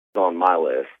on my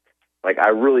list. Like, I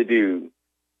really do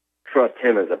trust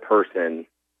him as a person.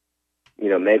 You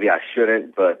know, maybe I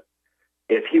shouldn't, but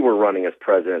if he were running as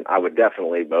president, I would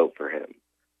definitely vote for him.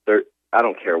 I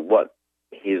don't care what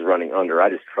he's running under. I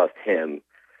just trust him.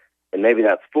 And maybe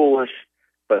that's foolish,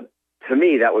 but to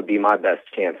me, that would be my best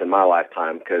chance in my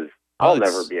lifetime, because I'll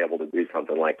never be able to do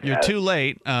something like that. You're too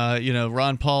late.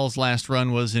 Ron Paul's last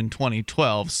run was in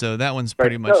 2012, so that one's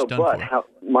pretty much done for.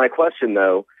 My question,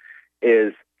 though,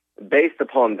 is based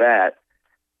upon that,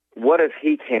 what if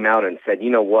he came out and said, you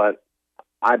know what,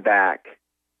 I back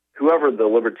whoever the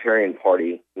Libertarian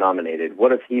Party nominated?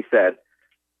 What if he said,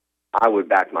 I would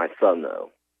back my son,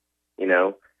 though? You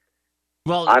know?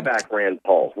 Well, I back Rand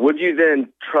Paul. Would you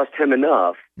then trust him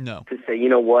enough to say, you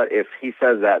know what, if he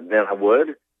says that, then I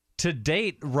would? To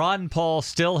date, Ron Paul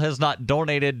still has not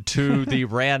donated to the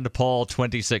Rand Paul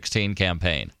 2016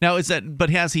 campaign. Now,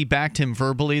 but has he backed him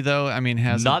verbally, though? I mean,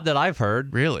 not that I've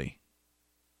heard. Really?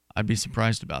 I'd be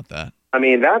surprised about that. I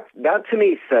mean, that to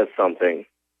me says something.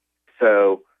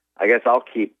 So I guess I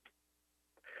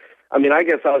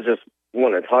just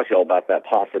want to talk to y'all about that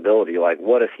possibility. Like,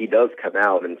 what if he does come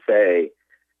out and say,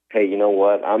 hey, you know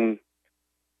what,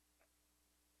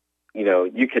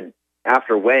 you could,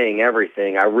 after weighing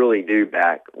everything, I really do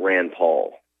back Rand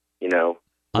Paul, you know?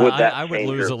 I would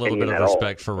lose a little bit of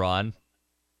respect for Ron.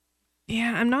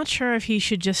 Yeah, I'm not sure if he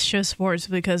should just show support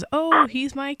because,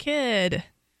 he's my kid.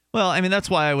 Well, I mean, that's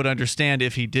why I would understand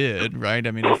if he did, right?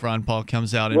 I mean, if Ron Paul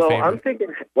comes out in favor. Well, I'm thinking,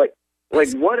 like,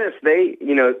 what if they,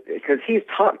 because he's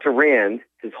talked to Rand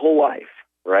his whole life,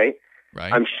 right?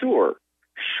 Right. I'm sure.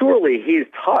 Surely he's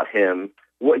taught him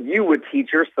what you would teach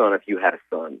your son if you had a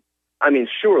son. I mean,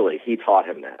 surely he taught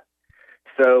him that.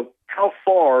 So how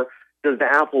far does the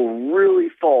apple really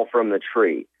fall from the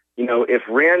tree? You know, if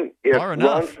Ron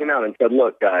came out and said,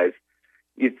 look, guys,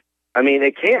 it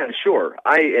can, sure.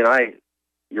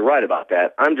 You're right about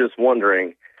that. I'm just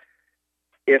wondering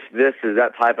if this is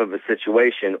that type of a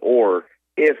situation, or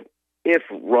if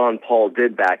Ron Paul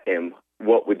did back him,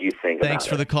 what would you think about it? Thanks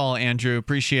for the call, Andrew.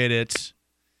 Appreciate it.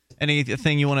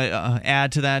 Anything you want to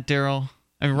add to that, Darryl?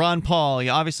 I mean, Ron Paul,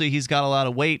 obviously he's got a lot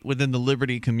of weight within the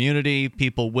liberty community.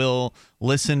 People will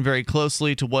listen very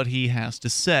closely to what he has to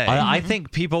say. I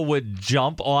think people would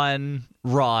jump on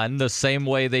Ron the same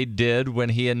way they did when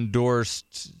he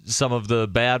endorsed some of the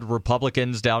bad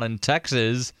Republicans down in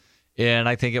Texas in,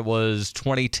 I think it was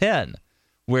 2010,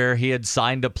 where he had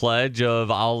signed a pledge of,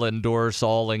 I'll endorse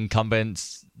all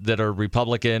incumbents that are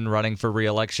Republican running for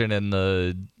re-election in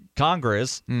the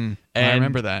Congress. And I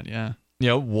remember that, yeah.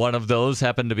 One of those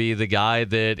happened to be the guy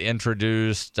that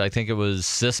introduced, I think it was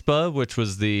CISPA, which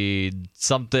was the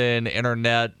something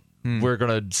internet, we're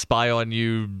going to spy on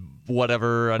you,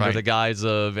 whatever, under the guise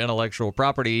of intellectual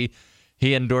property.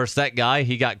 He endorsed that guy.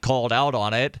 He got called out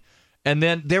on it. And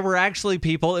then there were actually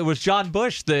people, it was John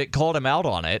Bush that called him out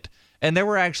on it. And there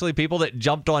were actually people that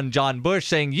jumped on John Bush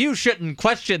saying, you shouldn't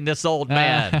question this old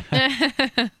man.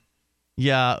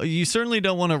 Yeah, you certainly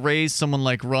don't want to raise someone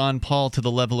like Ron Paul to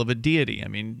the level of a deity. I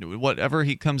mean, whatever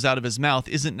he comes out of his mouth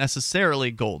isn't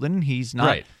necessarily golden. He's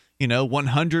not,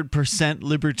 100%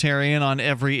 libertarian on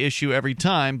every issue every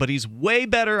time, but he's way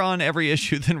better on every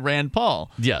issue than Rand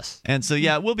Paul. Yes. And so,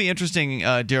 yeah, it will be interesting,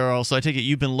 Darryl. So I take it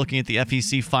you've been looking at the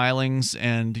FEC filings,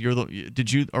 and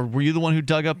were you the one who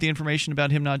dug up the information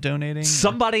about him not donating?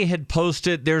 Somebody had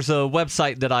posted, there's a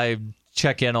website that I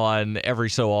check in on every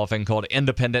so often called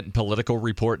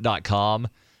independentpoliticalreport.com,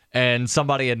 and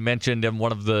somebody had mentioned in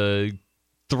one of the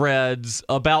threads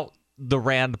about the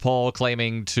Rand Paul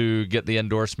claiming to get the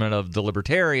endorsement of the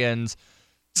libertarians.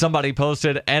 Somebody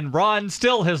posted, and Ron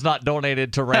still has not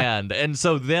donated to Rand. And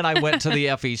so then I went to the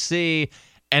FEC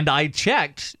and I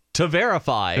checked to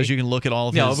verify, because you can look at all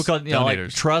of his donators. Like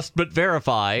trust but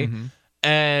verify,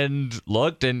 and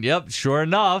looked, and yep, sure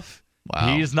enough.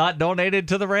 Wow. He's not donated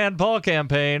to the Rand Paul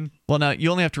campaign. Well, now, you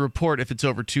only have to report if it's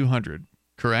over 200,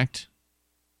 correct?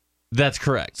 That's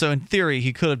correct. So, in theory,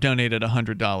 he could have donated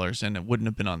 $100 and it wouldn't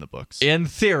have been on the books. In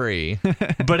theory.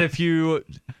 But if you...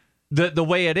 The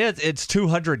way it is, it's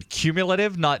 200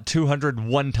 cumulative, not 200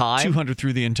 one time. 200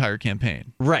 through the entire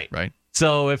campaign. Right. Right.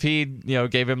 So, if he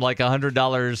gave him like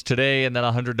 $100 today and then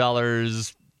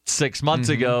 $100 6 months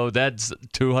ago, that's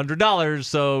 $200,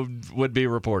 so would be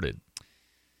reported.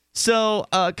 So,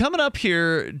 coming up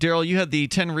here, Darryl, you had the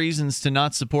 10 reasons to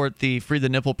not support the Free the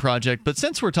Nipple project. But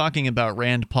since we're talking about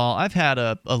Rand Paul, I've had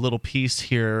a little piece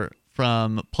here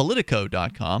from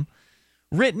Politico.com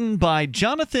written by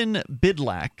Jonathan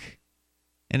Bidlack,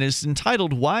 and it's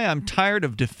entitled, Why I'm Tired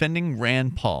of Defending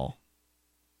Rand Paul.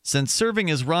 Since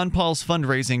serving as Ron Paul's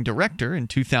fundraising director in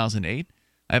 2008,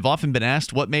 I've often been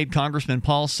asked what made Congressman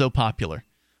Paul so popular.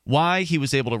 Why he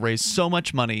was able to raise so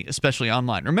much money, especially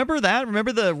online. Remember that?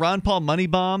 Remember the Ron Paul money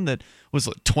bomb that was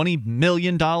like $20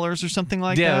 million or something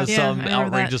like that? Yeah, some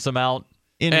outrageous amount.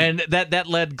 And that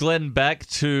led Glenn Beck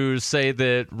to say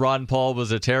that Ron Paul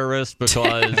was a terrorist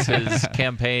because his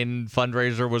campaign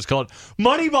fundraiser was called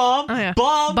Money Bomb,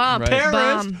 Bomb,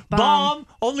 Terrorist, Bomb.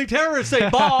 Only terrorists say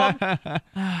bomb.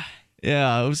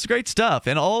 Yeah, it was great stuff.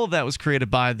 And all of that was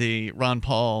created by the Ron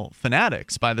Paul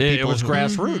fanatics, by the people. It was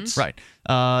grassroots. Right.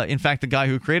 In fact, the guy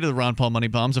who created the Ron Paul money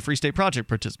bomb is a Free State Project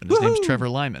participant. His name's Trevor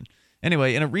Lyman.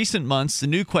 Anyway, in recent months, the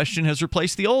new question has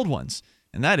replaced the old ones,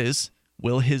 and that is,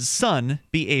 will his son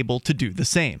be able to do the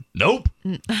same? Nope.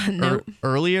 Nope.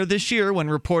 Earlier this year,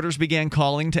 when reporters began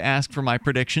calling to ask for my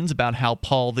predictions about how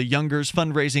Paul the Younger's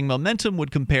fundraising momentum would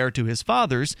compare to his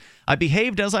father's, I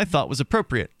behaved as I thought was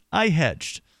appropriate. I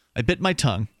hedged. I bit my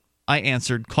tongue. I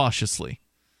answered cautiously.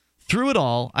 Through it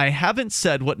all, I haven't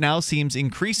said what now seems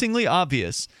increasingly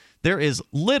obvious. There is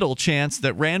little chance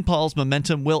that Rand Paul's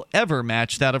momentum will ever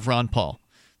match that of Ron Paul.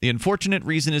 The unfortunate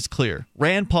reason is clear.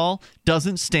 Rand Paul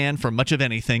doesn't stand for much of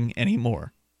anything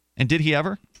anymore. And did he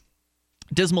ever?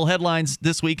 Dismal headlines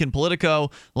this week in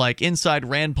Politico, like Inside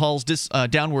Rand Paul's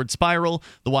Downward Spiral,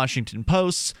 The Washington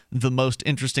Post's The Most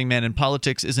Interesting Man in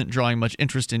Politics Isn't Drawing Much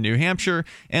Interest in New Hampshire,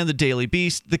 and The Daily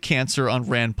Beast, The Cancer on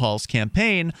Rand Paul's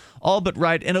Campaign, all but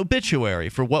write an obituary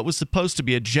for what was supposed to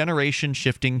be a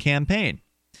generation-shifting campaign.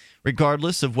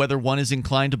 Regardless of whether one is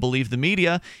inclined to believe the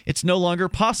media, it's no longer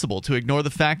possible to ignore the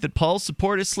fact that Paul's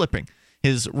support is slipping.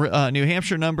 His New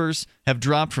Hampshire numbers have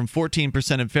dropped from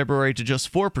 14% in February to just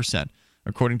 4%.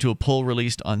 According to a poll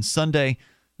released on Sunday.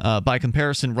 By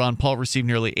comparison, Ron Paul received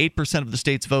nearly 8% of the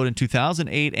state's vote in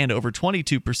 2008 and over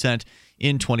 22%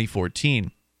 in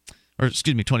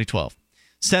 2012.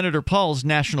 Senator Paul's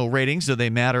national ratings, though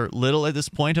they matter little at this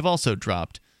point, have also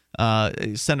dropped.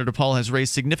 Senator Paul has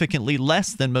raised significantly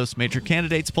less than most major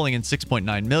candidates, pulling in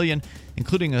 $6.9 million,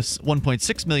 including a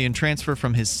 $1.6 million transfer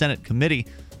from his Senate committee.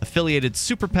 Affiliated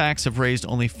super PACs have raised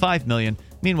only $5 million.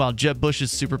 Meanwhile, Jeb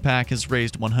Bush's super PAC has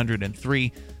raised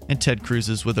 $103, and Ted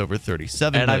Cruz's with over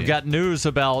 $37 million. And I've got news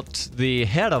about the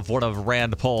head of one of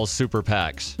Rand Paul's super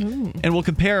PACs. And we'll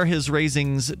compare his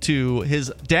raisings to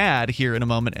his dad here in a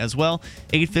moment as well.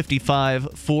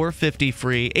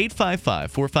 855-450-FREE,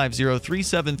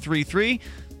 855-450-3733.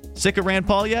 Sick of Rand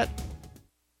Paul yet?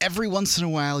 Every once in a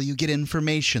while, you get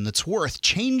information that's worth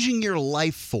changing your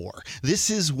life for.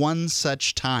 This is one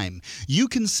such time. You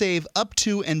can save up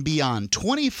to and beyond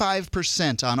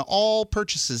 25% on all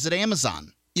purchases at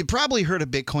Amazon. You probably heard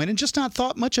of Bitcoin and just not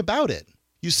thought much about it.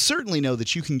 You certainly know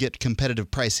that you can get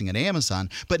competitive pricing at Amazon,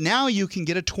 but now you can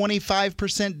get a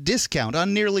 25% discount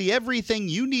on nearly everything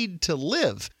you need to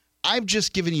live. I've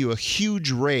just given you a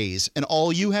huge raise, and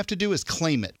all you have to do is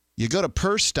claim it. You go to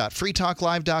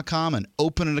purse.freetalklive.com and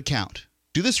open an account.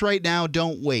 Do this right now,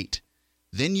 don't wait.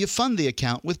 Then you fund the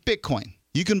account with Bitcoin.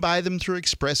 You can buy them through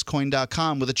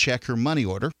expresscoin.com with a check or money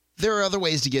order. There are other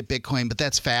ways to get Bitcoin, but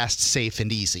that's fast, safe,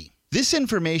 and easy. This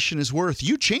information is worth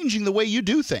you changing the way you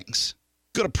do things.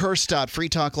 Go to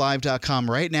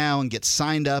purse.freetalklive.com right now and get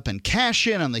signed up and cash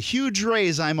in on the huge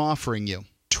raise I'm offering you.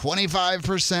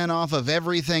 25% off of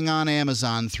everything on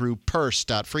Amazon through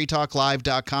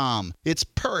purse.freetalklive.com. It's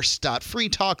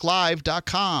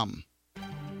purse.freetalklive.com.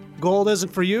 Gold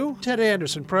isn't for you? Ted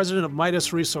Anderson, president of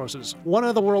Midas Resources, one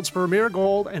of the world's premier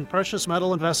gold and precious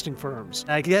metal investing firms.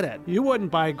 I get it. You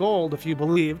wouldn't buy gold if you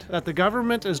believed that the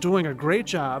government is doing a great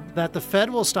job, that the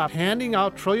Fed will stop handing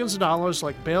out trillions of dollars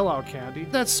like bailout candy,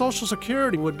 that Social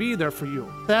Security would be there for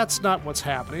you. That's not what's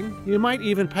happening. You might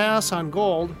even pass on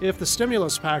gold if the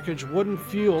stimulus package wouldn't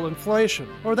fuel inflation,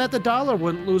 or that the dollar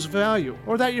wouldn't lose value,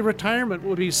 or that your retirement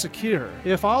would be secure.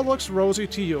 If all looks rosy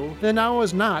to you, then now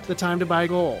is not the time to buy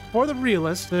gold. For the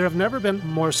realist, there have never been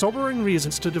more sobering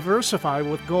reasons to diversify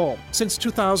with gold. Since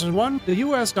 2001, the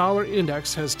U.S. dollar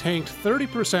index has tanked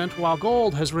 30% while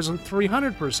gold has risen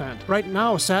 300%. Right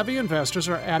now, savvy investors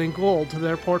are adding gold to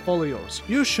their portfolios.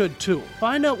 You should too.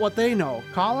 Find out what they know.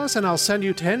 Call us and I'll send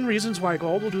you 10 reasons why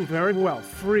gold will do very well,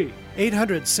 free.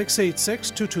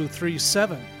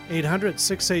 800-686-2237.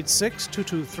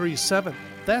 800-686-2237.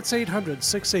 That's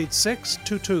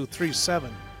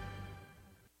 800-686-2237.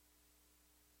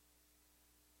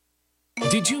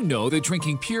 Did you know that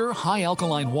drinking pure, high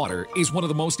alkaline water is one of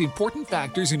the most important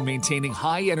factors in maintaining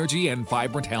high energy and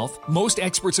vibrant health? Most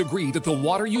experts agree that the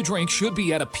water you drink should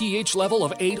be at a pH level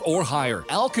of 8 or higher.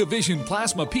 AlkaVision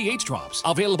Plasma pH Drops,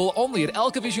 available only at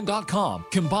alkavision.com,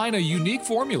 combine a unique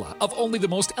formula of only the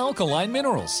most alkaline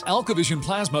minerals. AlkaVision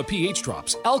Plasma pH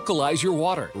Drops alkalize your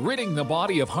water, ridding the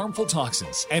body of harmful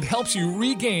toxins, and helps you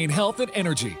regain health and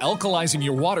energy. Alkalizing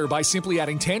your water by simply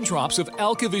adding 10 drops of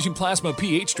AlkaVision Plasma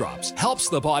pH Drops helps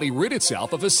the body rid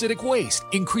itself of acidic waste,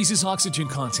 increases oxygen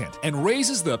content, and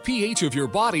raises the pH of your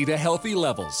body to healthy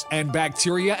levels. And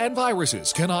bacteria and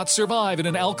viruses cannot survive in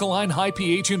an alkaline high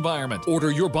pH environment.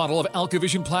 Order your bottle of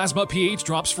AlkaVision Plasma pH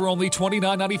Drops for only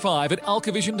 $29.95 at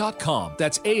alkavision.com.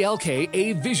 That's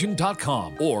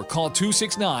ALKAvision.com. Or call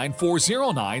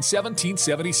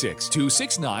 269-409-1776.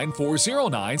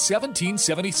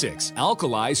 269-409-1776.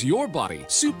 Alkalize your body.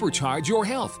 Supercharge your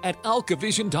health at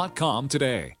alkavision.com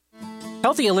today.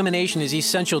 Healthy elimination is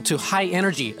essential to high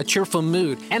energy, a cheerful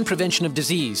mood, and prevention of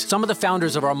disease. Some of the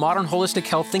founders of our modern holistic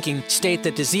health thinking state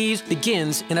that disease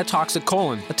begins in a toxic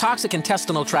colon. The toxic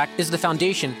intestinal tract is the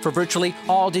foundation for virtually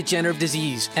all degenerative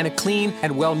disease, and a clean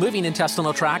and well-moving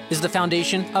intestinal tract is the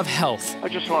foundation of health. I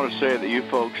just want to say that you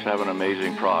folks have an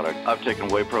amazing product. I've taken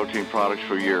whey protein products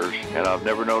for years, and I've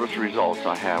never noticed the results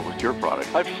I have with your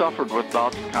product. I've suffered with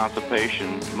bouts of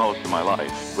constipation most of my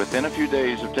life. Within a few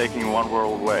days of taking One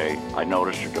World Whey, I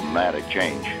noticed a dramatic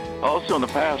change. Also, in the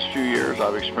past few years,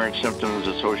 I've experienced symptoms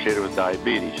associated with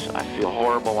diabetes. I feel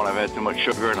horrible when I've had too much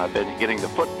sugar, and I've been getting the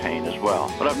foot pain as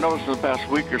well. But I've noticed in the past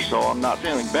week or so, I'm not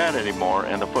feeling bad anymore,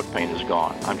 and the foot pain is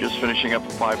gone. I'm just finishing up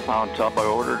a 5-pound tub I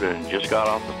ordered and just got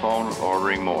off the phone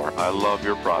ordering more. I love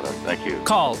your product. Thank you.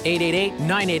 Call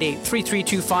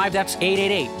 888-988-3325. That's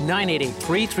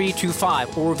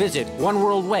 888-988-3325. Or visit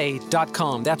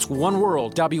oneworldwhey.com. That's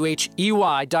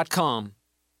oneworldwhey.com.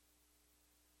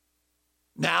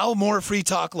 Now, more Free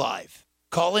Talk Live.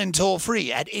 Call in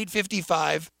toll-free at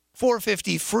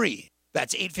 855-450-FREE.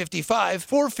 That's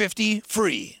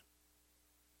 855-450-FREE.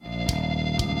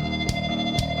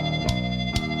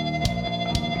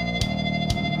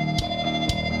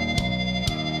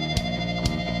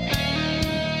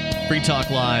 Free Talk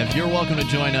Live. You're welcome to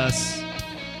join us.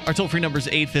 Our toll-free number is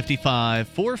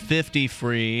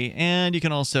 855-450-FREE, and you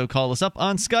can also call us up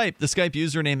on Skype. The Skype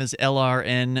username is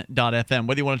lrn.fm.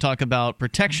 Whether you want to talk about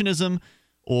protectionism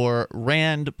or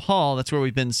Rand Paul, that's where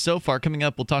we've been so far. Coming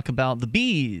up, we'll talk about the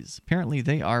bees. Apparently,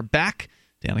 they are back.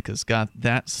 Danica's got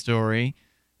that story.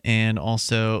 And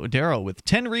also Darryl with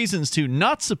 10 reasons to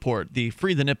not support the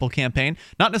Free the Nipple campaign.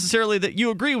 Not necessarily that you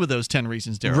agree with those 10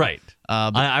 reasons, Darryl. Right.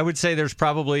 I would say there's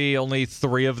probably only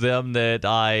 3 of them that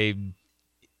I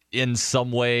in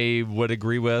some way would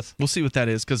agree with. We'll see what that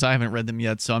is because I haven't read them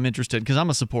yet, so I'm interested because I'm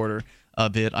a supporter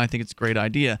of it. I think it's a great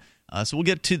idea. So we'll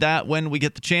get to that when we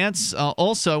get the chance.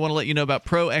 Also, I want to let you know about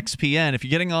ProXPN. If you're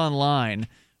getting online,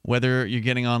 whether you're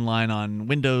getting online on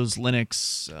Windows,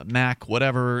 Linux, Mac,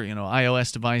 whatever,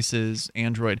 iOS devices,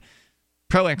 Android,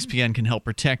 ProXPN can help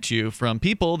protect you from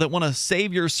people that want to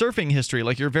save your surfing history,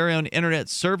 like your very own internet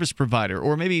service provider,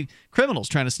 or maybe criminals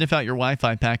trying to sniff out your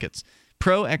Wi-Fi packets.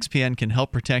 ProXPN can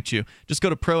help protect you. Just go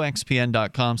to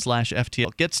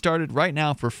proxpn.com/FTL. Get started right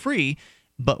now for free,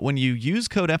 but when you use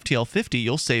code FTL50,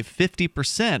 you'll save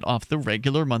 50% off the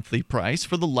regular monthly price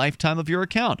for the lifetime of your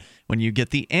account when you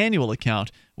get the annual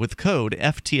account with code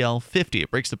FTL50. It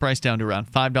breaks the price down to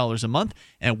around $5 a month,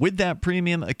 and with that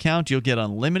premium account, you'll get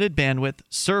unlimited bandwidth,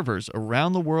 servers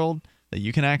around the world that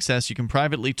you can access. You can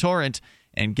privately torrent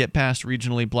and get past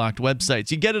regionally blocked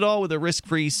websites. You get it all with a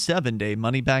risk-free 7-day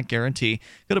money-back guarantee.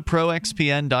 Go to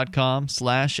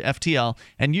proxpn.com/FTL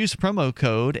and use promo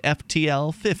code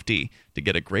FTL50 to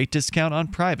get a great discount on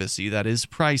privacy that is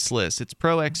priceless. It's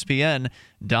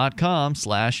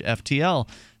proxpn.com/FTL.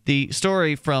 The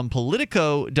story from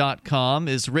Politico.com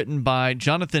is written by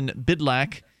Jonathan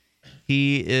Bidlack.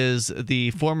 He is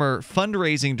the former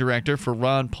fundraising director for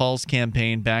Ron Paul's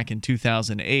campaign back in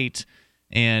 2008.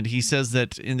 And he says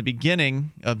that in the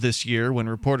beginning of this year, when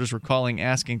reporters were calling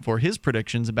asking for his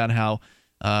predictions about how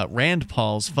Rand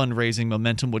Paul's fundraising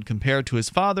momentum would compare to his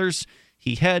father's,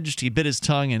 he hedged, he bit his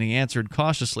tongue, and he answered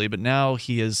cautiously. But now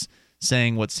he is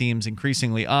saying what seems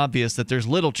increasingly obvious, that there's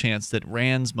little chance that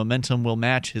Rand's momentum will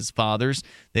match his father's.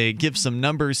 They give some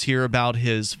numbers here about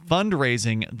his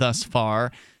fundraising thus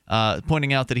far,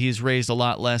 pointing out that he's raised a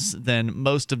lot less than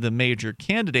most of the major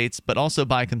candidates, but also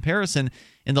by comparison,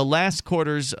 in the last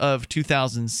quarters of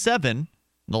 2007,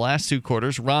 the last 2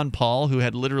 quarters, Ron Paul, who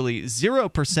had literally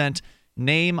 0%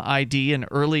 name ID and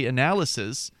early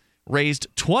analysis, raised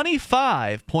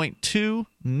 $25.2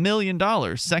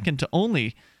 million, second to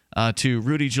only to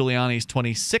Rudy Giuliani's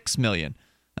 $26 million.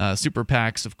 Super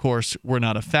PACs, of course, were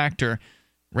not a factor.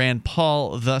 Rand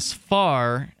Paul thus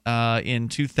far in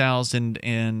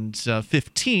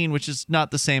 2015, which is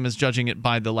not the same as judging it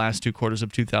by the last 2 quarters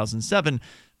of 2007,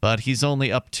 but he's only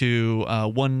up to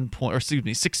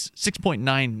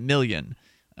 6.9 million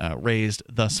raised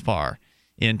thus far.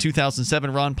 In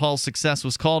 2007, Ron Paul's success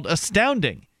was called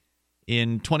astounding.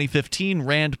 In 2015,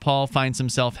 Rand Paul finds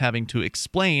himself having to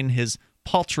explain his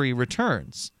paltry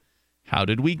returns. How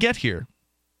did we get here?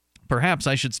 Perhaps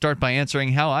I should start by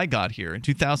answering how I got here. In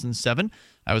 2007,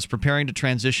 I was preparing to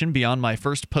transition beyond my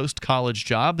first post-college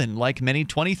job, and like many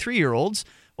 23-year-olds,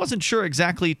 wasn't sure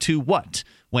exactly to what.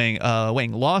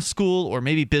 Weighing law school or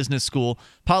maybe business school,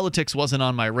 politics wasn't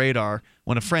on my radar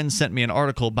when a friend sent me an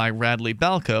article by Radley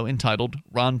Balco entitled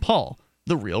Ron Paul,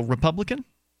 the Real Republican?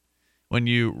 When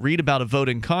you read about a vote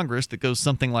in Congress that goes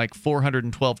something like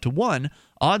 412 to 1,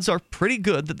 odds are pretty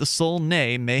good that the sole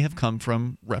nay may have come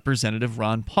from Representative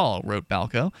Ron Paul, wrote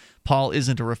Balco. Paul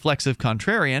isn't a reflexive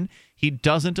contrarian. He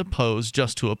doesn't oppose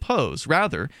just to oppose.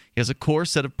 Rather, he has a core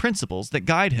set of principles that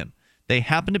guide him. They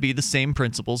happen to be the same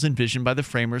principles envisioned by the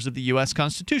framers of the U.S.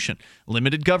 Constitution: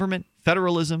 limited government,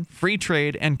 federalism, free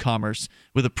trade, and commerce,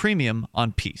 with a premium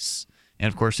on peace. And,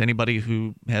 of course, anybody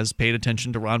who has paid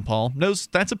attention to Ron Paul knows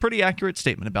that's a pretty accurate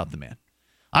statement about the man.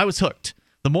 I was hooked.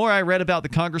 The more I read about the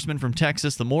congressman from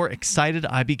Texas, the more excited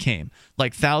I became.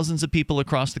 Like thousands of people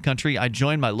across the country, I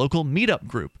joined my local meetup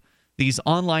group. These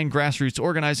online grassroots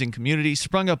organizing communities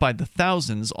sprung up by the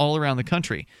thousands all around the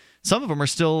country. Some of them are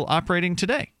still operating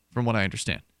today, from what I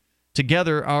understand.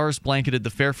 Together, ours blanketed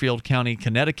the Fairfield County,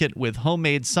 Connecticut, with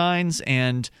homemade signs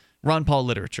and Ron Paul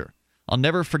literature. I'll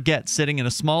never forget sitting in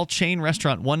a small chain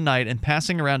restaurant one night and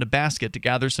passing around a basket to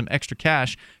gather some extra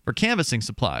cash for canvassing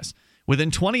supplies.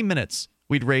 Within 20 minutes,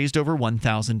 we'd raised over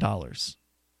 $1,000.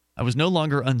 I was no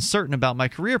longer uncertain about my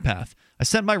career path. I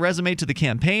sent my resume to the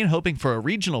campaign, hoping for a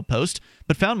regional post,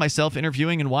 but found myself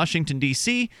interviewing in Washington,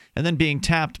 D.C., and then being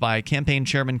tapped by campaign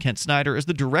chairman Kent Snyder as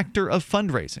the director of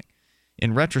fundraising.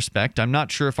 In retrospect, I'm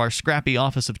not sure if our scrappy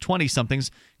office of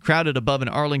 20-somethings crowded above an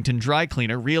Arlington dry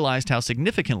cleaner realized how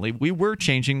significantly we were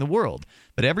changing the world,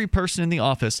 but every person in the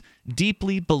office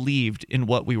deeply believed in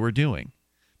what we were doing.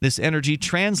 This energy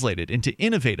translated into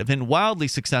innovative and wildly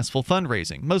successful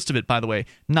fundraising, most of it, by the way,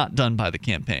 not done by the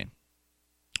campaign.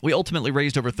 We ultimately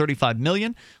raised over $35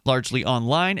 million, largely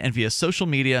online and via social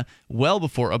media, well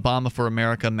before Obama for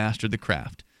America mastered the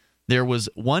craft. There was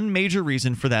one major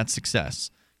reason for that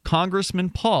success.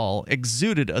 Congressman Paul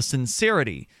exuded a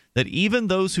sincerity that even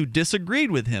those who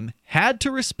disagreed with him had to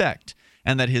respect,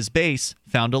 and that his base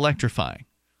found electrifying.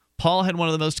 Paul had one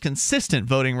of the most consistent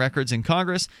voting records in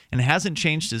Congress and hasn't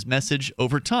changed his message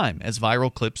over time, as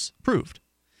viral clips proved.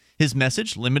 His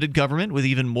message, limited government with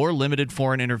even more limited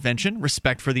foreign intervention,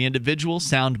 respect for the individual,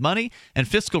 sound money, and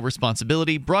fiscal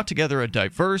responsibility, brought together a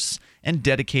diverse and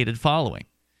dedicated following.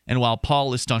 And while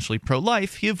Paul is staunchly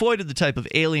pro-life, he avoided the type of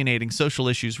alienating social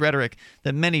issues rhetoric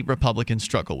that many Republicans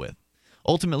struggle with.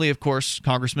 Ultimately, of course,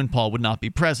 Congressman Paul would not be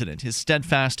president. His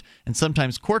steadfast and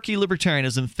sometimes quirky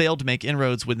libertarianism failed to make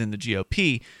inroads within the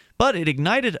GOP, but it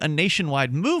ignited a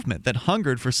nationwide movement that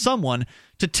hungered for someone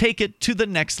to take it to the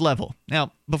next level.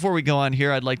 Now, before we go on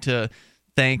here, I'd like to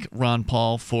thank Ron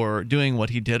Paul for doing what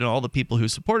he did and all the people who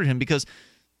supported him, because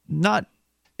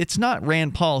it's not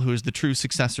Rand Paul who is the true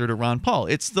successor to Ron Paul.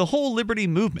 It's the whole liberty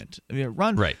movement. I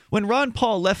mean, When Ron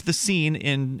Paul left the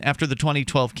scene after the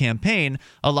 2012 campaign,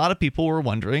 a lot of people were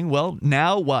wondering, well,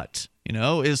 now what? You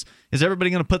know, is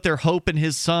everybody going to put their hope in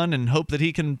his son and hope that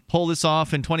he can pull this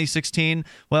off in 2016?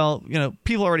 Well, you know,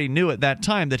 people already knew at that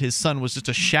time that his son was just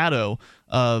a shadow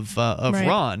of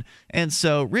Ron. And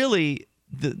so really,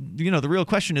 the real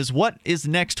question is, what is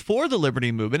next for the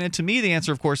liberty movement? And to me, the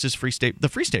answer, of course, is the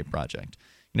Free State Project.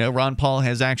 You know, Ron Paul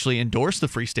has actually endorsed the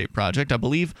Free State Project, I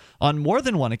believe, on more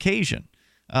than one occasion.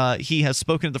 He has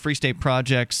spoken at the Free State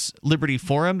Project's Liberty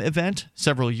Forum event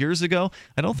several years ago.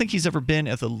 I don't think he's ever been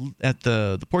at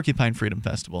the Porcupine Freedom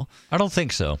Festival. I don't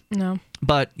think so. No.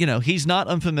 But, you know, he's not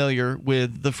unfamiliar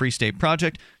with the Free State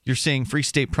Project. You're seeing Free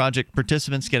State Project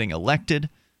participants getting elected,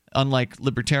 unlike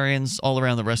libertarians all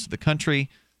around the rest of the country.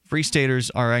 Free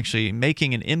Staters are actually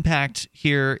making an impact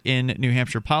here in New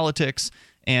Hampshire politics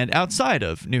and outside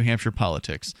of New Hampshire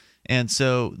politics. And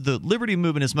so the liberty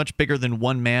movement is much bigger than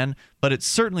one man, but it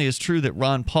certainly is true that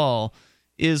Ron Paul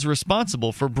is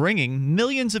responsible for bringing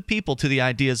millions of people to the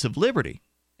ideas of liberty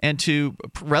and to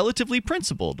relatively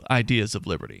principled ideas of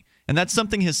liberty. And that's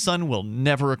something his son will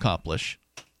never accomplish.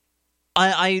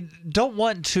 I don't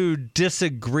want to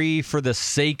disagree for the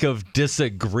sake of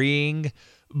disagreeing,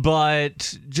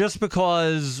 But just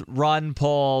because Ron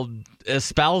Paul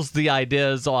espoused the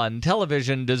ideas on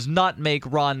television does not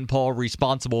make Ron Paul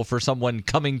responsible for someone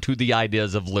coming to the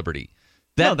ideas of liberty.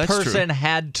 That person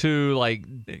had to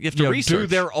do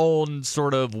their own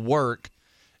sort of work.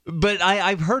 But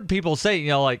I've heard people say,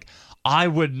 I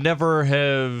would never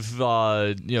have,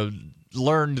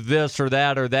 learned this or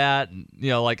that or that.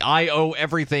 I owe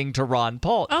everything to Ron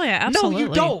Paul. Oh, yeah, absolutely.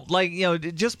 No, you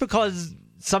don't. Just because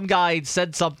some guy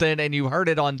said something and you heard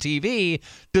it on TV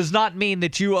does not mean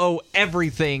that you owe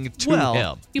everything to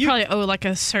him. You probably owe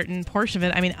a certain portion of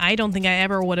it. I mean, I don't think I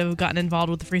ever would have gotten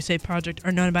involved with the Free State Project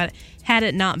or known about it had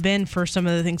it not been for some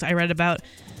of the things I read about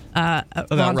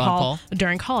Ron Paul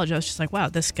during college. I was just like, wow,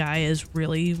 this guy is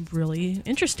really, really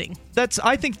interesting.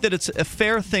 I think that it's a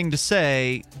fair thing to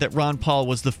say that Ron Paul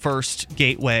was the first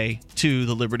gateway to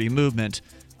the liberty movement.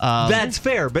 That's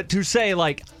fair, but to say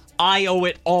I owe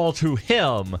it all to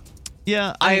him,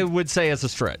 I would say is a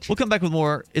stretch. We'll come back with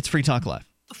more. It's Free Talk Live.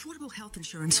 Affordable health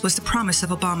insurance was the promise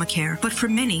of Obamacare, but for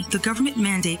many, the government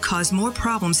mandate caused more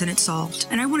problems than it solved.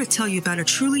 And I want to tell you about a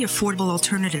truly affordable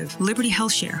alternative, Liberty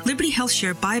HealthShare. Liberty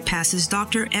HealthShare bypasses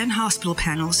doctor and hospital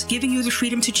panels, giving you the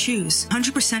freedom to choose.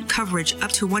 100% coverage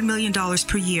up to $1 million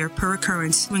per year per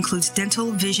occurrence, who includes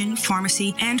dental, vision,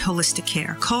 pharmacy, and holistic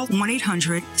care. Call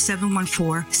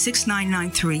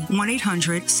 1-800-714-6993.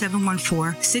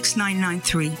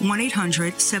 1-800-714-6993.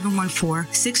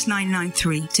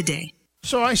 1-800-714-6993 today.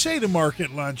 So I say to Mark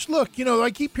at lunch, look, I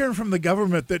keep hearing from the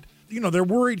government that, they're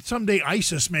worried someday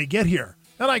ISIS may get here.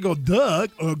 And I go, duh,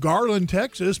 Garland,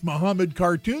 Texas, Muhammad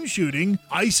cartoon shooting,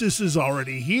 ISIS is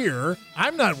already here.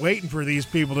 I'm not waiting for these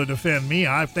people to defend me.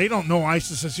 If they don't know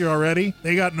ISIS is here already,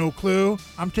 they got no clue.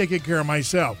 I'm taking care of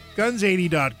myself.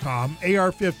 Guns80.com,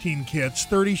 AR-15 kits,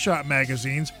 30-shot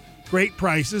magazines, great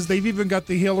prices. They've even got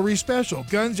the Hillary special.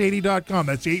 Guns80.com.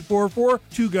 That's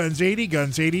 844-2-GUNS80,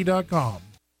 Guns80.com.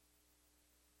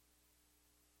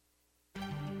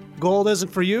 Gold isn't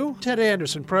for you? Ted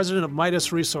Anderson, president of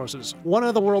Midas Resources, one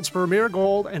of the world's premier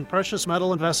gold and precious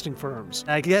metal investing firms.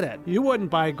 I get it. You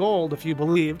wouldn't buy gold if you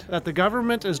believed that the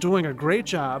government is doing a great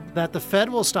job, that the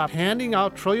Fed will stop handing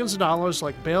out trillions of dollars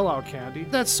like bailout candy,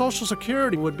 that Social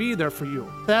Security would be there for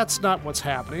you. That's not what's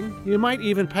happening. You might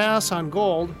even pass on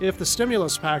gold if the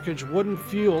stimulus package wouldn't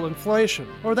fuel inflation,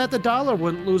 or that the dollar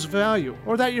wouldn't lose value,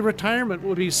 or that your retirement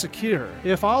would be secure.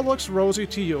 If all looks rosy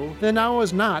to you, then now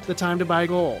is not the time to buy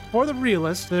gold. For the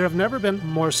realists, there have never been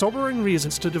more sobering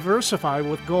reasons to diversify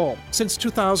with gold. Since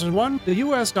 2001, the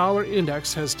U.S. dollar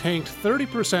index has tanked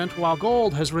 30% while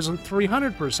gold has risen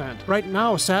 300%. Right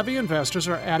now, savvy investors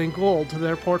are adding gold to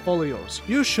their portfolios.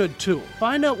 You should too.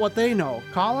 Find out what they know.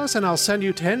 Call us and I'll send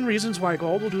you 10 reasons why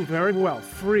gold will do very well,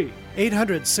 free.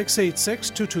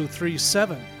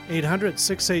 800-686-2237.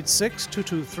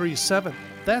 800-686-2237.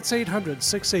 That's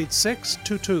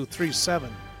 800-686-2237.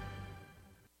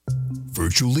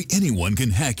 Virtually anyone can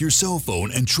hack your cell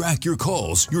phone and track your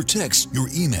calls, your texts, your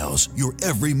emails, your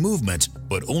every movement,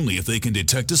 but only if they can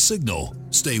detect a signal.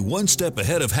 Stay one step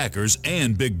ahead of hackers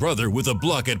and Big Brother with a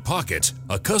Block-It Pocket,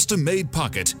 a custom-made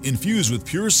pocket infused with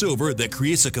pure silver that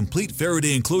creates a complete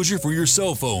Faraday enclosure for your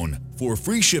cell phone. For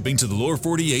free shipping to the lower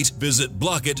 48, visit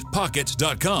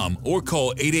blockitpocket.com or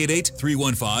call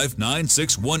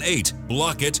 888-315-9618.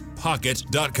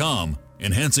 blockitpocket.com,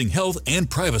 enhancing health and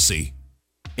privacy.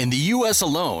 In the U.S.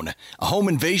 alone, a home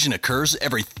invasion occurs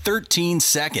every 13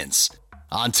 seconds.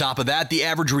 On top of that, the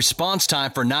average response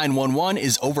time for 911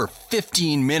 is over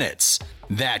 15 minutes.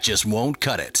 That just won't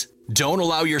cut it. Don't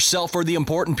allow yourself or the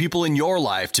important people in your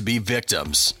life to be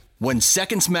victims. When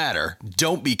seconds matter,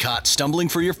 don't be caught stumbling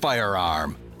for your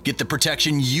firearm. Get the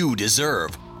protection you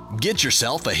deserve. Get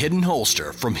yourself a hidden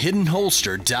holster from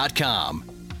hiddenholster.com.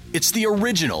 It's the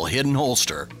original hidden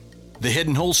holster. The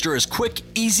hidden holster is quick,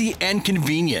 easy, and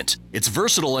convenient. It's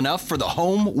versatile enough for the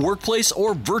home, workplace,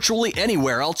 or virtually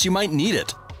anywhere else you might need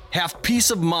it. Have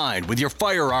peace of mind with your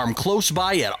firearm close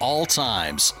by at all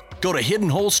times. Go to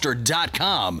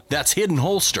hiddenholster.com. That's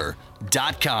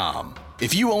hiddenholster.com.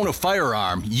 If you own a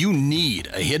firearm, you need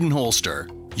a hidden holster.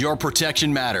 Your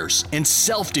protection matters, and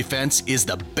self-defense is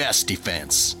the best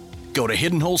defense. Go to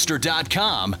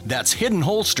hiddenholster.com. That's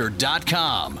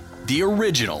hiddenholster.com. The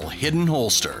original hidden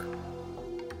holster.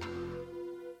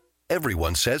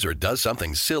 Everyone says or does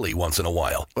something silly once in a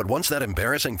while, but once that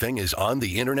embarrassing thing is on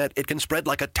the internet, it can spread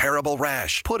like a terrible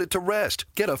rash. Put it to rest.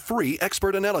 Get a free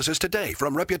expert analysis today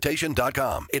from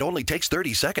Reputation.com. It only takes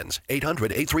 30 seconds.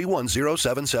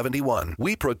 800-831-0771.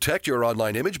 We protect your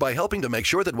online image by helping to make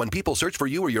sure that when people search for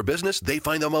you or your business, they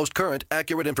find the most current,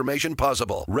 accurate information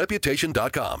possible.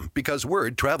 Reputation.com, because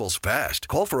word travels fast.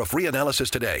 Call for a free analysis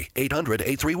today.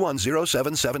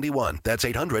 800-831-0771. That's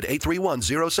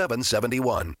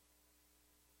 800-831-0771.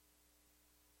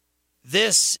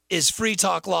 This is Free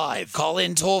Talk Live. Call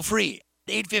in toll free.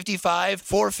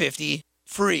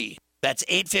 855-450-FREE. That's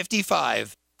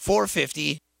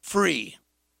 855-450-FREE.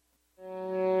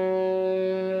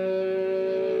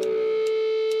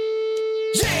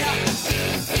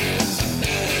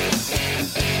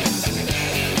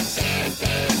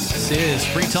 This is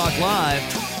Free Talk Live.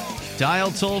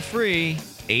 Dial toll free.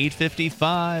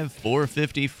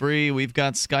 855-450-FREE. We've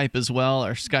got Skype as well.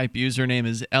 Our Skype username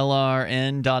is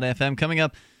LRN.FM. Coming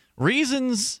up,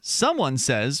 reasons someone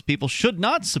says people should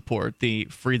not support the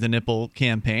Free the Nipple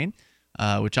campaign,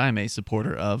 which I'm a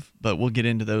supporter of, but we'll get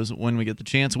into those when we get the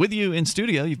chance. With you in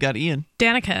studio, you've got Ian.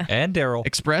 Danica. And Darryl.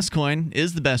 ExpressCoin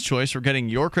is the best choice for getting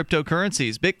your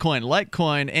cryptocurrencies. Bitcoin,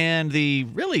 Litecoin, and the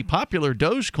really popular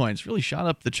Dogecoin. It's really shot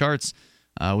up the charts.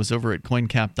 Was over at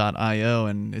coincap.io,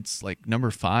 and it's like number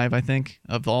 5, I think,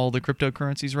 of all the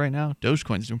cryptocurrencies right now.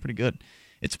 Dogecoin's doing pretty good.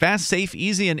 It's fast, safe,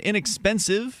 easy, and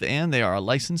inexpensive, and they are a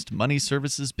licensed money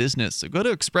services business. So go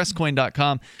to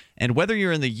expresscoin.com, and whether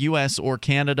you're in the U.S. or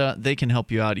Canada, they can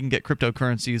help you out. You can get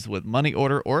cryptocurrencies with money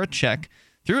order or a check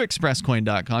through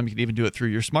expresscoin.com. You can even do it through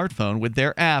your smartphone with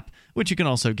their app, which you can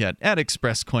also get at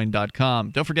expresscoin.com.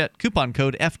 Don't forget coupon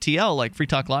code FTL, like Free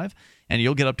Talk Live, and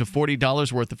you'll get up to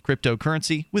 $40 worth of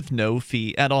cryptocurrency with no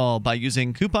fee at all by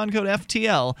using coupon code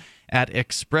FTL at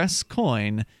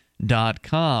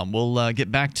expresscoin.com. We'll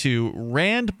get back to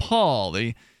Rand Paul,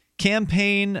 the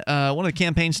campaign, one of the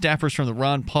campaign staffers from the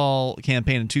Ron Paul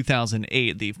campaign in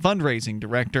 2008. The fundraising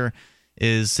director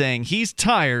is saying he's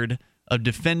tired of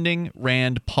defending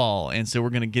Rand Paul, and so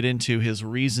we're going to get into his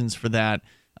reasons for that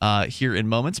here in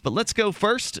moments. But let's go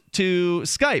first to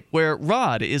Skype, where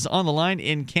Rod is on the line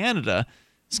in Canada.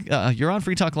 You're on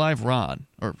Free Talk Live, Rod.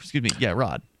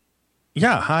 Rod.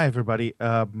 Yeah, hi, everybody.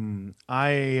 I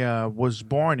was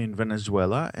born in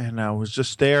Venezuela, and I was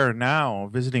just there now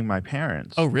visiting my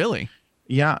parents. Oh, really?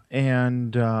 Yeah,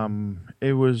 and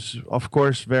it was, of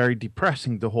course, very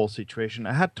depressing, the whole situation.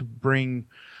 I had to bring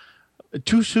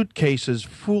 2 suitcases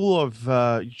full of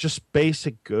just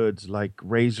basic goods like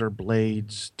razor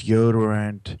blades,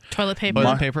 deodorant, toilet paper.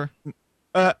 Toilet paper?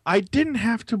 I didn't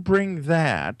have to bring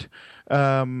that,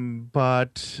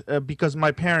 but because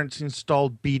my parents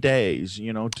installed bidets,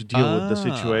 to deal with the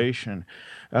situation.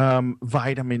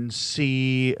 Vitamin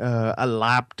C, a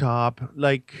laptop,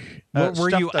 like.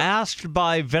 Were you asked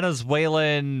by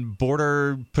Venezuelan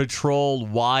Border Patrol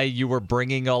why you were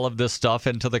bringing all of this stuff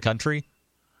into the country?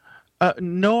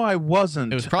 No, I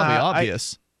wasn't. It was probably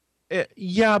obvious.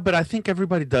 Yeah, but I think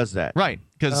everybody does that. Right,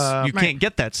 because you can't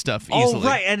get that stuff easily. Oh,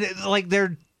 right, and like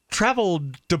their travel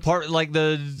department, like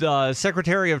the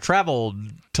Secretary of Travel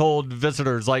told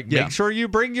visitors, make sure you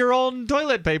bring your own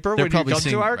toilet paper when you come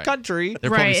to our country. They're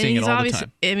probably seeing it all the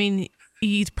time. I mean,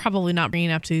 he's probably not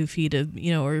bringing up to feed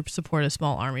or support a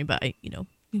small army, but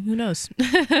who knows?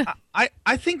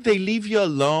 I think they leave you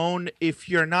alone if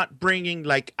you're not bringing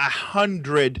like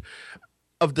 100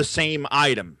 of the same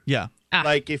item. Yeah.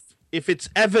 Like if it's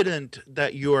evident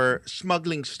that you're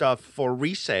smuggling stuff for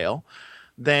resale,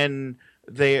 then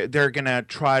they're gonna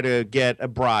try to get a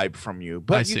bribe from you.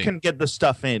 But you can get the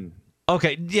stuff in.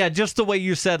 Okay, yeah, just the way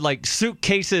you said, like,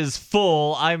 suitcases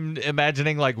full, I'm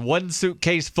imagining, like, one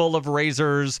suitcase full of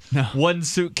razors, one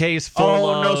suitcase full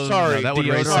of no, sorry. No, that would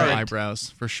raise some eyebrows,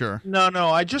 for sure. No,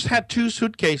 I just had 2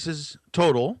 suitcases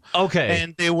total. Okay.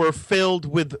 And they were filled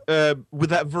with a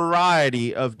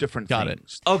variety of different things. Got it.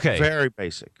 Okay. Very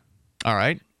basic. All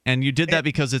right. And you did that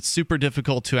because it's super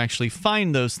difficult to actually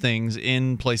find those things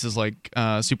in places like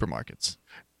supermarkets.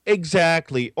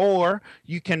 Exactly. Or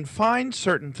you can find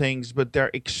certain things, but they're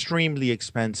extremely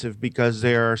expensive because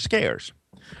they're scarce.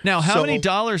 Now, how many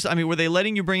dollars? I mean, were they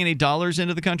letting you bring any dollars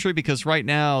into the country? Because right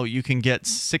now you can get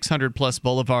 600 plus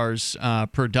bolivars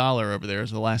per dollar over there.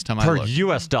 Is the last time I looked. Per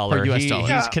U.S. dollar. Per U.S.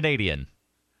 dollar. He's Canadian.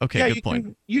 Okay, good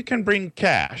point. You can bring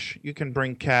cash. You can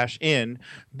bring cash in,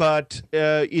 but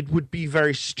it would be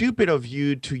very stupid of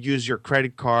you to use your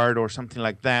credit card or something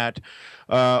like that,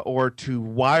 or to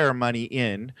wire money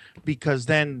in, because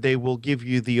then they will give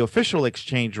you the official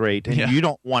exchange rate, and you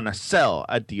don't want to sell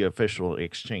at the official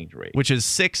exchange rate, which is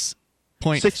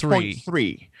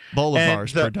 6.3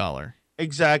 bolivars per dollar.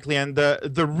 Exactly, and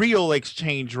the real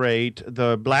exchange rate,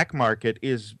 the black market,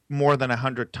 is more than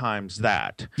 100 times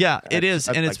that. Yeah, it is,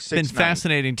 and like it's been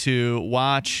fascinating to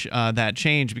watch that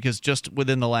change, because just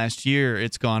within the last year,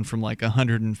 it's gone from like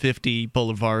 150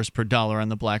 bolivars per dollar on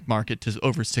the black market to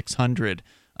over 600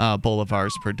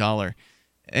 bolivars per dollar.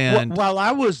 And while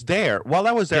I was there, Yeah.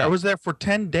 I was there for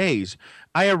 10 days.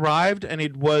 I arrived and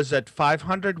it was at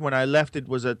 500. When I left, it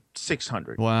was at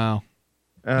 600. Wow.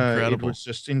 It Incredible. was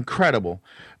just incredible.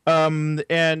 And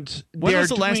when was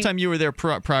the last time you were there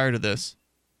prior to this?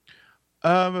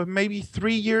 Maybe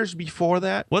 3 years before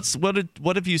that.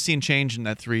 What have you seen change in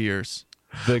that 3 years?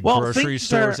 The grocery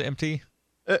stores empty?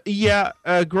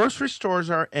 Grocery stores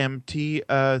are empty.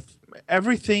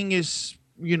 Everything is,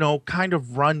 kind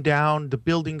of run down. The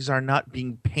buildings are not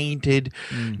being painted.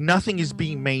 Nothing is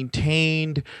being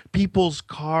maintained. People's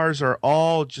cars are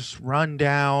all just run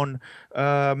down.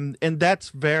 And that's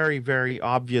very, very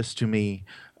obvious to me.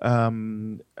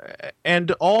 And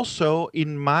also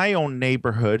in my own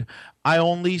neighborhood, I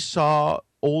only saw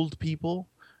old people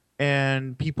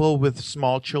and people with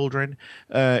small children,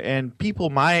 and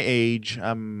people my age.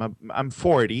 I'm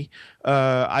 40.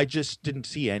 I just didn't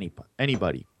see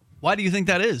anybody. Why do you think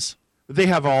that is? They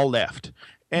have all left.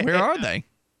 Where are they?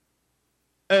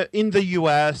 In the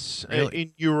U.S., Really?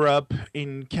 in Europe,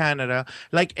 in Canada.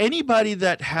 Like anybody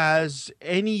that has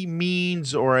any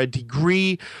means or a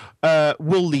degree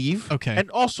will leave. Okay. And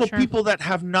also people that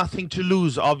have nothing to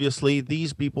lose, obviously,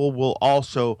 these people will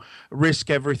also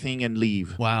risk everything and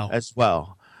leave. Wow. As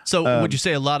well. So would you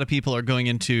say a lot of people are going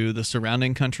into the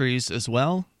surrounding countries as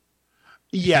well?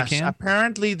 Yes,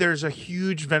 apparently there's a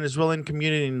huge Venezuelan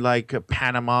community in like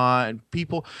Panama and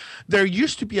people. There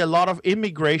used to be a lot of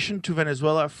immigration to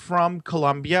Venezuela from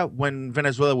Colombia when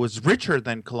Venezuela was richer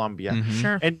than Colombia. Mm-hmm.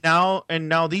 Sure. And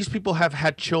now these people have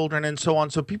had children and so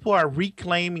on. So people are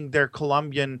reclaiming their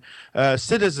Colombian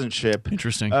citizenship.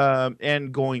 Interesting.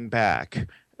 And going back,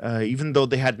 even though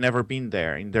they had never been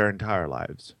there in their entire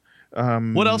lives.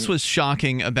 What else was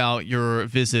shocking about your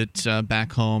visit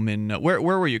back home? In where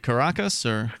were you? Caracas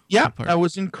or? Yeah, I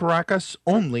was in Caracas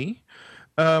only.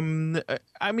 I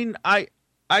mean,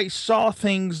 I saw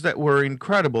things that were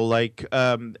incredible, like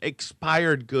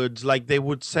expired goods. Like they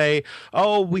would say,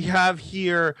 "Oh, we have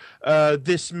here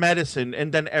this medicine,"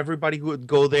 and then everybody would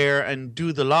go there and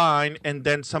do the line, and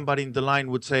then somebody in the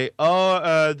line would say,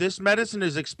 "Oh, this medicine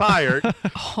is expired,"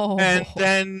 and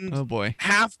then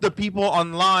half the people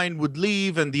online would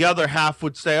leave, and the other half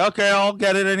would say, "Okay, I'll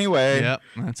get it anyway." Yep,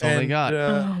 that's all they got.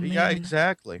 Yeah,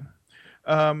 exactly.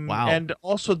 Wow. And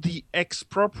also the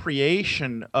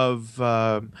expropriation of,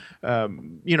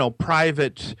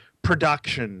 private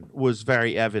production was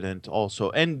very evident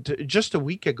also. And just a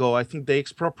week ago, I think they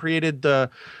expropriated the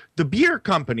beer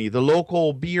company, the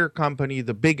local beer company,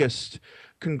 the biggest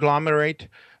conglomerate.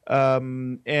 Yeah,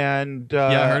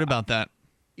 I heard about that.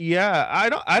 Yeah,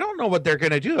 I don't know what they're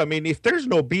going to do. I mean, if there's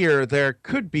no beer, there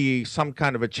could be some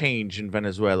kind of a change in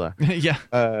Venezuela. Yeah.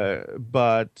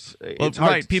 But it's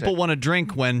hard right. to People say. want to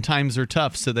drink when times are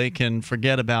tough so they can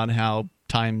forget about how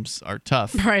times are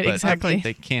tough. Right, but exactly.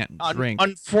 They can't drink.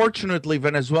 Unfortunately,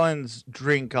 Venezuelans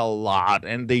drink a lot,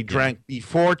 and they drank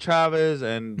before Chavez,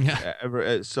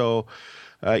 and so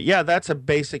that's a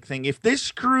basic thing. If they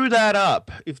screw that up,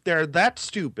 if they're that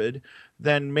stupid,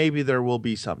 then maybe there will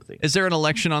be something. Is there an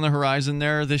election on the horizon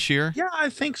there this year? Yeah, I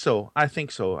think so. I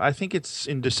think it's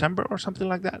in December or something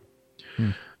like that.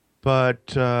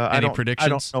 But I don't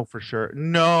know for sure.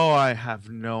 No, I have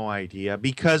no idea.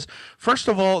 Because, first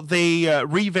of all, they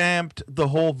revamped the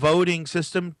whole voting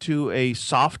system to a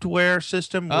software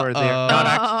system where they're not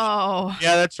actually...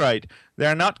 Yeah, that's right.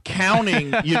 They're not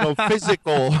counting,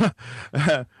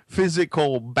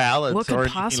 physical ballots. What could or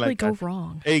anything possibly like go that.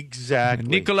 wrong? Exactly.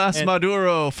 Nicolas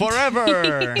Maduro forever.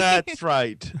 That's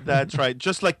right. That's right.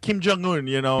 Just like Kim Jong-un,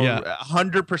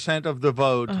 100% of the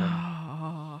vote.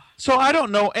 So I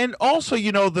don't know. And also,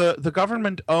 the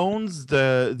government owns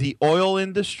the oil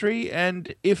industry.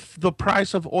 And if the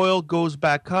price of oil goes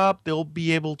back up, they'll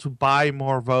be able to buy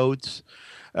more votes.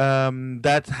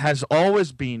 That has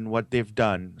always been what they've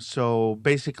done. So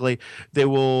basically, they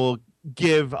will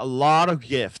give a lot of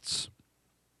gifts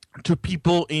to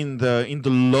people in the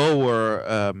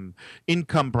lower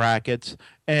income brackets,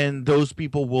 and those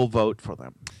people will vote for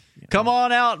them. Come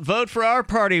on out, vote for our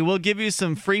party. We'll give you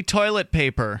some free toilet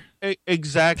paper.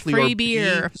 Exactly. Free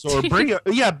beer. Or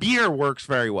beer works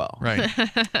very well. Right.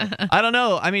 I don't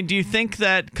know. I mean, do you think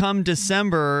that come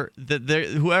December that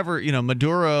whoever,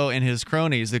 Maduro and his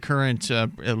cronies, the current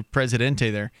presidente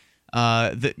there,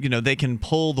 that they can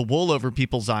pull the wool over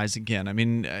people's eyes again? I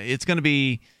mean, it's going to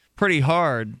be pretty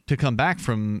hard to come back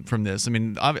from this. I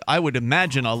mean, I would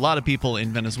imagine a lot of people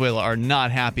in Venezuela are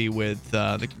not happy with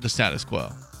the status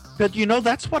quo. But,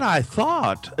 that's what I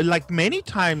thought. Like many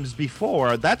times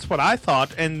before, that's what I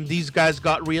thought, and these guys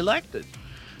got reelected.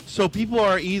 So people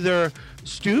are either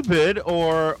stupid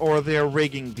or they're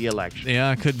rigging the election.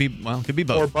 Yeah, it could be both.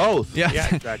 Or both. Yeah,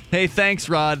 exactly. Hey, thanks,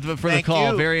 Rod, for the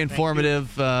call. You. Very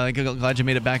informative. Glad you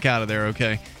made it back out of there,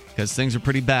 okay? Because things are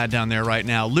pretty bad down there right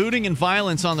now. Looting and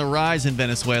violence on the rise in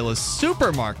Venezuela's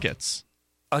supermarkets.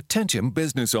 Attention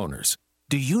business owners.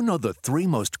 Do you know the 3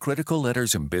 most critical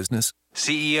letters in business?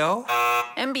 CEO?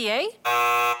 MBA?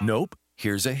 Nope.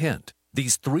 Here's a hint.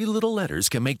 These 3 little letters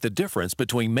can make the difference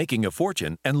between making a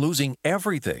fortune and losing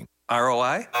everything.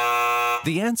 ROI?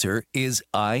 The answer is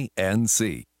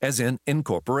INC, as in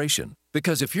incorporation.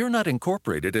 Because if you're not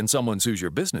incorporated and someone sues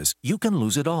your business, you can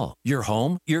lose it all. Your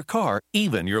home, your car,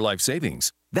 even your life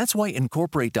savings. That's why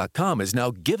Incorporate.com is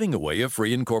now giving away a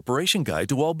free incorporation guide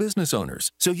to all business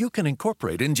owners, so you can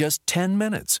incorporate in just 10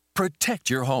 minutes. Protect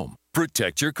your home.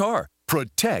 Protect your car.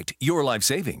 Protect your life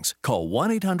savings. Call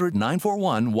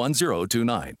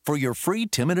 1-800-941-1029 for your free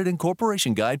 10-minute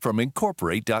incorporation guide from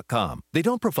Incorporate.com. They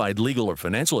don't provide legal or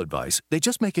financial advice. They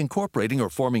just make incorporating or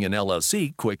forming an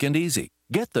LLC quick and easy.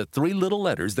 Get the 3 little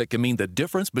letters that can mean the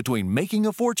difference between making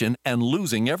a fortune and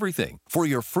losing everything. For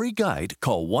your free guide,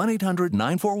 call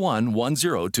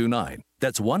 1-800-941-1029.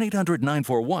 That's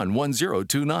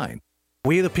 1-800-941-1029.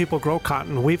 We the people grow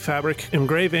cotton, weave fabric,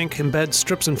 engrave ink, embed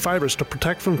strips and fibers to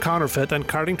protect from counterfeit, then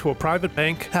carting to a private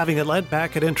bank, having it lent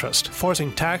back at interest,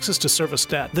 forcing taxes to service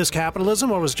debt. This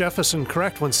capitalism, or was Jefferson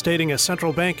correct when stating a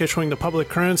central bank issuing the public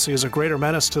currency is a greater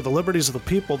menace to the liberties of the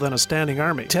people than a standing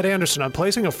army? Ted Anderson, I'm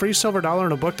placing a free silver dollar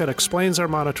in a book that explains our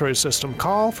monetary system.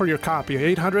 Call for your copy,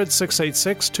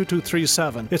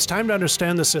 800-686-2237. It's time to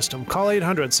understand the system. Call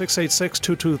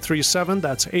 800-686-2237.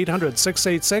 That's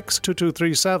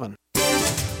 800-686-2237.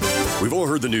 We've all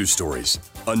heard the news stories.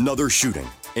 Another shooting,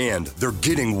 and they're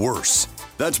getting worse.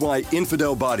 That's why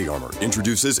Infidel Body Armor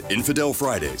introduces Infidel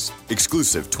Fridays,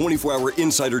 exclusive 24-hour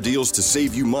insider deals to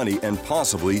save you money and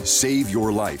possibly save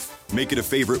your life. Make it a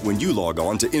favorite when you log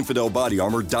on to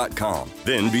InfidelBodyArmor.com.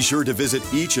 Then be sure to visit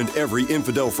each and every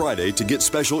Infidel Friday to get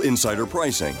special insider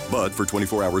pricing, but for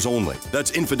 24 hours only.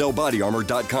 That's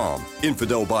InfidelBodyArmor.com.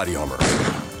 Infidel Body Armor.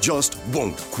 Just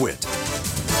won't quit.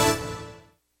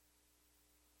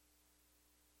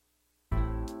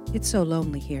 It's so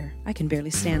lonely here. I can barely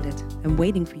stand it. I'm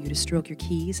waiting for you to stroke your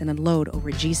keys and unload over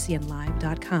at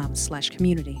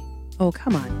gcnlive.com/community. Oh,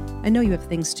 come on. I know you have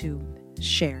things to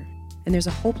share, and there's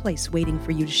a whole place waiting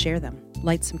for you to share them.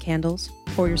 Light some candles,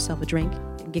 pour yourself a drink,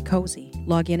 and get cozy.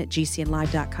 Log in at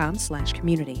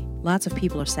gcnlive.com/community. Lots of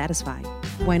people are satisfied.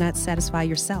 Why not satisfy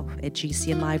yourself at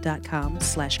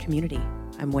gcnlive.com/community?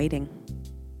 I'm waiting.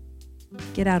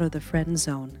 Get out of the friend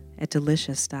zone at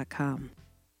delicious.com.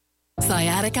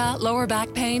 Sciatica, lower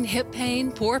back pain, hip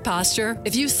pain, poor posture.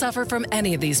 If you suffer from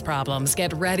any of these problems,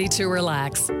 get ready to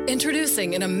relax.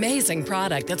 Introducing an amazing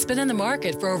product that's been in the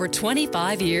market for over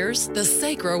 25 years, the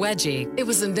Sacro Wedgie. It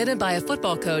was invented by a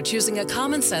football coach using a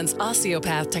common-sense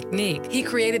osteopath technique. He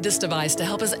created this device to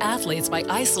help his athletes by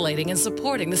isolating and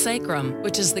supporting the sacrum,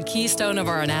 which is the keystone of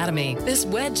our anatomy. This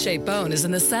wedge-shaped bone is in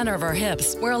the center of our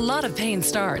hips, where a lot of pain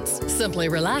starts. Simply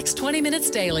relax 20 minutes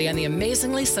daily on the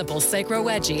amazingly simple Sacro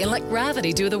Wedgie and let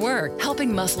gravity do the work,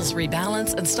 helping muscles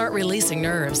rebalance and start releasing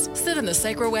nerves. Sit in the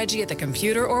Sacro Wedgie at the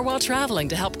computer or while traveling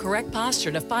to help correct posture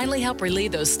to finally help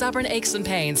relieve those stubborn aches and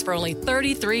pains for only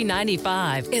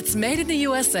 $33.95. It's made in the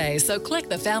USA, so click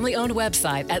the family-owned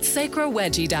website at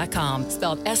sacrowedgie.com,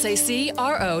 spelled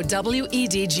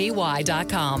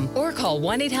SACROWEDGY.com, or call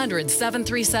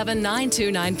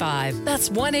 1-800-737-9295. That's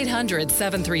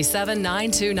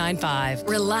 1-800-737-9295.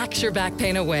 Relax your back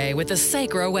pain away with the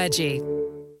Sacro Wedgie.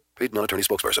 Paid non-attorney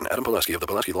spokesperson Adam Pulaski of the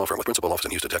Pulaski Law Firm with principal office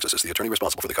in Houston, Texas is the attorney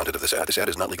responsible for the content of this ad. This ad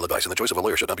is not legal advice, and the choice of a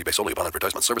lawyer should not be based solely upon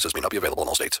advertisement. Services may not be available in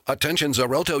all states. Attention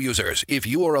Xarelto users. If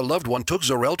you or a loved one took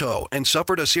Xarelto and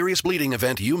suffered a serious bleeding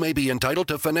event, you may be entitled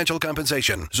to financial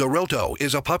compensation. Xarelto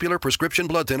is a popular prescription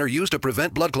blood thinner used to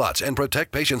prevent blood clots and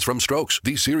protect patients from strokes.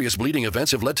 These serious bleeding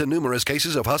events have led to numerous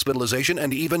cases of hospitalization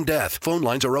and even death. Phone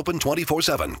lines are open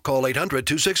 24/7. Call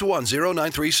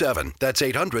 800-261-0937. That's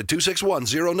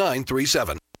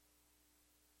 800-261-0937.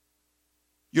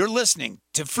 You're listening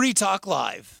to Free Talk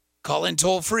Live. Call in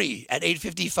toll free at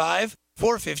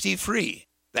 855-450-FREE.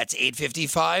 That's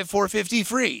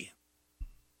 855-450-FREE.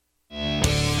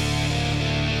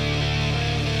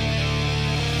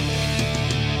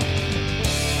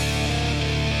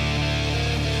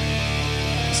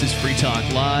 This is Free Talk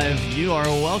Live. You are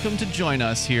welcome to join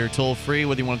us here toll free,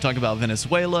 whether you want to talk about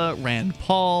Venezuela, Rand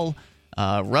Paul,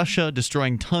 Russia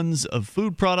destroying tons of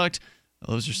food product.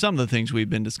 Those are some of the things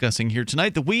we've been discussing here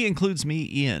tonight. The we includes me,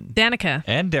 Ian. Danica.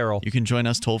 And Darryl. You can join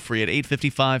us toll free at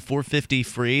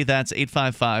 855-450-FREE. That's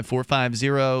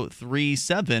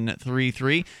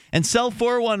 855-450-3733. And Cell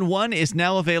 411 is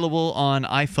now available on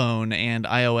iPhone and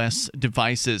iOS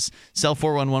devices. Cell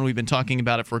 411, we've been talking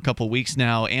about it for a couple weeks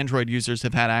now. Android users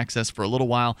have had access for a little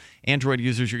while. Android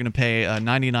users, you're going to pay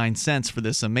 99 cents for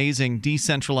this amazing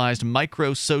decentralized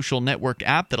micro-social network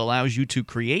app that allows you to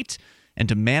create and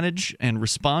to manage and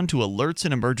respond to alerts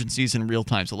and emergencies in real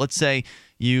time. So let's say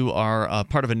you are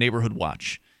part of a neighborhood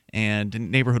watch. And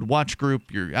in neighborhood watch group,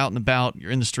 you're out and about,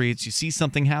 you're in the streets, you see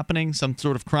something happening, some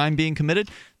sort of crime being committed,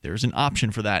 there's an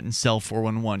option for that in Cell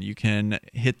 411. You can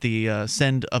hit the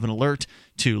send of an alert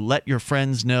to let your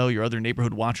friends know, your other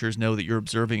neighborhood watchers know that you're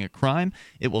observing a crime.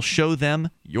 It will show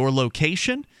them your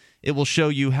location. It will show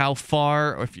you how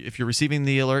far, or if you're receiving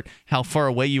the alert, how far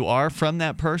away you are from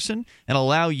that person, and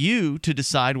allow you to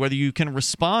decide whether you can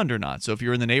respond or not. So if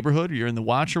you're in the neighborhood or you're in the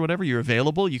watch or whatever, you're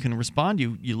available, you can respond.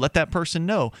 You let that person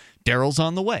know Darryl's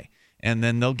on the way, and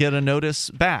then they'll get a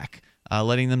notice back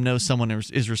letting them know someone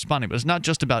is responding. But it's not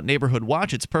just about neighborhood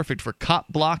watch. It's perfect for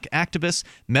cop block activists,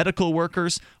 medical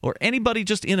workers, or anybody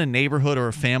just in a neighborhood or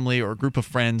a family or a group of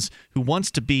friends who wants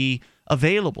to be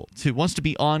available, wants to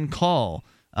be on call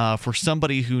for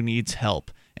somebody who needs help.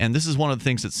 And this is one of the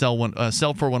things that Cell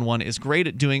 411 is great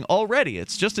at doing already.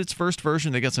 It's just its first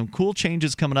version. They got some cool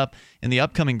changes coming up in the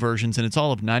upcoming versions, and it's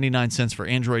all of 99 cents for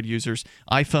Android users.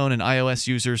 iPhone and iOS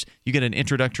users, you get an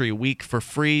introductory week for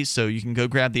free, so you can go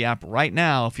grab the app right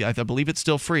now. I believe it's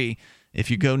still free.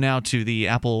 If you go now to the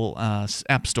Apple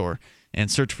App Store and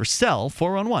search for Cell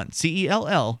 411,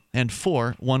 C-E-L-L, and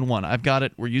 411. I've got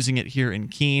it. We're using it here in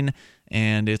Keene,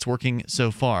 and it's working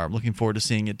so far. I'm looking forward to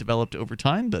seeing it developed over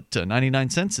time, but 99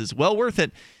 cents is well worth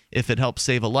it if it helps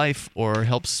save a life or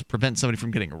helps prevent somebody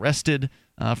from getting arrested,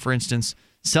 for instance.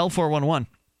 Cell 411.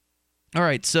 All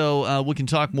right, so we can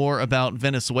talk more about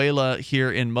Venezuela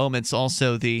here in moments.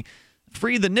 Also, the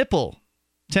Free the Nipple,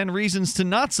 10 reasons to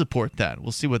not support that.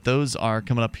 We'll see what those are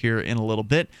coming up here in a little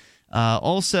bit.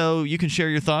 Also, you can share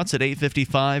your thoughts at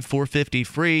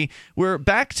 855-450-FREE. We're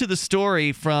back to the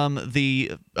story from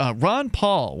the Ron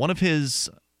Paul, one of his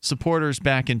supporters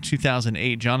back in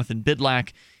 2008, Jonathan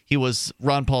Bidlack. He was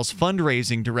Ron Paul's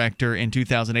fundraising director in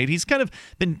 2008. He's kind of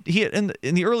been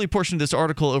in the early portion of this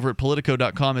article over at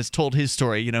Politico.com has told his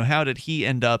story. You know, how did he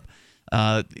end up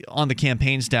on the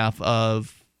campaign staff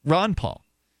of Ron Paul?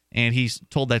 And he's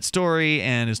told that story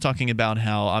and is talking about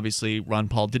how obviously Ron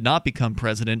Paul did not become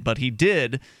president, but he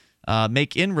did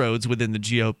make inroads within the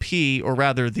GOP, or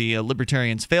rather the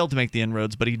Libertarians failed to make the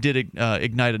inroads, but he did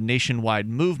ignite a nationwide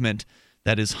movement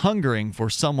that is hungering for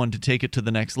someone to take it to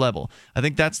the next level. I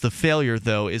think that's the failure,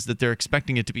 though, is that they're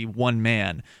expecting it to be one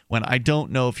man, when I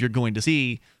don't know if you're going to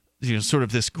see sort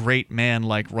of this great man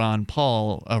like Ron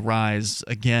Paul arise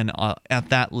again at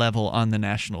that level on the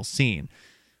national scene.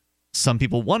 Some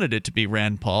people wanted it to be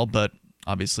Rand Paul, but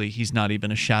obviously he's not even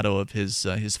a shadow of his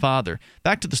father.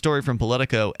 Back to the story from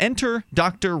Politico. Enter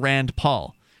Dr. Rand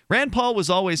Paul. Rand Paul was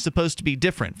always supposed to be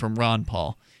different from Ron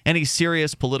Paul. Any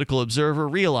serious political observer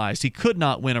realized he could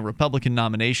not win a Republican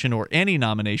nomination or any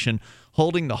nomination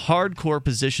holding the hardcore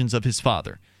positions of his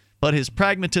father. But his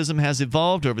pragmatism has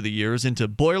evolved over the years into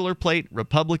boilerplate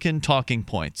Republican talking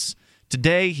points.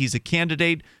 Today, he's a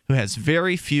candidate who has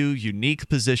very few unique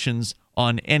positions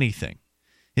on anything.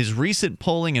 His recent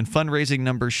polling and fundraising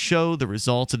numbers show the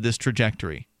results of this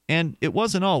trajectory, and it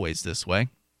wasn't always this way.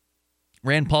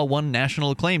 Rand Paul won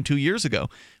national acclaim 2 years ago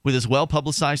with his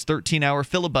well-publicized 13-hour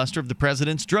filibuster of the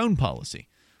president's drone policy.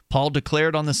 Paul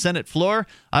declared on the Senate floor,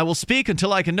 "I will speak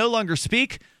until I can no longer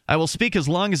speak. I will speak as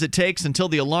long as it takes until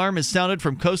the alarm is sounded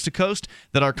from coast to coast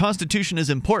that our Constitution is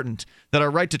important, that our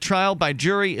right to trial by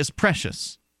jury is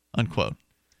precious." Unquote.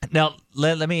 Now,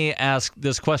 let me ask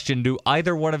this question. Do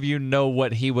either one of you know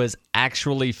what he was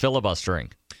actually filibustering?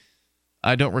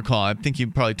 I don't recall. I think you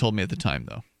probably told me at the time,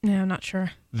 though. Yeah, I'm not sure.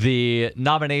 The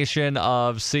nomination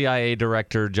of CIA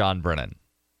Director John Brennan.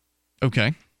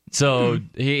 Okay. So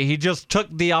he just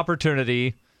took the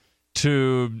opportunity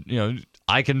to,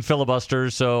 I can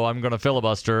filibuster, so I'm going to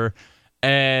filibuster.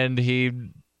 And he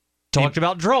talked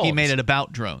about drones. He made it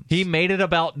about drones. He made it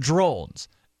about drones.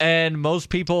 And most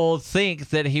people think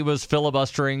that he was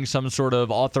filibustering some sort of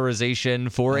authorization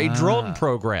for a drone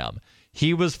program.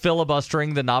 He was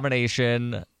filibustering the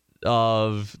nomination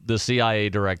of the CIA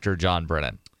Director, John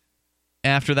Brennan.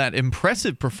 After that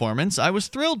impressive performance, I was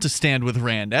thrilled to stand with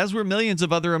Rand, as were millions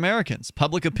of other Americans.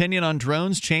 Public opinion on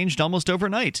drones changed almost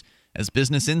overnight. As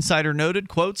Business Insider noted,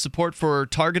 quote, support for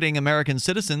targeting American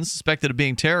citizens suspected of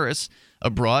being terrorists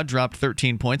abroad dropped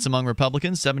 13 points among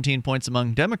Republicans, 17 points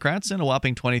among Democrats, and a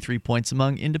whopping 23 points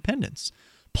among independents.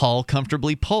 Paul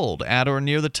comfortably polled at or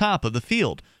near the top of the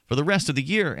field for the rest of the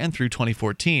year and through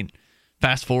 2014.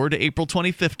 Fast forward to April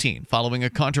 2015, following a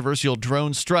controversial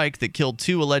drone strike that killed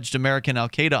 2 alleged American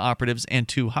al-Qaeda operatives and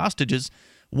 2 hostages,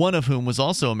 one of whom was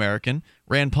also American.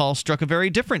 Rand Paul struck a very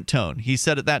different tone. He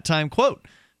said at that time, quote,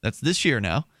 that's this year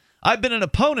now, I've been an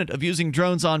opponent of using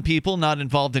drones on people not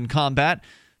involved in combat,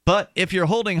 but if you're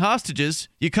holding hostages,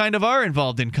 you kind of are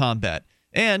involved in combat.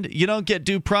 And you don't get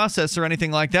due process or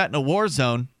anything like that in a war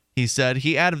zone, he said.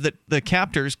 He added that the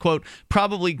captors, quote,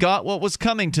 probably got what was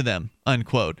coming to them,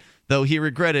 unquote. Though he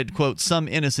regretted, quote, some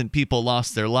innocent people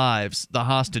lost their lives, the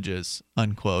hostages,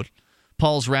 unquote.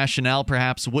 Paul's rationale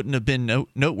perhaps wouldn't have been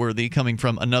noteworthy coming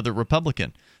from another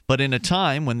Republican. But in a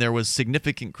time when there was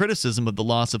significant criticism of the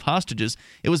loss of hostages,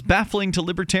 it was baffling to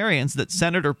libertarians that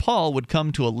Senator Paul would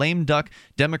come to a lame duck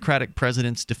Democratic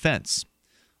president's defense.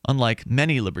 Unlike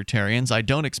many libertarians, I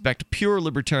don't expect pure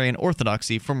libertarian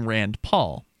orthodoxy from Rand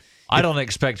Paul. I don't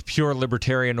expect pure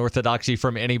libertarian orthodoxy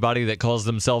from anybody that calls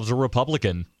themselves a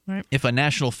Republican. Right. If a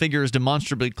national figure is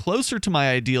demonstrably closer to my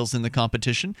ideals in the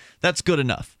competition, that's good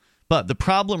enough. But the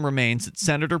problem remains that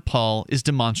Senator Paul is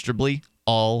demonstrably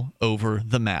all over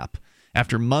the map.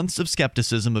 After months of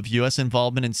skepticism of U.S.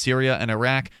 involvement in Syria and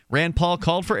Iraq, Rand Paul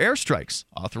called for airstrikes,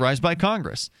 authorized by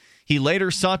Congress. He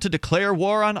later sought to declare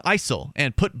war on ISIL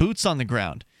and put boots on the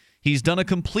ground. He's done a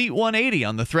complete 180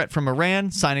 on the threat from Iran,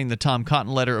 signing the Tom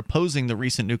Cotton letter opposing the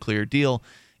recent nuclear deal.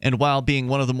 And while being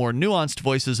one of the more nuanced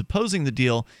voices opposing the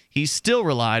deal, he still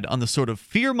relied on the sort of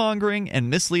fear-mongering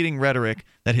and misleading rhetoric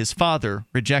that his father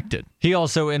rejected. He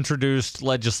also introduced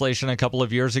legislation a couple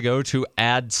of years ago to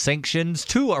add sanctions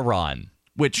to Iran.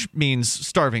 Which means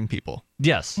starving people.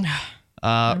 Yes.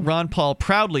 Ron Paul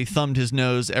proudly thumbed his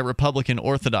nose at Republican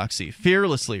orthodoxy,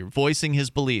 fearlessly voicing his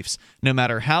beliefs, no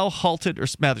matter how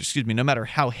no matter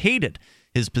how hated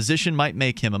his position might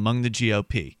make him among the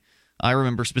GOP. I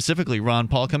remember specifically Ron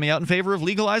Paul coming out in favor of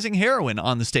legalizing heroin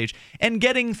on the stage and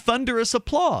getting thunderous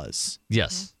applause.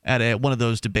 Yes. At one of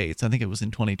those debates. I think it was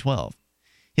in 2012.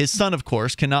 His son, of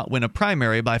course, cannot win a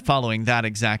primary by following that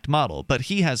exact model, but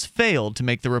he has failed to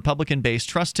make the Republican base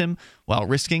trust him while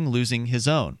risking losing his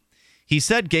own. He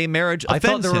said gay marriage offends him.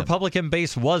 I thought the Republican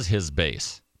base was his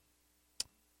base.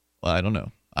 Well, I don't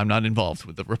know. I'm not involved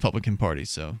with the Republican Party,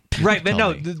 so... Right, but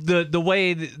no, the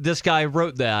way this guy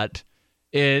wrote that,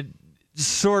 it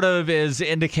sort of is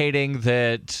indicating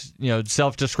that,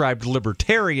 self-described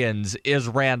libertarians is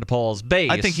Rand Paul's base.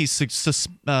 I think he's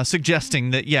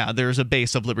suggesting that, yeah, there's a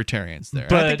base of libertarians there.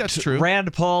 But I think that's true.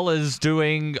 Rand Paul is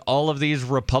doing all of these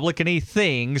Republican-y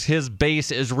things. His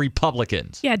base is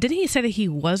Republicans. Yeah, didn't he say that he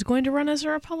was going to run as a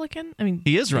Republican? I mean,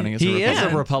 he is running as a Republican. He is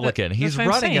a Republican. He's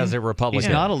running as a Republican.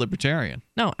 He's not a libertarian.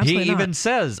 No, absolutely He not. even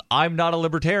says, I'm not a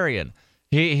libertarian.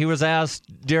 He was asked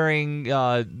during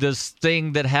this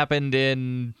thing that happened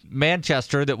in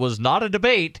Manchester that was not a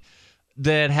debate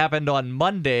that happened on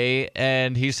Monday,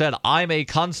 and he said, I'm a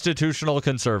constitutional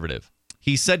conservative.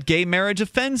 He said gay marriage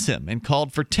offends him and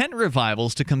called for tent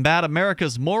revivals to combat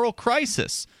America's moral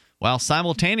crisis, while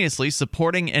simultaneously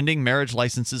supporting ending marriage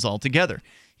licenses altogether.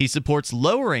 He supports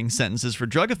lowering sentences for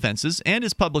drug offenses and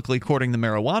is publicly courting the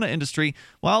marijuana industry,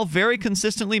 while very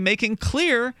consistently making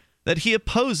clear that he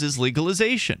opposes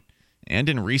legalization. And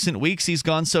in recent weeks, he's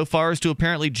gone so far as to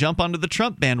apparently jump onto the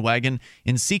Trump bandwagon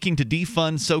in seeking to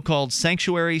defund so-called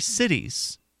sanctuary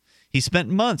cities. He spent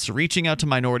months reaching out to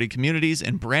minority communities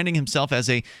and branding himself as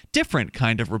a different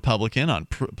kind of Republican on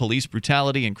police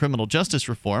brutality and criminal justice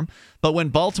reform. But when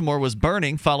Baltimore was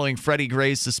burning following Freddie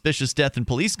Gray's suspicious death in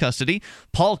police custody,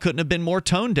 Paul couldn't have been more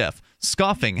tone-deaf,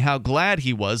 scoffing how glad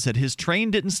he was that his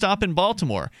train didn't stop in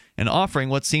Baltimore and offering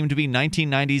what seemed to be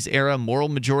 1990s-era moral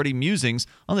majority musings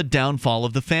on the downfall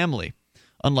of the family.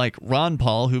 Unlike Ron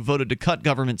Paul, who voted to cut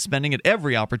government spending at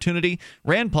every opportunity,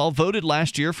 Rand Paul voted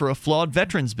last year for a flawed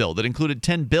veterans bill that included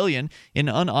 $10 billion in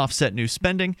unoffset new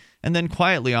spending, and then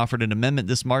quietly offered an amendment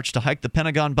this March to hike the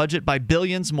Pentagon budget by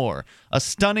billions more, a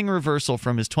stunning reversal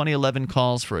from his 2011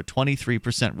 calls for a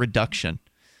 23% reduction.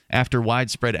 After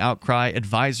widespread outcry,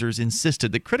 advisors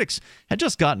insisted that critics had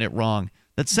just gotten it wrong,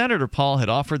 that Senator Paul had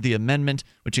offered the amendment,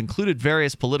 which included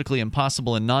various politically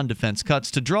impossible and non-defense cuts,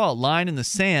 to draw a line in the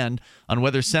sand on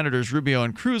whether Senators Rubio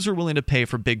and Cruz are willing to pay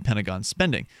for big Pentagon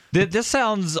spending. This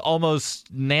sounds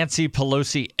almost Nancy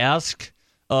Pelosi-esque.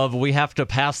 of we have to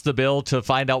pass the bill to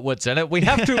find out what's in it. We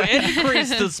have to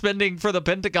increase the spending for the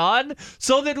Pentagon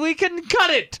so that we can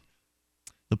cut it.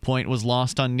 The point was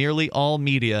lost on nearly all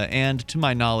media and, to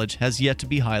my knowledge, has yet to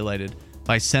be highlighted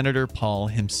by Senator Paul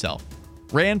himself.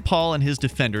 Rand Paul and his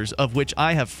defenders, of which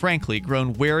I have frankly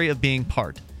grown wary of being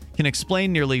part, can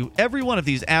explain nearly every one of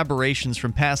these aberrations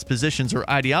from past positions or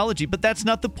ideology, but that's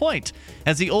not the point.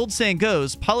 As the old saying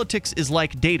goes, politics is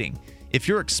like dating. If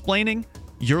you're explaining,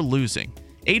 you're losing.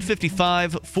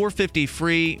 855, 450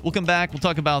 free. We'll come back. We'll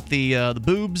talk about the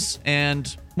boobs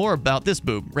and more about this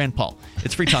boob, Rand Paul.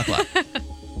 It's Free Talk Live.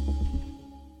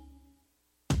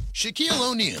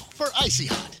 Shaquille O'Neal for Icy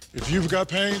Hot. If you've got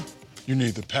pain, you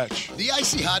need the patch. The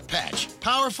Icy Hot Patch.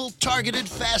 Powerful, targeted,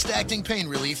 fast-acting pain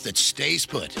relief that stays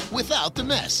put without the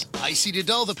mess. Icy to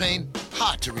dull the pain,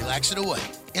 hot to relax it away.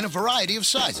 In a variety of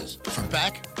sizes, from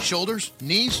back, shoulders,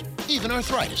 knees, even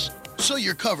arthritis. So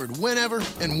you're covered whenever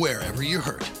and wherever you're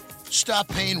hurt. Stop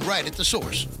pain right at the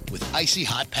source with Icy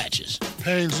Hot Patches.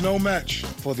 Pain's no match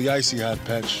for the Icy Hot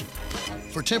Patch.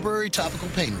 For temporary topical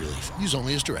pain relief, use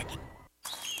only as directed.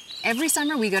 Every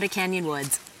summer we go to Canyon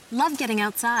Woods. Love getting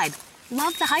outside.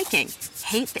 Love the hiking.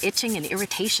 Hate the itching and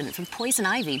irritation from poison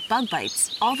ivy, bug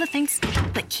bites, all the things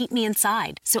that keep me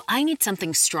inside. So I need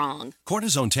something strong.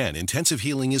 Cortisone 10 Intensive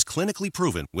Healing is clinically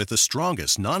proven with the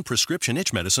strongest non-prescription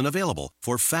itch medicine available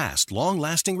for fast,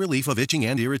 long-lasting relief of itching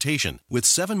and irritation with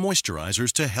 7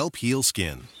 moisturizers to help heal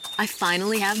skin. I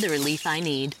finally have the relief I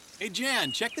need. Hey,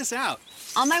 Jan, check this out.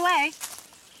 On my way.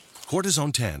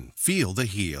 Cortisone 10. Feel the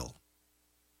heal.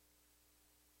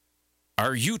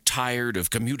 Are you tired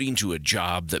of commuting to a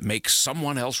job that makes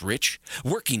someone else rich,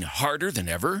 working harder than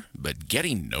ever, but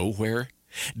getting nowhere?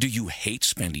 Do you hate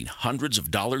spending hundreds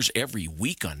of dollars every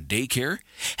week on daycare,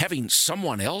 having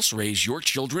someone else raise your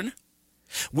children?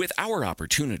 With our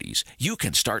opportunities, you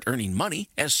can start earning money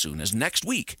as soon as next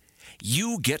week.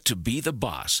 You get to be the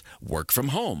boss, work from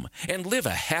home, and live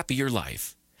a happier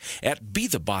life. At Be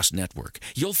the Boss Network,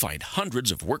 you'll find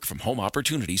hundreds of work-from-home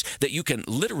opportunities that you can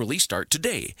literally start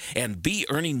today and be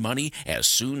earning money as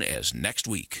soon as next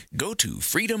week. Go to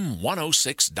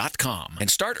freedom106.com and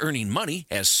start earning money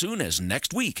as soon as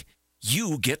next week.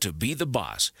 You get to be the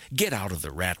boss. Get out of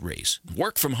the rat race.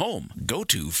 Work from home. Go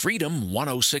to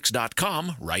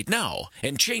freedom106.com right now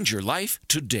and change your life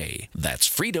today. That's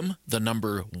freedom, the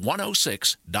number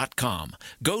 106.com.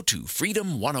 Go to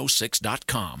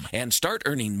freedom106.com and start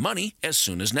earning money as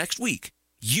soon as next week.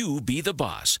 You be the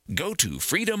boss. Go to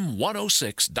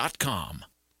freedom106.com.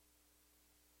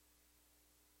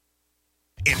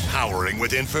 Empowering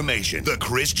with information. The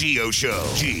Chris Geo Show.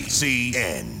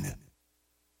 GCN.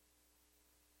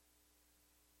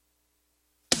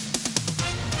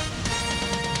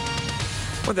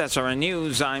 With SRN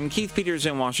News, I'm Keith Peters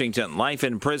in Washington. Life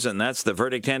in prison. That's the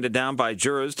verdict handed down by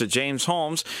jurors to James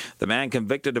Holmes, the man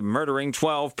convicted of murdering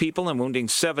 12 people and wounding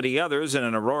 70 others in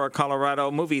an Aurora,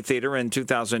 Colorado movie theater in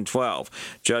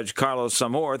 2012. Judge Carlos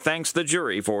Zamor thanks the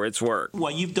jury for its work.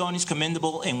 What you've done is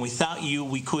commendable, and without you,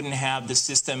 we couldn't have the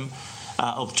system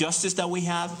of justice that we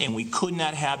have, and we could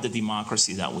not have the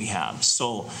democracy that we have.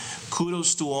 So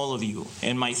kudos to all of you,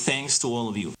 and my thanks to all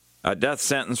of you. A death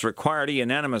sentence required a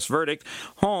unanimous verdict.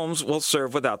 Holmes will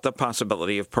serve without the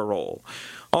possibility of parole.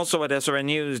 Also at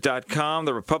SRNnews.com,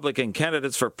 the Republican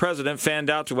candidates for president fanned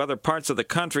out to other parts of the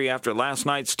country after last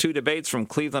night's 2 debates from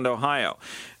Cleveland, Ohio.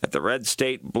 At the Red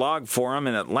State Blog Forum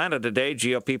in Atlanta today,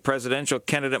 GOP presidential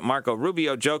candidate Marco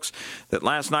Rubio jokes that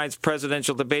last night's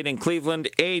presidential debate in Cleveland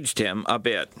aged him a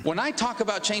bit. When I talk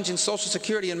about changing Social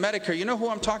Security and Medicare, you know who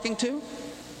I'm talking to? I'm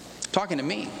talking to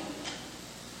me.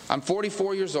 I'm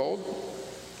 44 years old.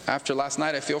 After last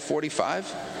night, I feel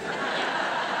 45.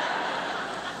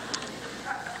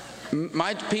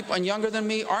 My people and younger than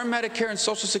me, our Medicare and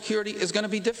Social Security is going to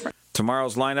be different.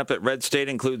 Tomorrow's lineup at Red State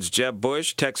includes Jeb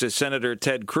Bush, Texas Senator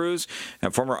Ted Cruz,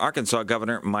 and former Arkansas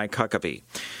Governor Mike Huckabee.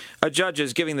 A judge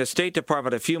is giving the State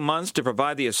Department a few months to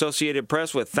provide the Associated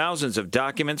Press with thousands of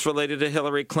documents related to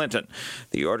Hillary Clinton.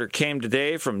 The order came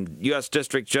today from U.S.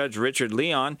 District Judge Richard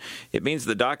Leon. It means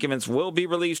the documents will be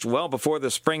released well before the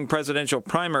spring presidential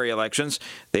primary elections.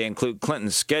 They include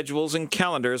Clinton's schedules and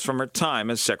calendars from her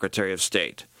time as Secretary of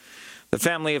State. The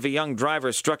family of a young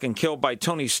driver struck and killed by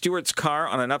Tony Stewart's car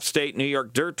on an upstate New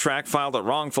York dirt track filed a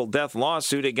wrongful death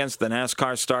lawsuit against the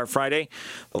NASCAR star Friday.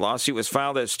 The lawsuit was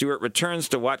filed as Stewart returns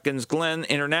to Watkins Glen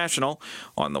International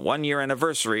on the 1-year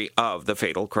anniversary of the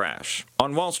fatal crash.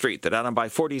 On Wall Street, the Dow down by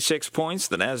 46 points,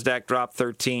 the NASDAQ dropped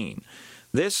 13.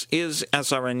 This is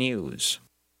SRN News.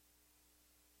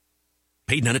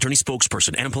 Paid non-attorney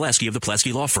spokesperson Adam Pulaski of the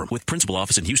Pulaski Law Firm, with principal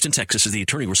office in Houston, Texas, is the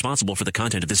attorney responsible for the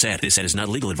content of this ad. This ad is not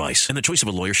legal advice, and the choice of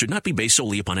a lawyer should not be based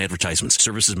solely upon advertisements.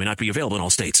 Services may not be available in all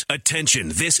states. Attention!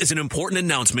 This is an important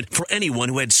announcement for anyone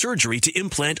who had surgery to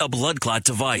implant a blood clot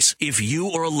device. If you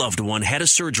or a loved one had a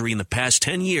surgery in the past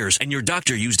 10 years and your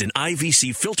doctor used an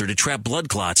IVC filter to trap blood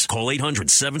clots, call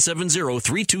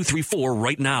 800-770-3234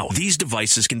 right now. These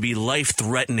devices can be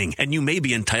life-threatening, and you may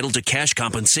be entitled to cash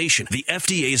compensation. The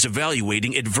FDA is evaluating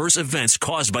adverse events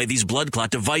caused by these blood clot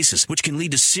devices, which can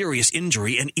lead to serious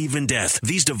injury and even death.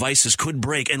 These devices could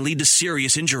break and lead to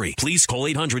serious injury. Please call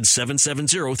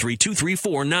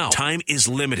 800-770-3234 now. Time is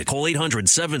limited. Call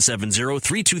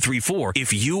 800-770-3234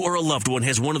 if you or a loved one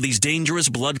has one of these dangerous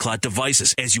blood clot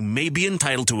devices, as you may be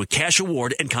entitled to a cash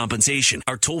award and compensation.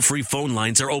 Our toll-free phone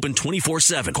lines are open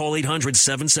 24/7. Call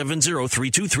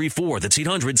 800-770-3234. That's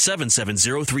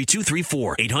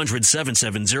 800-770-3234.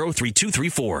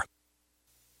 800-770-3234.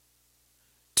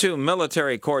 2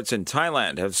 military courts in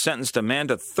Thailand have sentenced a man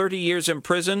to 30 years in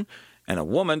prison and a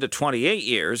woman to 28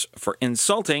 years for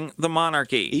insulting the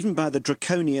monarchy. Even by the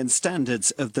draconian standards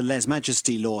of the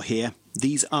lèse-majesty law here,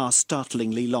 these are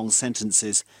startlingly long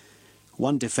sentences.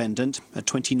 One defendant, a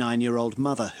 29-year-old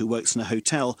mother who works in a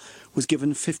hotel, was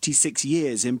given 56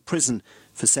 years in prison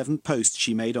for 7 posts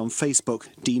she made on Facebook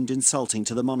deemed insulting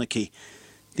to the monarchy.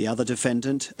 The other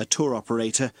defendant, a tour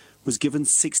operator, was given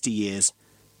 60 years.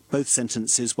 Both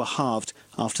sentences were halved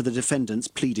after the defendants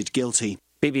pleaded guilty.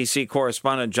 BBC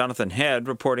correspondent Jonathan Head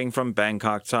reporting from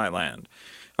Bangkok, Thailand.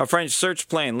 A French search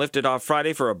plane lifted off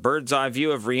Friday for a bird's-eye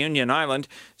view of Reunion Island,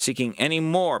 seeking any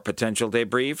more potential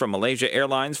debris from Malaysia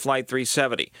Airlines Flight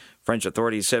 370. French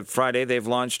authorities said Friday they've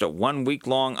launched a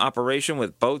 1-week-long operation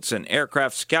with boats and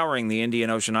aircraft scouring the Indian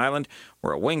Ocean island,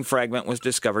 where a wing fragment was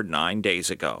discovered 9 days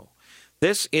ago.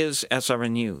 This is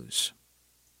SRN News.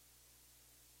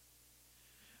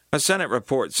 A Senate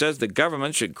report says the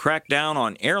government should crack down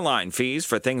on airline fees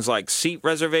for things like seat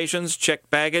reservations, checked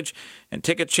baggage, and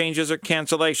ticket changes or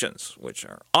cancellations, which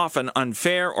are often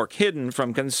unfair or hidden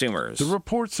from consumers. The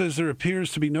report says there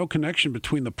appears to be no connection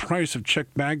between the price of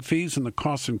checked bag fees and the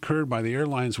costs incurred by the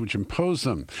airlines which impose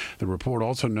them. The report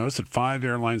also notes that 5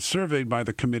 airlines surveyed by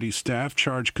the committee staff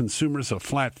charge consumers a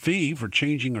flat fee for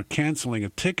changing or canceling a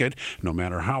ticket, no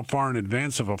matter how far in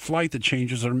advance of a flight the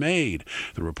changes are made.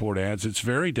 The report adds it's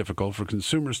very difficult for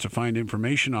consumers to find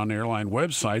information on airline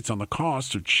websites on the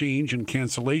cost of change and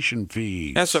cancellation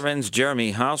fees. SRN's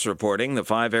Jeremy House reporting the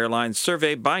 5 airlines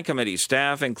surveyed by committee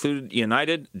staff included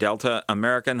United, Delta,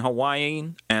 American,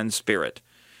 Hawaiian, and Spirit.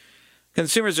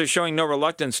 Consumers are showing no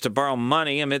reluctance to borrow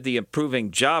money amid the improving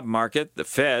job market. The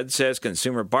Fed says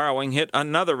consumer borrowing hit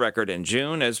another record in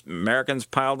June as Americans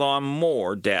piled on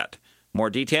more debt.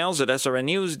 More details at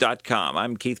srnnews.com.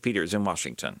 I'm Keith Peters in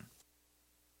Washington.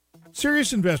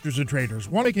 Serious investors and traders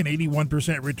want to get an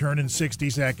 81% return in 60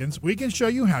 seconds. We can show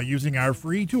you how using our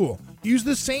free tool. Use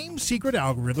the same secret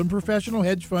algorithm professional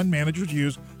hedge fund managers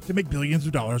use to make billions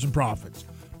of dollars in profits.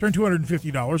 Turn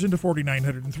 $250 into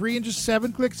 $4,903 in just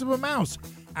 7 clicks of a mouse.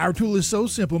 Our tool is so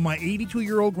simple, my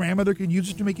 82-year-old grandmother can use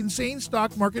it to make insane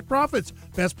stock market profits.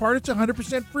 Best part, it's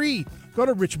 100% free. Go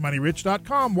to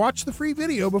richmoneyrich.com. Watch the free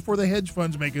video before the hedge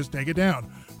funds make us take it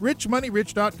down.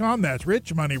 richmoneyrich.com. That's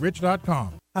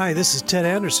richmoneyrich.com. Hi, this is Ted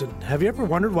Anderson. Have you ever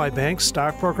wondered why banks,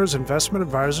 stockbrokers, investment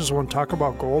advisors won't talk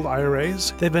about gold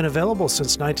IRAs? They've been available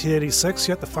since 1986,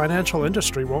 yet the financial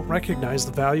industry won't recognize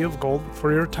the value of gold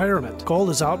for your retirement. Gold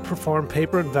has outperformed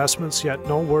paper investments, yet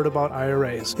no word about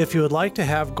IRAs. If you would like to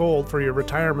have gold for your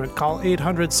retirement, call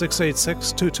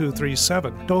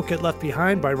 800-686-2237. Don't get left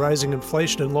behind by rising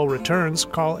inflation and low returns.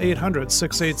 Call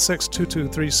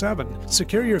 800-686-2237.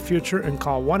 Secure your future and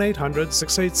call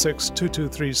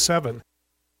 1-800-686-2237.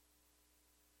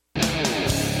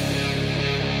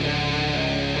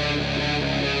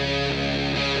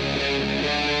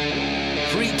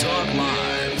 Free Talk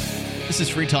Live. This is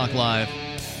Free Talk Live,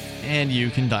 and you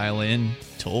can dial in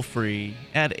toll-free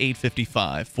at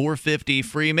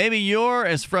 855-450-FREE. Maybe you're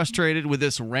as frustrated with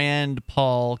this Rand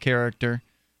Paul character.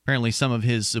 Apparently some of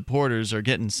his supporters are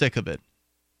getting sick of it.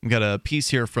 We've got a piece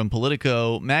here from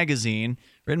Politico magazine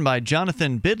written by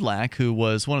Jonathan Bidlack, who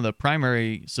was one of the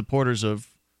primary supporters of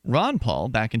Ron Paul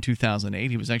back in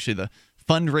 2008. He was actually the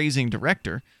fundraising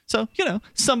director. So, you know,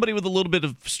 somebody with a little bit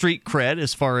of street cred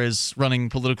as far as running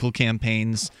political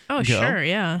campaigns go. Sure,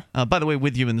 yeah. By the way,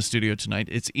 with you in the studio tonight,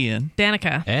 it's Ian.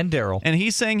 Danica. And Darryl. And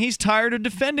he's saying he's tired of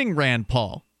defending Rand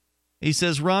Paul. He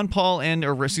says Rand Paul and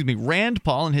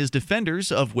his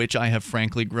defenders, of which I have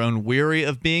frankly grown weary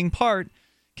of being part,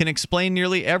 can explain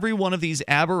nearly every one of these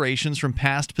aberrations from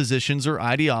past positions or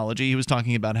ideology. He was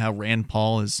talking about how Rand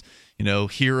Paul is,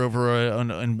 here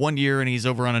in 1 year, and he's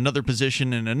over on another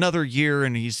position in another year,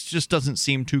 and he just doesn't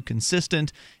seem too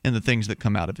consistent in the things that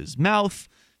come out of his mouth.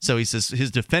 So he says his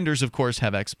defenders, of course,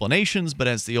 have explanations, but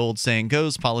as the old saying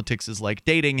goes, politics is like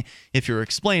dating. If you're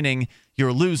explaining,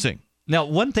 you're losing. Now,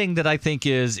 one thing that I think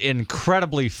is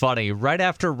incredibly funny, right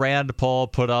after Rand Paul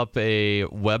put up a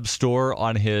web store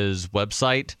on his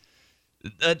website,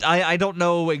 I don't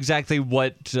know exactly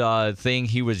what thing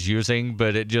he was using,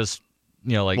 but it just,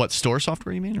 What, store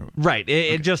software you mean? Or? Right.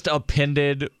 It just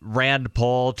appended Rand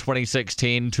Paul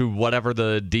 2016 to whatever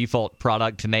the default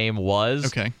product name was.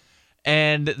 Okay.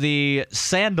 And the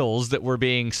sandals that were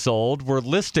being sold were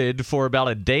listed for about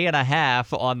a day and a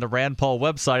half on the Rand Paul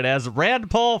website as Rand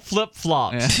Paul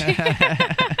flip-flops.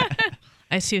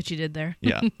 I see what you did there.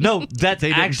 Yeah. No, that's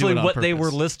actually what purpose. they were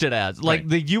listed as. Like, right.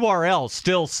 The URL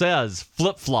still says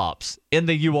flip-flops in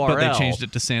the URL. But they changed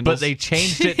it to sandals? But they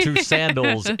changed it to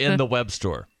sandals in the web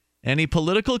store. Any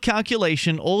political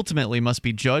calculation ultimately must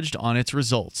be judged on its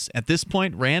results. At this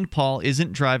point, Rand Paul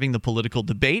isn't driving the political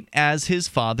debate as his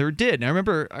father did. Now, I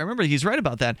remember he's right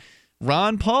about that.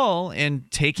 Ron Paul, in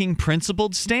taking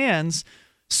principled stands,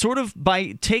 sort of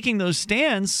by taking those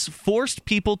stands, forced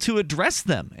people to address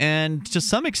them, and to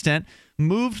some extent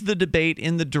moved the debate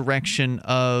in the direction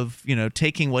of,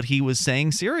 taking what he was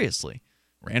saying seriously.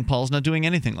 Rand Paul's not doing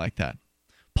anything like that.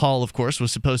 Paul, of course,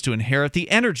 was supposed to inherit the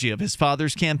energy of his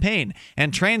father's campaign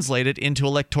and translate it into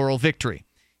electoral victory.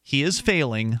 He is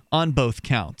failing on both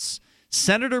counts.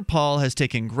 Senator Paul has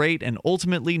taken great and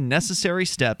ultimately necessary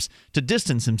steps to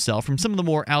distance himself from some of the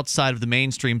more outside of the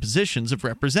mainstream positions of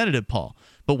Representative Paul.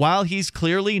 But while he's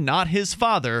clearly not his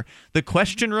father, the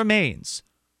question remains,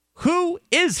 who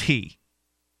is he?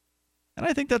 And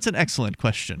I think that's an excellent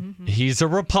question. Mm-hmm. He's a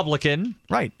Republican.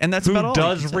 Right, and that's about all. Who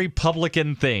does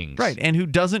Republican things. Right, and who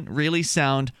doesn't really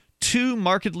sound too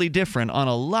markedly different on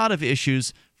a lot of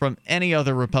issues from any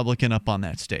other Republican up on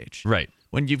that stage. Right.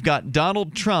 When you've got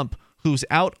Donald Trump who's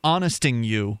out honesting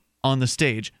you on the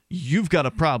stage, you've got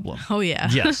a problem. Oh, yeah.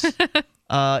 Yes.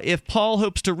 If Paul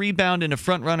hopes to rebound into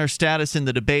front-runner status in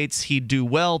the debates, he'd do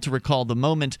well to recall the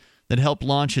moment that helped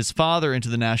launch his father into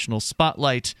the national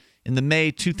spotlight. In the May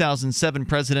 2007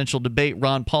 presidential debate,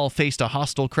 Ron Paul faced a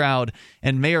hostile crowd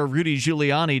and Mayor Rudy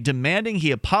Giuliani demanding he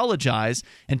apologize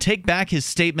and take back his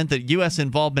statement that U.S.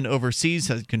 involvement overseas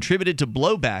has contributed to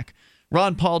blowback.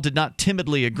 Ron Paul did not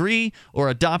timidly agree or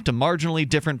adopt a marginally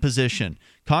different position.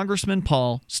 Congressman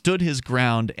Paul stood his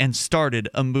ground and started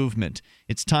a movement.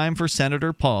 It's time for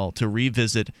Senator Paul to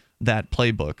revisit that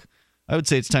playbook. I would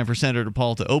say it's time for Senator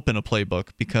Paul to open a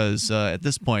playbook because at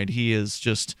this point he is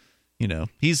just...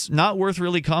 he's not worth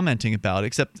really commenting about,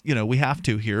 except, we have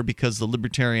to here because the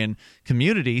libertarian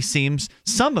community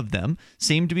some of them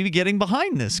seem to be getting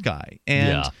behind this guy.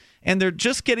 And they're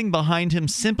just getting behind him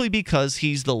simply because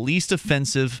he's the least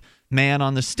offensive man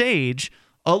on the stage,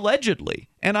 allegedly.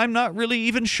 And I'm not really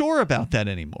even sure about that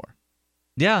anymore.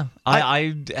 Yeah,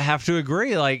 I have to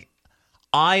agree. Like,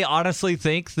 I honestly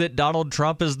think that Donald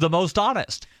Trump is the most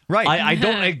honest. Right. I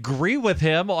don't agree with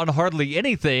him on hardly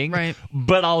anything, right,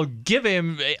 but I'll give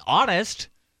him honest.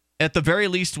 At the very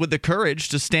least, with the courage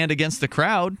to stand against the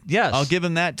crowd. Yes. I'll give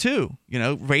him that too.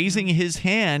 Raising his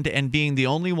hand and being the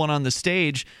only one on the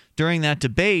stage during that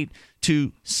debate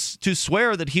to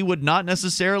swear that he would not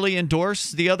necessarily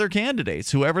endorse the other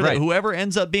candidates. Whoever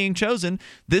ends up being chosen,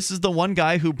 this is the one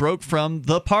guy who broke from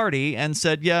the party and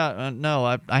said,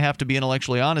 no, I have to be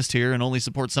intellectually honest here and only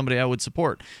support somebody I would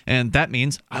support. And that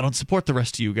means I don't support the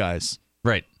rest of you guys.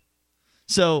 Right.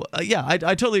 So, I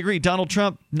totally agree. Donald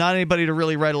Trump, not anybody to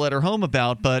really write a letter home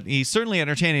about, but he's certainly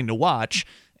entertaining to watch.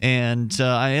 And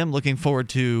I am looking forward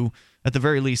to, at the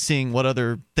very least, seeing what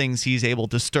other things he's able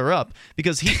to stir up.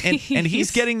 Because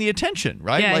he's getting the attention,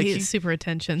 right? Yeah, he's super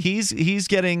attention. He's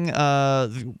getting,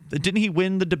 didn't he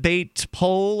win the debate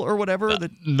poll or whatever?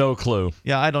 No clue.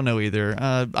 Yeah, I don't know either.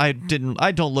 I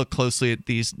don't look closely at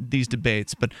these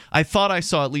debates, but I thought I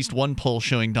saw at least one poll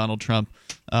showing Donald Trump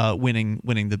winning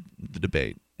the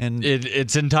debate. And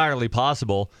it's entirely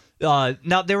possible.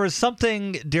 Now, there was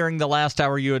something during the last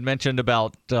hour you had mentioned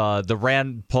about the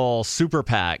Rand Paul super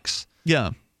PACs.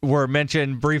 Yeah. Were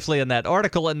mentioned briefly in that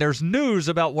article, and there's news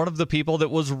about one of the people that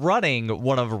was running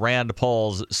one of Rand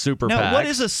Paul's super PACs. Now, what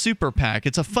is a super PAC?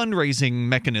 It's a fundraising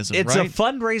mechanism, right? It's a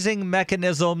fundraising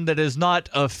mechanism that is not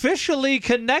officially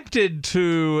connected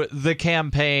to the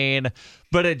campaign,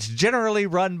 but it's generally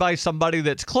run by somebody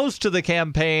that's close to the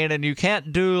campaign, and you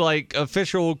can't do, like,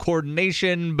 official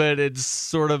coordination, but it's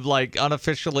sort of, like,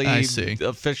 unofficially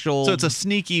official. So it's a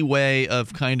sneaky way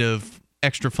of kind of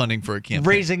extra funding for a campaign.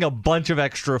 Raising a bunch of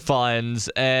extra funds,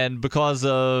 and because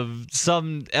of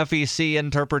some FEC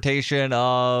interpretation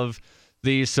of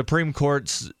the Supreme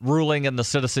Court's ruling in the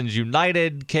Citizens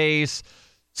United case,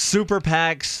 super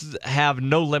PACs have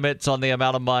no limits on the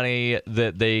amount of money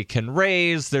that they can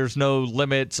raise. There's no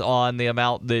limits on the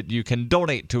amount that you can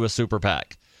donate to a super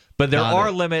PAC. But there are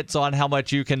limits on how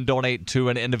much you can donate to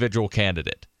an individual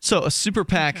candidate. So a super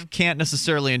PAC can't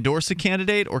necessarily endorse a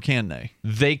candidate, or can they?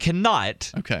 They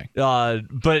cannot. Okay.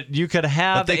 But you could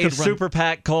have a super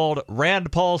PAC called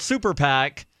Rand Paul Super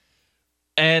PAC,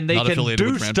 and they can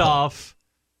do stuff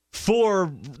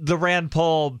for the Rand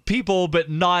Paul people,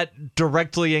 but not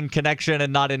directly in connection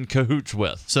and not in cahoots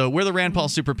with. So we're the Rand Paul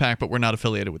Super PAC, but we're not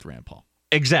affiliated with Rand Paul.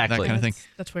 Exactly. That kind of thing.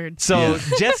 That's weird. So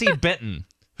Jesse Benton,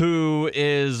 who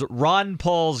is Ron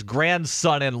Paul's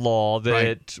grandson-in-law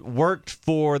that worked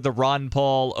for the Ron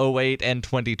Paul 2008 and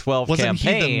 2012 campaigns. Wasn't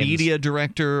he the media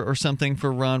director or something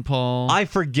for Ron Paul? I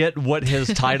forget what his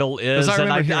title is,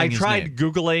 and I tried name.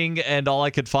 Googling, and all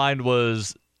I could find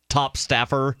was top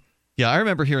staffer. Yeah, I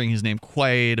remember hearing his name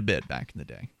quite a bit back in the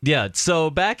day. Yeah,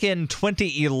 so back in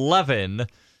 2011...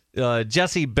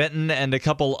 Jesse Benton and a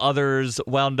couple others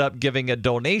wound up giving a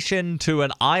donation to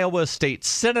an Iowa state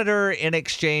senator in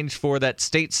exchange for that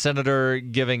state senator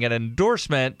giving an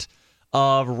endorsement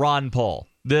of Ron Paul.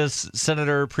 This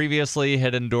senator previously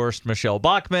had endorsed Michelle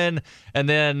Bachmann and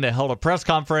then held a press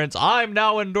conference. I'm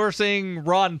now endorsing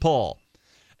Ron Paul.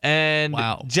 And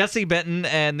Jesse Benton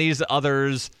and these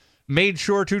others made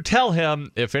sure to tell him,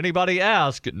 if anybody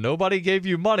asked, nobody gave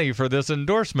you money for this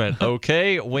endorsement,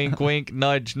 okay? Wink, wink,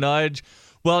 nudge, nudge.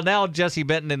 Well, now Jesse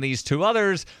Benton and these two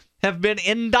others have been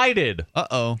indicted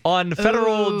on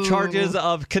federal charges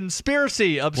of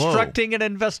conspiracy, obstructing an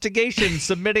investigation,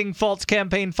 submitting false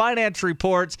campaign finance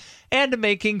reports, and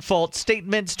making false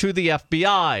statements to the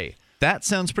FBI. That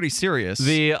sounds pretty serious.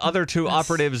 The other two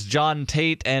operatives, John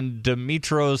Tate and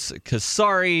Dimitros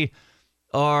Kasari,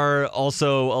 are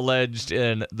also alleged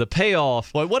in the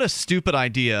payoff. Boy, what a stupid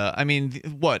idea. I mean,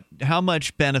 how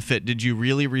much benefit did you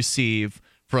really receive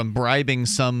from bribing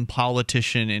some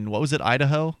politician in, what was it,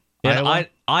 Idaho?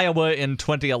 Iowa in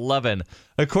 2011.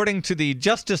 According to the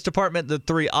Justice Department, the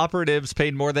three operatives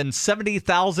paid more than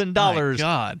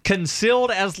 $70,000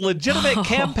 concealed as legitimate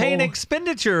campaign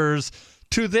expenditures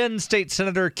to then State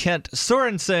Senator Kent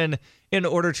Sorensen in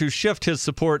order to shift his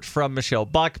support from Michelle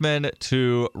Bachmann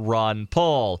to Ron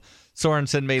Paul.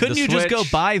 Sorensen made Couldn't the switch. Couldn't you just go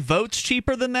buy votes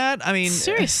cheaper than that? I mean,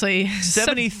 seriously,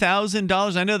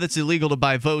 $70,000. I know that's illegal to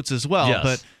buy votes as well,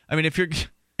 but I mean, if you're...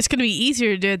 It's going to be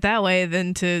easier to do it that way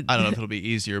than to... I don't know if it'll be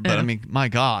easier, but I mean, my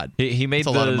God. He made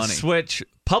the switch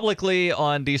publicly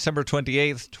on December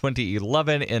 28th,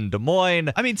 2011 in Des Moines.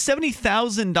 I mean,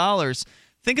 $70,000.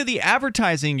 Think of the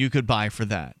advertising you could buy for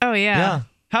that. Oh, yeah.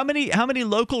 How many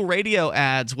local radio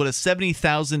ads would a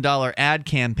 $70,000 ad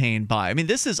campaign buy? I mean,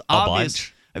 this is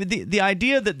obvious. I mean, the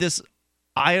idea that this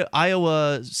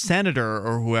Iowa senator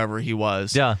or whoever he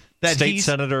was... That state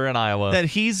senator in Iowa. That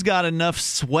he's got enough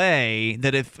sway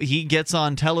that if he gets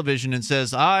on television and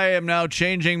says, I am now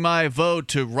changing my vote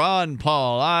to Ron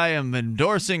Paul, I am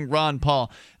endorsing Ron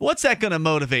Paul, what's that going to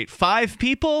motivate? 5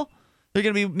 people? They're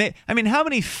going to be... I mean, how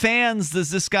many fans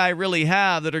does this guy really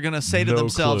have that are going to say to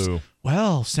themselves,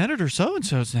 well, Senator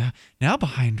so-and-so's now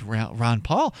behind Ron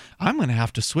Paul. I'm going to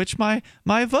have to switch my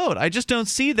vote. I just don't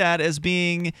see that as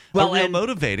being a real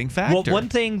motivating factor. Well, one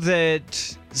thing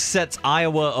that sets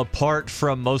Iowa apart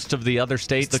from most of the other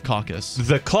states... It's the caucus.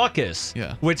 The caucus,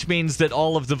 which means that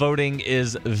all of the voting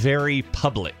is very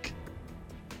public.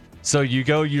 So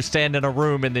you stand in a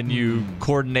room, and then you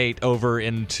coordinate over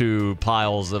into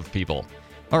piles of people.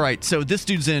 All right, so this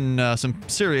dude's in some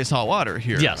serious hot water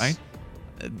here, right?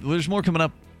 There's more coming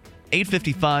up.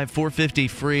 8:55, 450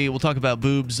 free. We'll talk about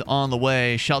boobs on the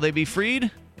way. Shall they be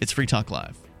freed? It's Free Talk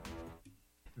Live.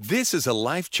 This is a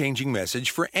life-changing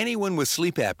message for anyone with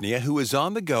sleep apnea who is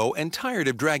on the go and tired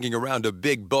of dragging around a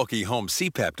big, bulky home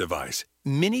CPAP device.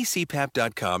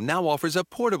 MiniCPAP.com now offers a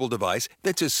portable device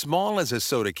that's as small as a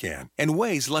soda can and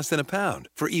weighs less than a pound.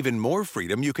 For even more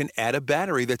freedom, you can add a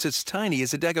battery that's as tiny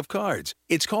as a deck of cards.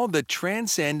 It's called the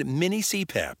Transcend Mini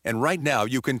CPAP, and right now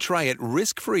you can try it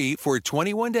risk-free for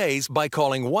 21 days by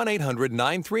calling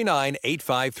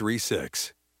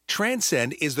 1-800-939-8536.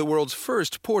 Transcend is the world's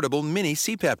first portable mini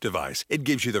CPAP device. It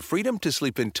gives you the freedom to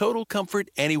sleep in total comfort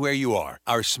anywhere you are.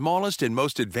 Our smallest and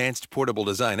most advanced portable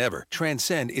design ever,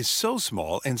 Transcend is so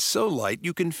small and so light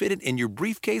you can fit it in your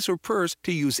briefcase or purse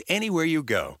to use anywhere you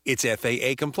go. It's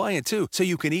FAA compliant too, so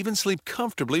you can even sleep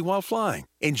comfortably while flying.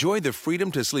 Enjoy the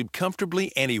freedom to sleep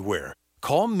comfortably anywhere.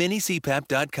 Call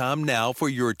minicpap.com now for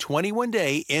your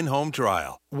 21-day in-home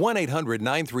trial.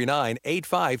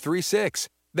 1-800-939-8536.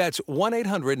 That's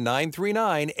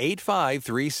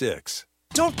 1-800-939-8536.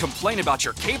 Don't complain about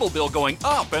your cable bill going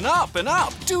up and up and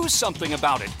up. Do something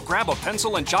about it. Grab a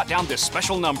pencil and jot down this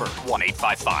special number,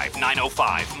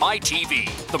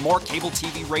 1-855-905-MY-TV. The more cable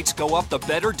TV rates go up, the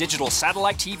better digital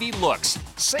satellite TV looks.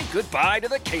 Say goodbye to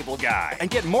the cable guy and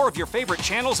get more of your favorite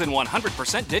channels in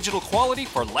 100% digital quality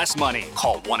for less money.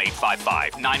 Call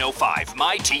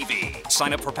 1-855-905-MY-TV.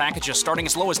 Sign up for packages starting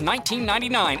as low as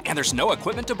 $19.99, and there's no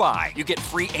equipment to buy. You get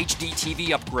free HD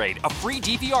TV upgrade, a free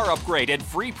DVR upgrade, and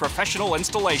free professional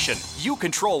installation. You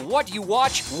control what you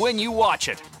watch when you watch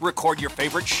it. Record your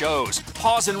favorite shows,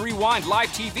 pause and rewind live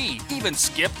TV, even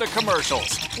skip the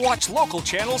commercials. Watch local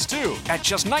channels too. At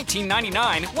just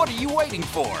 $19.99, what are you waiting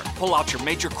for? Pull out your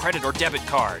major credit or debit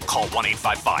card. Call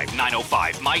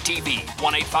 1-855-905-MY-TV.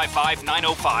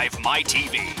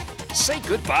 1-855-905-MY-TV. Say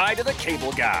goodbye to the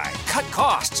cable guy. Cut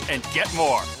costs and get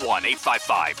more.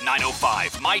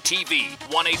 1-855-905-MY-TV.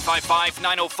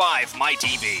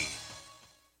 1-855-905-MY-TV.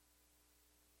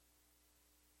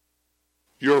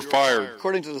 You're fired.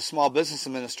 According to the Small Business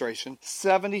Administration,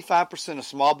 75% of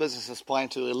small businesses plan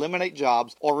to eliminate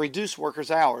jobs or reduce workers'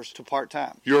 hours to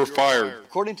part-time. You're fired.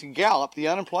 According to Gallup, the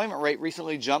unemployment rate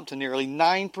recently jumped to nearly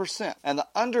 9%, and the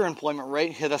underemployment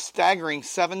rate hit a staggering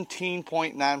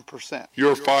 17.9%.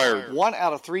 You're fired. 1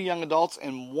 out of 3 young adults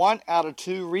and 1 out of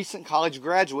 2 recent college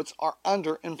graduates are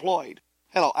underemployed.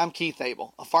 Hello, I'm Keith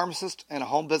Abel, a pharmacist and a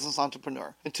home business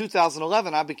entrepreneur. In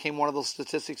 2011, I became one of those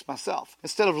statistics myself.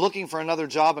 Instead of looking for another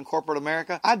job in corporate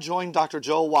America, I joined Dr.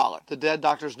 Joel Wallet, the Dead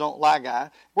Doctors Don't Lie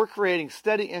guy. We're creating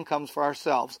steady incomes for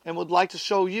ourselves and would like to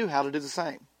show you how to do the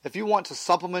same. If you want to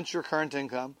supplement your current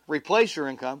income, replace your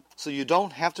income, so you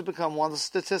don't have to become one of the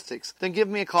statistics, then give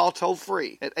me a call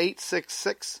toll-free at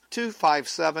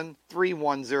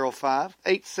 866-257-3105,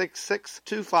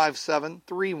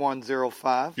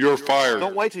 866-257-3105. You're fired.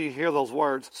 Don't wait till you hear those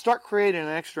words. Start creating an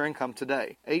extra income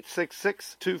today.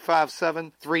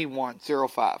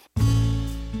 866-257-3105.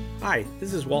 Hi,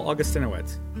 this is Walt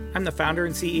Augustinowitz. I'm the founder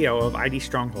and CEO of ID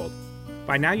Stronghold.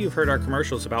 By now you've heard our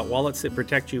commercials about wallets that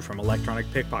protect you from electronic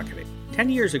pickpocketing. 10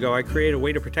 years ago, I created a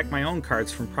way to protect my own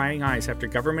cards from prying eyes after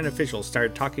government officials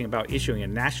started talking about issuing a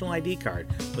national ID card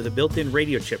with a built-in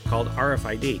radio chip called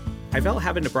RFID. I felt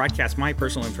having to broadcast my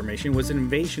personal information was an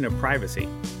invasion of privacy.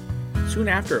 Soon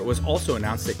after, it was also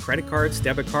announced that credit cards,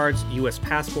 debit cards, U.S.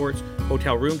 passports,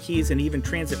 hotel room keys, and even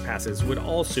transit passes would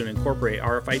all soon incorporate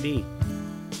RFID.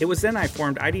 It was then I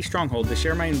formed ID Stronghold to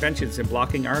share my inventions in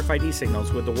blocking RFID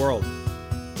signals with the world.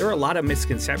 There are a lot of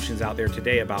misconceptions out there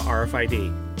today about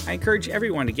RFID. I encourage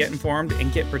everyone to get informed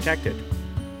and get protected.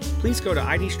 Please go to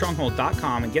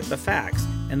idstronghold.com and get the facts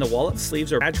and the wallet,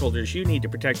 sleeves, or badge holders you need to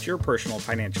protect your personal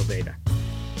financial data.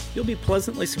 You'll be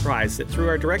pleasantly surprised that through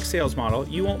our direct sales model,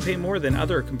 you won't pay more than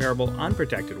other comparable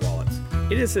unprotected wallets.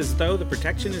 It is as though the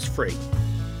protection is free.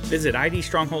 Visit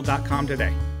idstronghold.com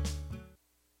today.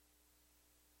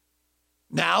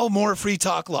 Now more Free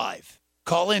Talk Live.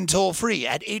 Call in toll-free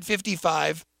at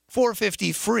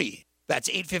 855-450-FREE. That's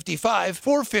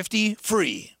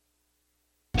 855-450-FREE.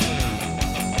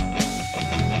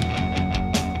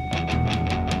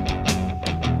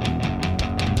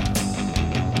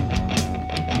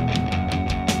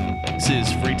 This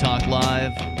is Free Talk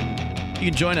Live.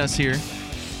 You can join us here.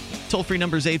 Toll-free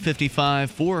number is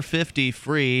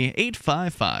 855-450-FREE,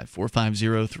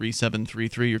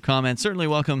 855-450-3733. Your comments certainly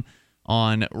welcome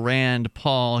on Rand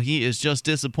Paul. He is just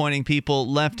disappointing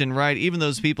people left and right. Even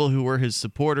those people who were his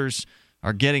supporters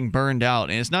are getting burned out.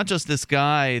 And it's not just this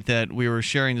guy that we were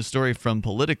sharing the story from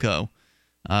Politico.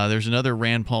 There's another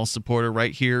Rand Paul supporter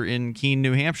right here in Keene,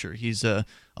 New Hampshire. He's a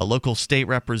local state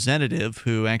representative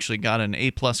who actually got an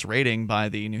A-plus rating by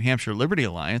the New Hampshire Liberty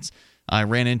Alliance. I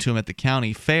ran into him at the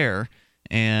county fair,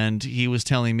 and he was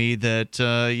telling me that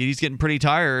he's getting pretty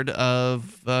tired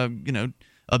of,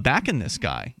 backing this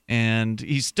guy. And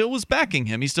he still was backing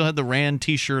him. He still had the Rand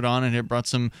T-shirt on and had brought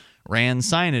some Rand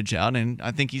signage out. And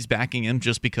I think he's backing him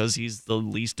just because he's the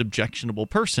least objectionable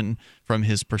person from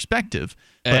his perspective.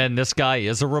 And this guy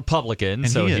is a Republican,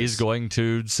 so he's going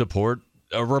to support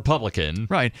a Republican.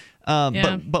 Right.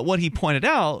 But what he pointed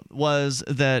out was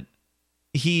that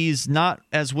he's not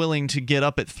as willing to get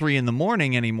up at 3 a.m.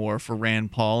 anymore for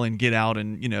Rand Paul and get out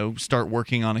and, start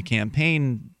working on a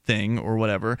campaign thing or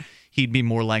whatever. He'd be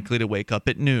more likely to wake up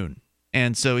at noon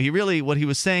And so what he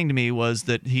was saying to me was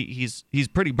that he's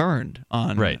pretty burned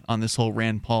on this whole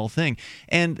Rand Paul thing.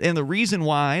 And the reason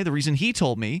he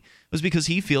told me was because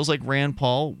he feels like Rand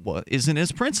Paul isn't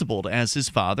as principled as his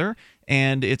father,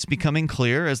 and it's becoming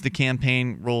clear as the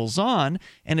campaign rolls on.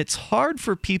 And it's hard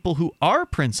for people who are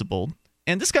principled.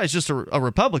 And this guy's just a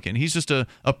Republican. He's just a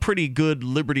pretty good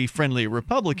liberty-friendly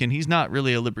Republican. He's not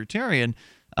really a libertarian.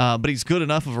 But he's good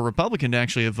enough of a Republican to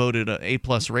actually have voted an A+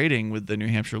 rating with the New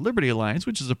Hampshire Liberty Alliance,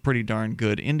 which is a pretty darn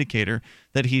good indicator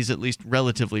that he's at least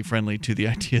relatively friendly to the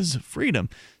ideas of freedom.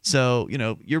 So,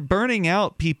 you're burning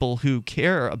out people who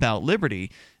care about liberty,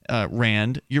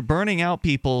 Rand. You're burning out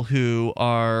people who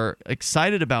are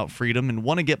excited about freedom and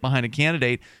want to get behind a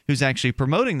candidate who's actually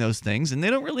promoting those things, and they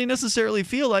don't really necessarily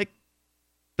feel like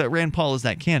that Rand Paul is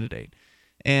that candidate.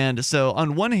 And so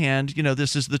on one hand,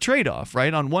 this is the trade-off,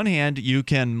 right? On one hand, you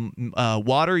can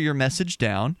water your message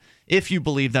down if you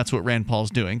believe that's what Rand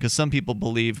Paul's doing, because some people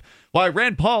believe,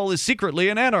 Rand Paul is secretly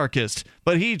an anarchist,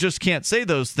 but he just can't say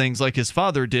those things like his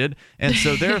father did, and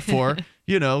so therefore,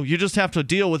 you just have to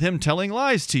deal with him telling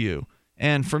lies to you.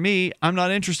 And for me, I'm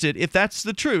not interested. If that's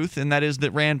the truth, and that is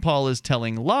that Rand Paul is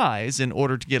telling lies in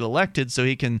order to get elected so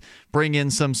he can bring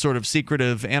in some sort of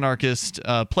secretive anarchist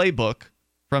playbook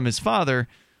from his father,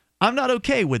 I'm not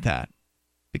okay with that,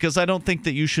 because I don't think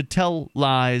that you should tell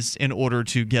lies in order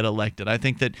to get elected. I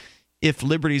think that if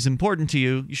liberty is important to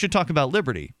you, you should talk about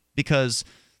liberty, because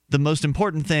the most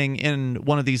important thing in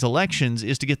one of these elections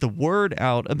is to get the word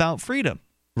out about freedom.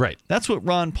 Right. That's what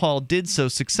Ron Paul did so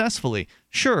successfully.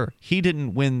 Sure, he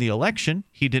didn't win the election.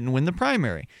 He didn't win the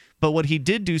primary. But what he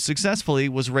did do successfully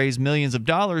was raise millions of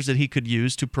dollars that he could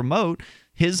use to promote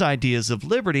his ideas of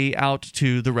liberty out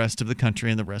to the rest of the country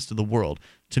and the rest of the world.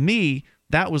 To me,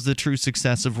 that was the true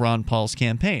success of Ron Paul's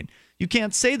campaign. You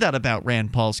can't say that about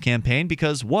Rand Paul's campaign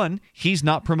because, one, he's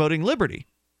not promoting liberty.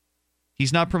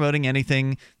 He's not promoting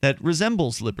anything that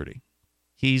resembles liberty.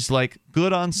 He's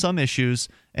good on some issues,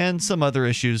 and some other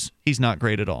issues he's not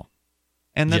great at all.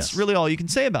 And that's really all you can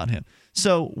say about him.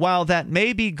 So while that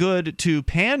may be good to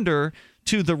pander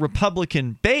to the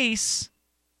Republican base,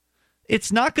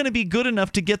 it's not going to be good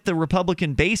enough to get the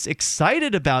Republican base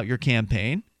excited about your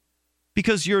campaign,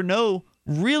 because you're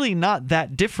really not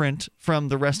that different from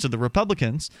the rest of the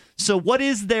Republicans. So what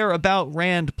is there about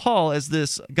Rand Paul, as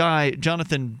this guy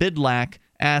Jonathan Bidlack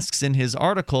asks in his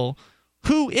article,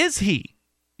 who is he?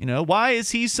 Why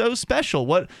is he so special?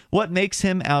 What makes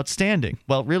him outstanding?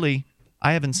 Well, really,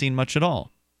 I haven't seen much at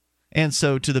all. And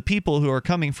so to the people who are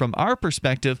coming from our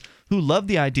perspective, who love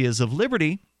the ideas of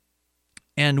liberty,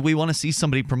 and we want to see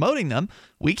somebody promoting them,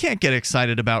 we can't get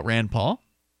excited about Rand Paul.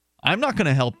 I'm not going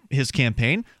to help his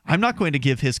campaign. I'm not going to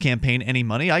give his campaign any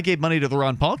money. I gave money to the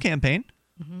Ron Paul campaign.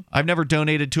 I've never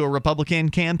donated to a Republican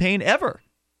campaign ever.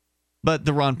 But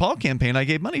the Ron Paul campaign I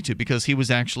gave money to because he was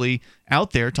actually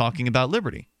out there talking about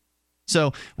liberty.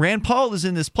 So Rand Paul is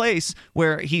in this place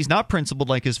where he's not principled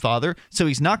like his father, so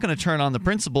he's not going to turn on the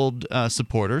principled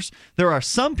supporters. There are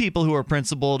some people who are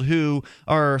principled who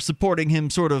are supporting him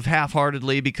sort of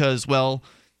half-heartedly because,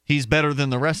 he's better than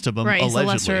the rest of them, right,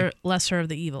 allegedly. He's the lesser of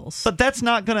the evils. But that's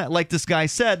not going to, like this guy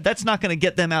said, that's not going to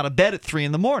get them out of bed at 3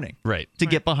 in the morning to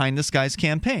get behind this guy's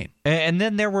campaign. And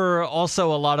then there were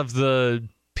also a lot of the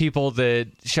people that,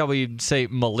 shall we say,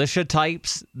 militia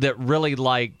types that really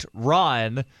liked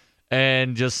Ron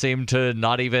and just seem to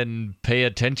not even pay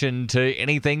attention to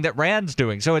anything that Rand's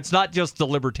doing. So it's not just the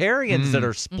libertarians that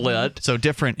are split. So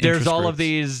different There's interest all groups. of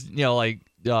these,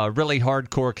 really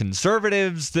hardcore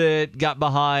conservatives that got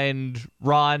behind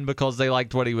Ron because they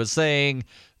liked what he was saying,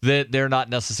 that they're not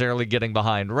necessarily getting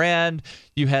behind Rand.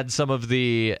 You had some of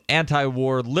the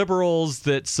anti-war liberals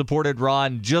that supported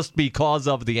Ron just because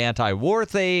of the anti-war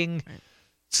thing.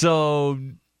 So...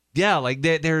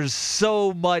 there's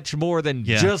so much more than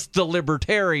just the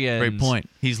libertarians. Great point.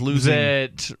 He's losing.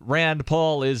 That Rand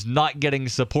Paul is not getting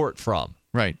support from.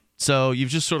 Right. So you've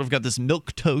just sort of got this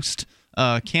milquetoast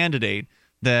candidate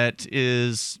that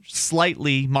is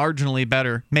slightly, marginally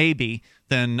better, maybe,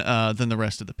 than the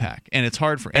rest of the pack. And it's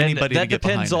hard for anybody to get behind that. That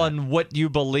depends on what you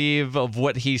believe of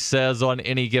what he says on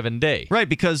any given day. Right,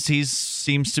 because he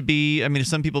seems to be,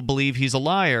 some people believe he's a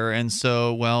liar. And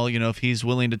so, if he's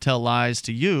willing to tell lies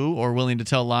to you or willing to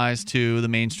tell lies to the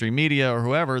mainstream media or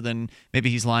whoever, then maybe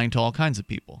he's lying to all kinds of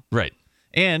people. Right.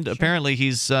 And apparently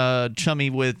he's chummy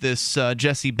with this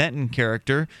Jesse Benton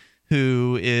character,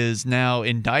 who is now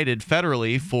indicted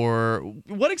federally for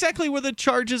what exactly were the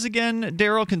charges again,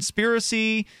 Darryl?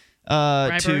 Conspiracy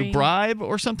to bribe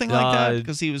or something like that?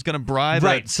 Because he was going to bribe.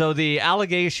 Right. So the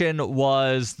allegation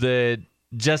was that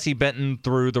Jesse Benton,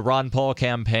 through the Ron Paul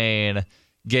campaign,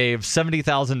 gave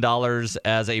 $70,000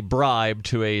 as a bribe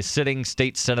to a sitting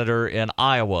state senator in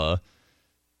Iowa.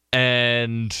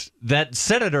 And that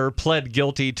senator pled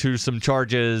guilty to some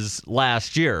charges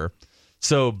last year.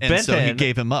 So he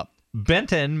gave him up.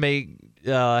 Benton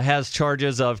has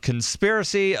charges of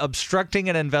conspiracy, obstructing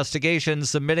an investigation,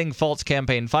 submitting false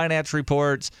campaign finance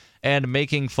reports, and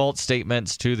making false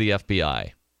statements to the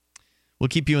FBI. We'll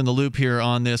keep you in the loop here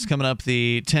on this. Coming up,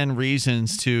 the 10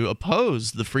 reasons to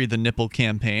oppose the Free the Nipple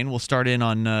campaign. We'll start in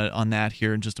on that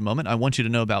here in just a moment. I want you to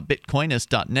know about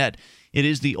Bitcoinist.net. It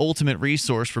is the ultimate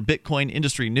resource for Bitcoin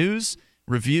industry news,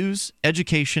 reviews,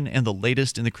 education, and the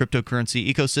latest in the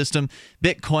cryptocurrency ecosystem.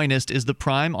 Bitcoinist is the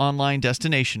prime online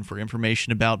destination for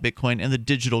information about Bitcoin and the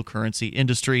digital currency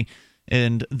industry.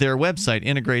 And their website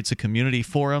integrates a community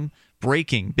forum,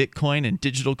 breaking Bitcoin and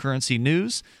digital currency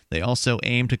news. They also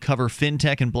aim to cover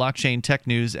fintech and blockchain tech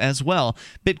news as well.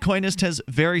 Bitcoinist has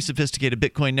very sophisticated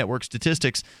Bitcoin network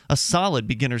statistics, a solid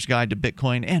beginner's guide to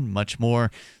Bitcoin, and much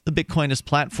more. The Bitcoinist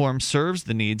platform serves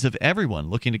the needs of everyone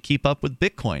looking to keep up with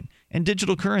Bitcoin and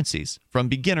digital currencies, from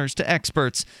beginners to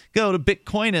experts. Go to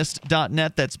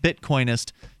Bitcoinist.net. That's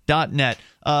Bitcoinist.net.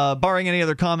 Barring any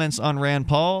other comments on Rand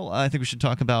Paul, I think we should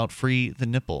talk about Free the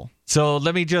Nipple. So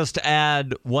let me just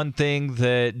add one thing,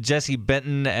 that Jesse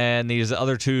Benton and these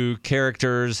other two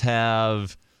characters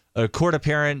have a court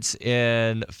appearance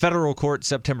in federal court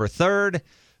September 3rd.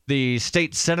 The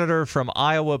state senator from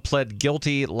Iowa pled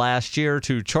guilty last year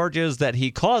to charges that he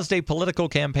caused a political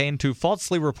campaign to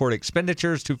falsely report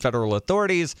expenditures to federal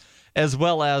authorities, as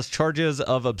well as charges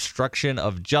of obstruction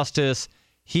of justice.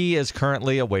 He is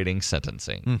currently awaiting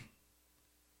sentencing.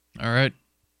 All right.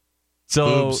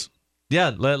 So,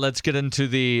 yeah, let's get into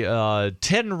the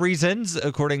 10 reasons,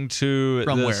 according to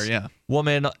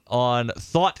woman on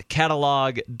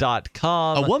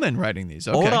thoughtcatalog.com. A woman writing these.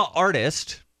 Okay. Ona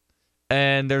Artist.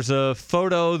 And there's a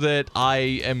photo that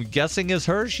I am guessing is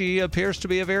her. She appears to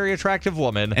be a very attractive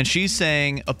woman. And she's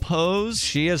saying oppose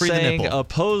She is free saying the nipple.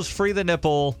 oppose Free the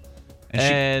Nipple.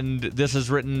 And this is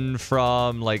written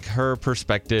from like her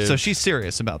perspective. So she's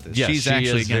serious about this. Yes, she's she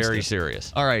actually is against very it.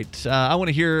 serious. All right, I want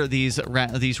to hear these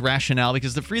rationale,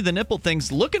 because the Free the Nipple thing's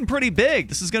looking pretty big.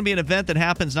 This is going to be an event that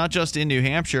happens not just in New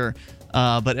Hampshire,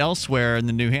 but elsewhere. And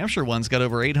the New Hampshire one's got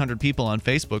over 800 people on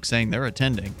Facebook saying they're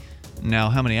attending.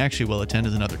 Now, how many actually will attend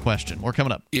is another question. More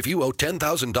coming up. If you owe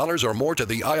 $10,000 or more to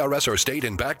the IRS or state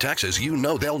in back taxes, you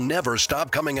know they'll never stop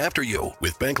coming after you.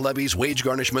 With bank levies, wage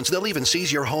garnishments, they'll even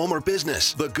seize your home or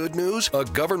business. The good news? A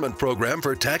government program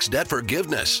for tax debt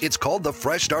forgiveness. It's called the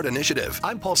Fresh Start Initiative.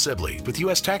 I'm Paul Sibley with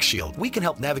U.S. Tax Shield. We can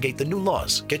help navigate the new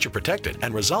laws, get you protected,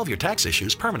 and resolve your tax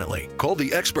issues permanently. Call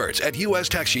the experts at U.S.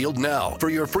 Tax Shield now for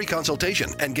your free consultation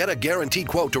and get a guaranteed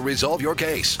quote to resolve your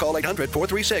case. Call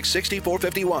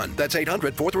 800-436-6451. That's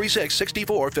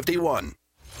 800-436-6451.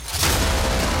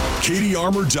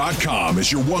 KDArmor.com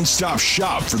is your one-stop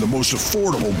shop for the most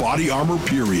affordable body armor,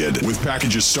 period. With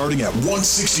packages starting at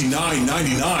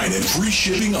 $169.99 and free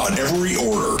shipping on every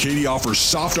order. KD offers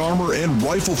soft armor and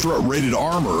rifle threat rated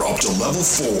armor up to level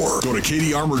 4. Go to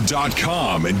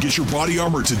KDArmor.com and get your body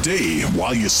armor today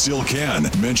while you still can.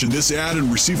 Mention this ad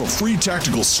and receive a free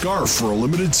tactical scarf for a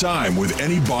limited time with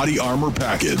any body armor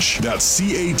package. That's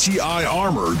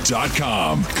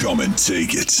CATIarmor.com. Come and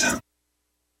take it.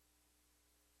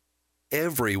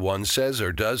 Everyone says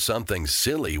or does something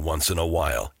silly once in a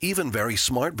while. Even very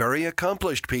smart, very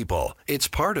accomplished people. It's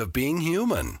part of being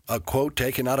human. A quote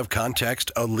taken out of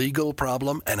context, a legal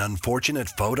problem, an unfortunate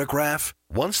photograph.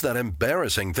 Once that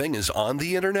embarrassing thing is on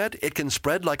the internet, it can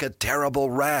spread like a terrible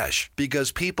rash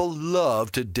because people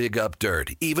love to dig up dirt,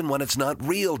 even when it's not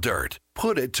real dirt.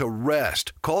 Put it to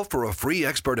rest. Call for a free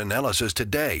expert analysis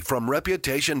today from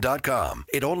Reputation.com.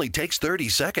 It only takes 30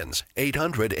 seconds.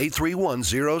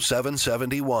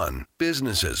 800-831-0771.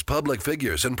 Businesses, public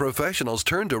figures, and professionals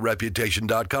turn to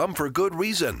Reputation.com for good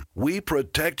reason. We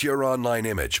protect your online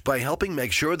image by helping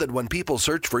make sure that when people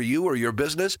search for you or your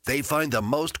business, they find the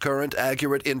most current,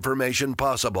 accurate information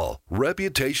possible.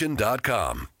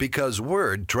 Reputation.com, because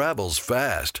word travels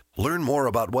fast. Learn more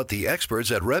about what the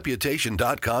experts at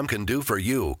Reputation.com can do for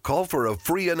you. Call for a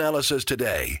free analysis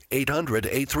today.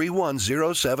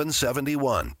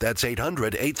 800-831-0771. That's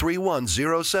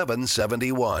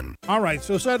 800-831-0771. All right,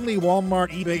 so suddenly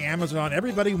Walmart, eBay, Amazon,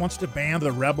 everybody wants to ban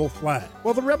the rebel flag.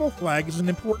 Well, the rebel flag is an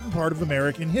important part of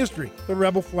American history. The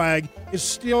rebel flag is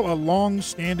still a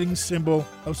long-standing symbol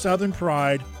of Southern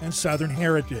pride and Southern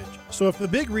heritage. So if the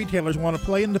big retailers want to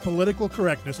play into political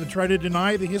correctness and try to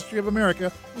deny the history of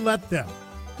America, let them.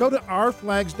 Go to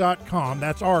rflags.com.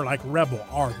 That's R like rebel,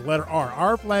 R, the letter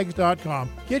R, rflags.com.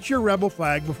 Get your rebel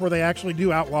flag before they actually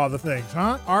do outlaw the things,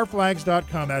 huh?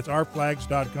 rflags.com. That's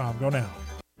rflags.com. Go now.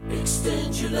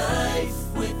 Extend your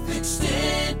life with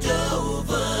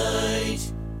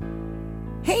Extendovite.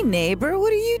 Hey neighbor,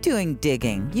 what are you doing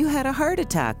digging? You had a heart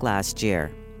attack last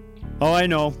year. Oh, I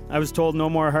know. I was told no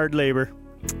more hard labor.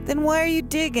 Then why are you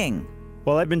digging?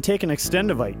 Well, I've been taking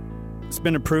Extendovite. It's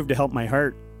been approved to help my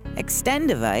heart.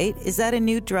 Extendovite? Is that a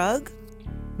new drug?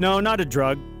 No, not a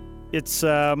drug. It's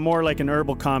more like an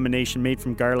herbal combination made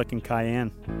from garlic and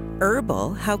cayenne.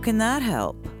 Herbal? How can that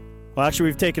help? Well, actually,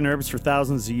 we've taken herbs for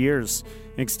thousands of years.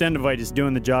 Extendovite is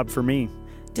doing the job for me.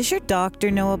 Does your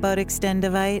doctor know about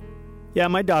Extendovite? Yeah,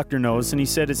 my doctor knows, and he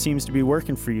said it seems to be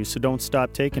working for you, so don't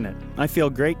stop taking it. I feel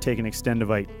great taking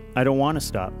Extendovite. I don't want to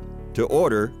stop. To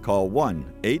order, call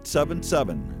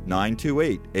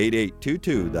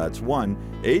 1-877-928-8822. That's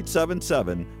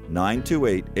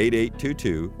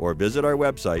 1-877-928-8822, or visit our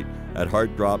website at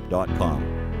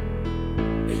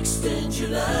heartdrop.com. Extend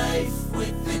your life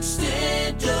with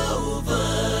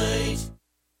Extendovite.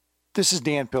 This is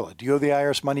Dan Pilla. Do you owe the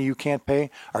IRS money you can't pay?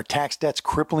 Are tax debts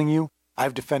crippling you?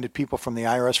 I've defended people from the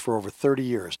IRS for over 30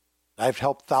 years. I've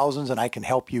helped thousands, and I can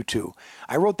help you too.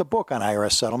 I wrote the book on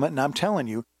IRS settlement, and I'm telling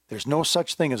you, there's no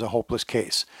such thing as a hopeless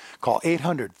case. Call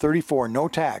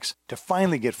 800-34-NO-TAX to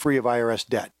finally get free of IRS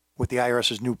debt. With the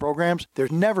IRS's new programs,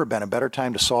 there's never been a better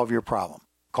time to solve your problem.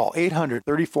 Call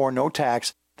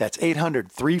 800-34-NO-TAX. That's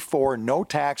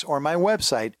 800-34-NO-TAX, or my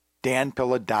website,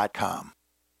 danpilla.com.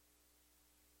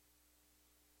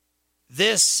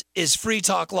 This is Free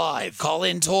Talk Live. Call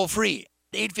in toll free,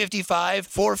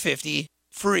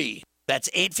 855-450-FREE. That's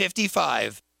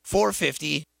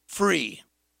 855-450-FREE.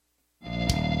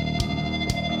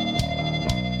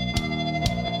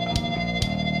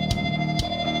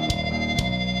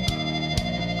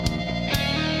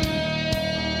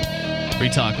 Free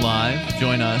Talk Live.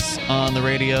 Join us on the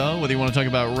radio, whether you want to talk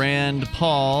about Rand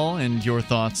Paul and your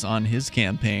thoughts on his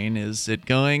campaign. Is it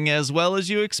going as well as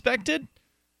you expected?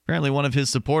 Apparently one of his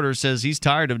supporters says he's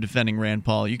tired of defending Rand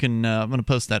Paul. You can I'm going to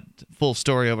post that full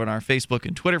story over on our Facebook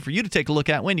and Twitter for you to take a look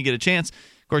at when you get a chance.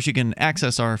 Of course, you can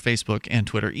access our Facebook and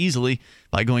Twitter easily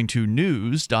by going to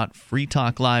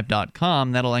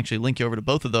news.freetalklive.com. That'll actually link you over to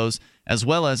both of those, as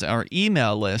well as our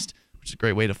email list, which is a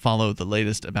great way to follow the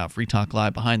latest about Free Talk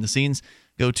Live behind the scenes.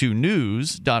 Go to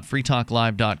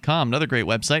news.freetalklive.com. Another great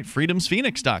website,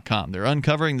 freedomsphoenix.com. They're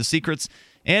uncovering the secrets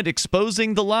and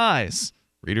exposing the lies.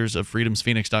 Readers of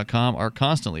freedomsphoenix.com are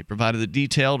constantly provided the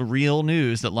detailed, real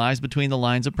news that lies between the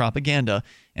lines of propaganda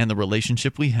and the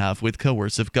relationship we have with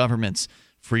coercive governments.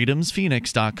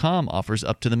 freedomsphoenix.com offers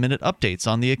up-to-the-minute updates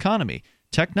on the economy,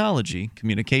 technology,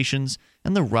 communications,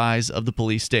 and the rise of the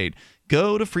police state.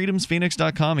 Go to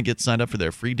freedomsphoenix.com and get signed up for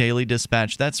their free daily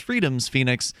dispatch. That's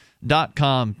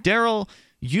freedomsphoenix.com. Darryl,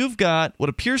 you've got what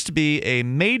appears to be a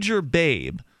major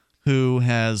babe who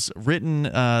has written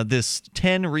this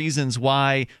 10 reasons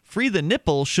why Free the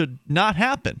Nipple should not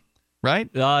happen, right?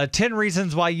 10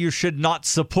 reasons why you should not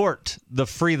support the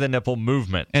Free the Nipple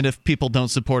movement. And if people don't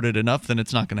support it enough, then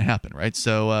it's not going to happen, right?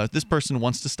 So this person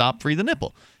wants to stop Free the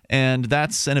Nipple. And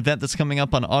that's an event that's coming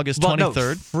up on August 23rd.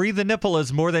 No, Free the Nipple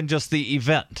is more than just the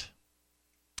event.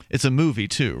 It's a movie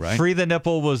too, right? Free the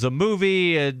Nipple was a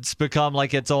movie. It's become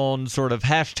like its own sort of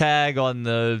hashtag on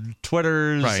the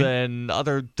Twitters and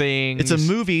other things. It's a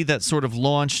movie that sort of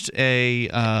launched a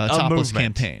topless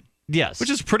campaign. Yes. Which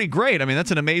is pretty great. I mean,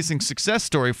 that's an amazing success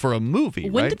story for a movie,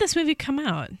 When did this movie come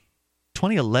out?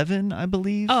 2011, I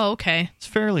believe. Oh, okay. It's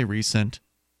fairly recent,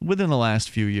 within the last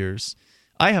few years.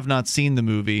 I have not seen the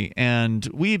movie, and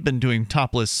we've been doing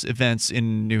topless events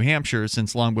in New Hampshire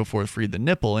since long before Free the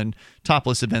Nipple, and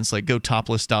topless events like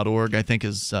gotopless.org, I think,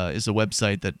 is a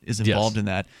website that is involved in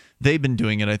that. They've been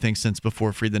doing it, I think, since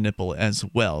before Free the Nipple as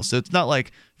well. So it's not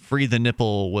like Free the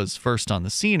Nipple was first on the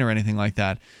scene or anything like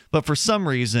that. But for some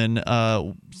reason,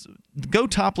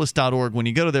 gotopless.org, when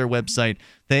you go to their website,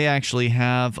 they actually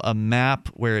have a map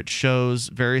where it shows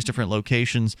various different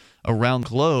locations around the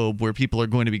globe where people are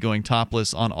going to be going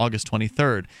topless on August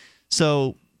 23rd.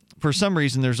 So for some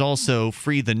reason, there's also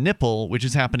Free the Nipple, which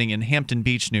is happening in Hampton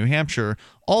Beach, New Hampshire,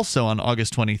 also on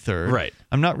August 23rd. Right.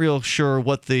 I'm not real sure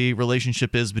what the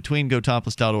relationship is between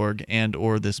gotopless.org and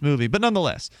or this movie, but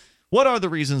nonetheless, what are the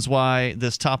reasons why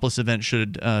this topless event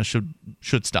should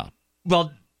stop?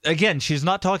 Well, again, she's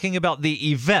not talking about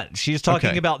the event. She's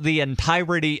talking about the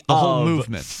entirety of whole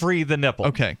movement. Free the Nipple.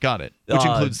 Okay, got it. Which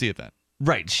includes the event.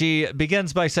 Right. She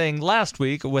begins by saying, last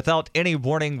week, without any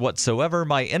warning whatsoever,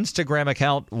 my Instagram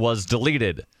account was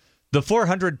deleted. The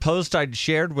 400 posts I'd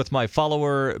shared with my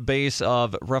follower base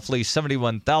of roughly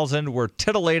 71,000 were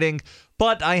titillating,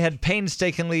 but I had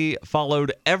painstakingly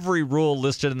followed every rule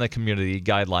listed in the community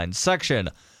guidelines section.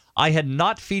 I had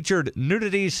not featured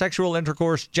nudity, sexual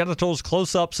intercourse, genitals,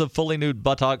 close-ups of fully nude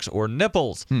buttocks, or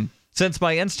nipples. Since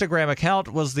my Instagram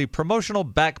account was the promotional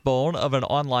backbone of an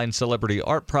online celebrity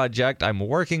art project I'm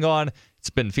working on, it's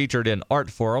been featured in art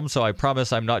forums, so I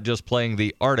promise I'm not just playing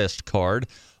the artist card.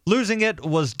 Losing it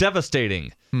was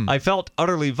devastating. I felt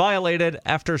utterly violated.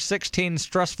 After 16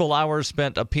 stressful hours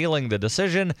spent appealing the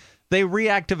decision, they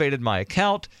reactivated my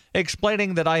account,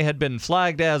 explaining that I had been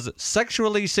flagged as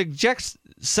sexually suggestive.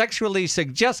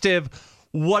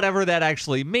 Whatever that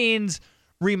actually means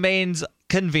remains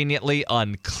conveniently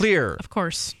unclear. Of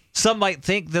course. Some might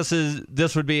think this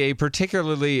would be a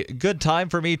particularly good time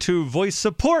for me to voice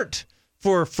support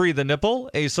for Free the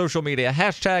Nipple, a social media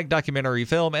hashtag, documentary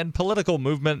film, and political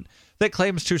movement that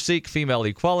claims to seek female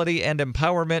equality and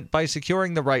empowerment by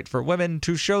securing the right for women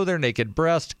to show their naked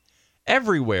breast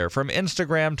everywhere from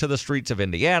Instagram to the streets of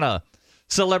Indiana.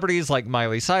 Celebrities like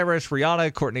Miley Cyrus,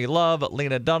 Rihanna, Courtney Love,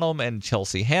 Lena Dunham, and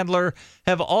Chelsea Handler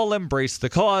have all embraced the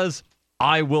cause.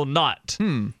 I will not.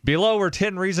 Below are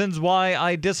 10 reasons why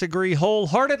I disagree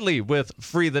wholeheartedly with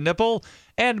Free the Nipple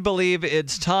and believe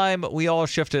it's time we all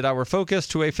shifted our focus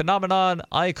to a phenomenon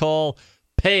I call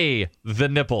Pay the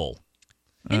Nipple.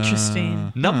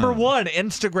 Interesting. Number 1,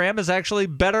 Instagram is actually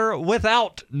better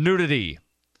without nudity.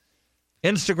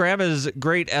 Instagram is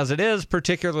great as it is,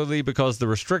 particularly because the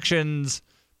restrictions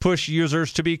push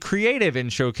users to be creative in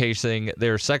showcasing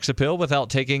their sex appeal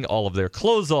without taking all of their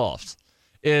clothes off.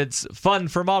 It's fun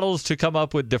for models to come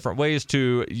up with different ways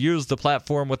to use the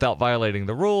platform without violating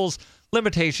the rules.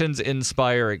 Limitations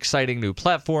inspire exciting new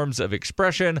platforms of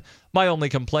expression. My only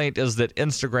complaint is that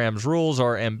Instagram's rules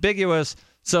are ambiguous,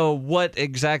 so what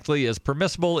exactly is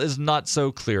permissible is not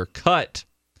so clear-cut.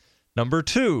 Number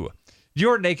 2,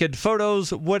 your naked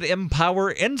photos would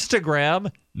empower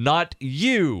Instagram, not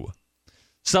you.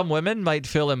 Some women might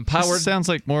feel empowered. This sounds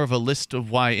like more of a list of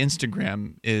why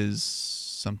Instagram is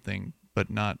something, but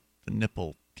not the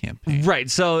nipple campaign. Right.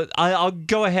 So I'll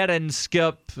go ahead and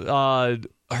skip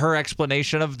her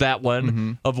explanation of that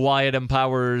one, of why it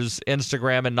empowers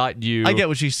Instagram and not you. I get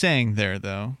what she's saying there,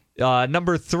 though.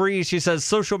 Number 3, she says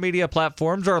social media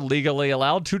platforms are legally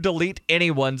allowed to delete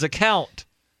anyone's account.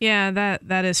 Yeah,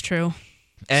 that is true.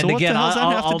 And so again, what the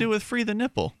hell does that have to do with Free the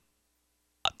Nipple?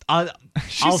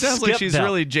 She sounds like she's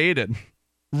really jaded.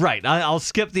 Right. I'll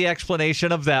skip the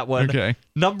explanation of that one. Okay.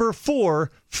 Number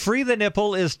 4, Free the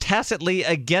Nipple is tacitly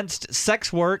against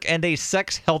sex work and a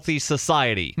sex-healthy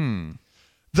society.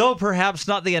 Though perhaps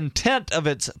not the intent of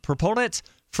its proponents,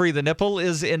 Free the Nipple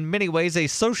is in many ways a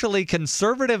socially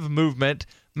conservative movement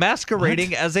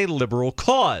masquerading as a liberal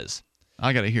cause.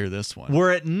 I got to hear this one.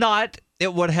 Were it not,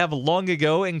 it would have long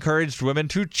ago encouraged women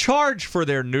to charge for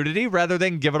their nudity rather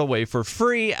than give it away for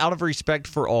free out of respect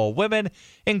for all women,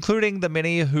 including the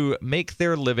many who make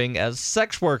their living as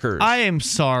sex workers. I am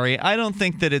sorry. I don't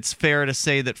think that it's fair to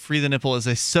say that Free the Nipple is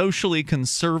a socially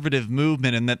conservative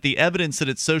movement and that the evidence that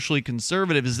it's socially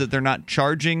conservative is that they're not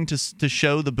charging to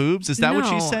show the boobs. Is that what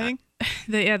she's saying?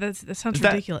 Yeah, that sounds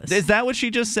ridiculous. Is that what she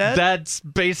just said? That's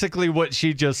basically what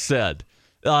she just said.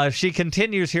 She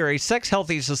continues here, a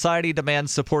sex-healthy society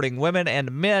demands supporting women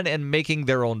and men in making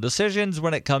their own decisions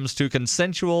when it comes to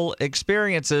consensual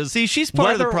experiences. See, she's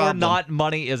part of the problem. Whether or not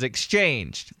money is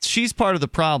exchanged. She's part of the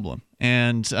problem.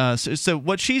 And so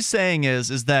what she's saying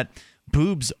is that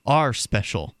boobs are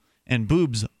special and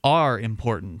boobs are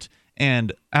important.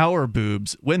 And our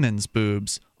boobs, women's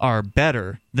boobs, are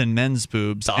better than men's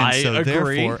boobs. I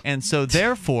agree.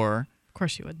 Therefore, of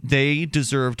course you would. They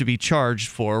deserve to be charged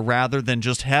for rather than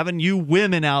just having you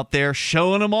women out there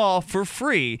showing them off for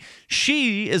free.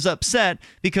 She is upset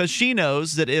because she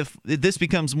knows that if this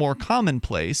becomes more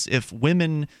commonplace, if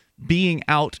women being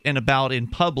out and about in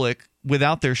public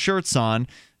without their shirts on,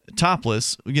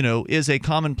 topless, is a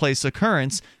commonplace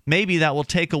occurrence, maybe that will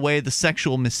take away the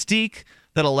sexual mystique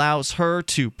that allows her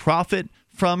to profit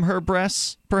from her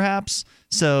breasts, perhaps.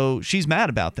 So she's mad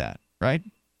about that, right?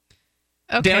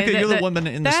 Okay, Danica, you're the woman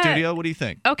in the studio. What do you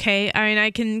think? Okay, I mean,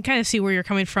 I can kind of see where you're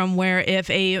coming from, where if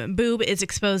a boob is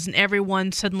exposed and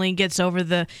everyone suddenly gets over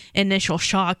the initial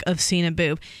shock of seeing a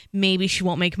boob, maybe she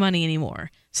won't make money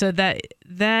anymore. So that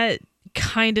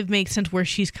kind of makes sense where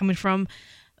she's coming from.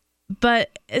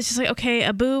 But it's just like, okay,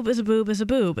 a boob is a boob is a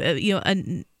boob.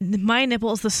 My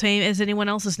nipple is the same as anyone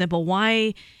else's nipple.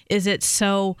 Why is it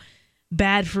so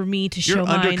bad for me to show mine?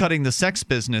 You're undercutting the sex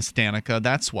business, Danica.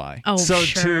 That's why. Oh, so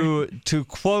sure. to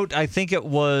quote, I think it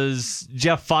was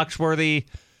Jeff Foxworthy,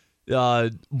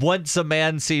 once a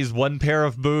man sees one pair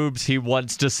of boobs, he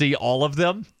wants to see all of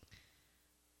them?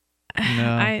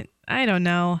 No. I don't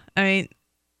know. I mean,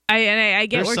 I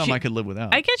get There's where some she, I could live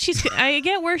without. I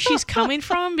get where she's coming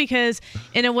from, because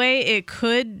in a way it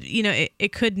could,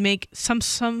 it could make some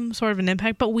sort of an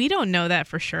impact, but we don't know that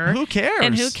for sure. Who cares?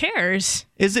 And who cares?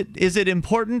 Is it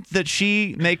important that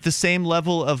she make the same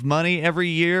level of money every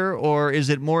year, or is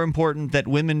it more important that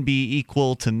women be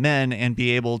equal to men and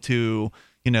be able to,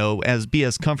 be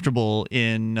as comfortable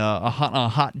in a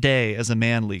hot day as a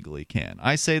man legally can?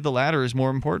 I say the latter is more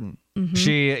important. Mm-hmm.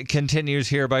 She continues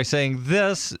here by saying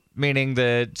this, meaning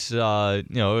that,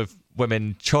 if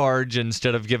women charge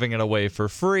instead of giving it away for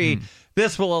free,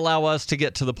 this will allow us to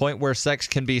get to the point where sex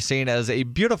can be seen as a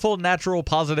beautiful, natural,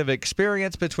 positive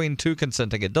experience between two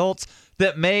consenting adults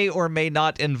that may or may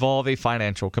not involve a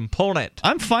financial component.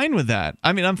 I'm fine with that.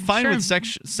 I mean, I'm fine with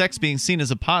sex being seen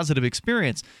as a positive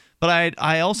experience. But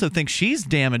I also think she's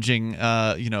damaging,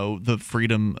 the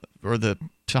freedom or the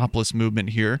topless movement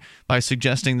here by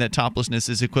suggesting that toplessness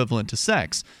is equivalent to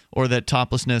sex, or that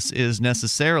toplessness is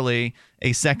necessarily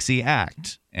a sexy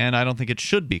act. And I don't think it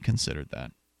should be considered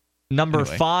that. Number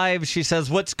 5, she says,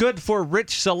 what's good for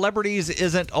rich celebrities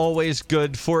isn't always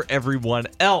good for everyone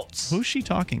else. Who's she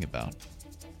talking about?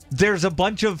 There's a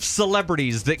bunch of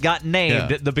celebrities that got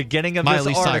named at the beginning of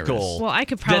Miley this article. Cyrus. Well, I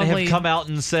could probably that have come out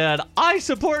and said, I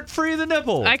support Free the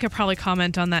Nipple. I could probably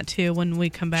comment on that too when we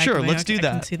come back. Sure, let's do I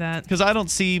that. can see that. Because I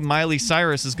don't see Miley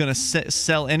Cyrus is going to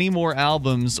sell any more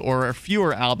albums or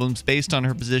fewer albums based on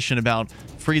her position about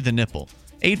Free the Nipple.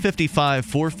 855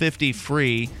 450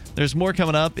 free. There's more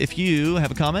coming up. If you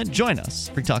have a comment, join us.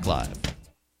 Free Talk Live.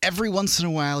 Every once in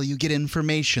a while, you get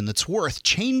information that's worth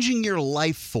changing your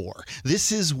life for.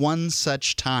 This is one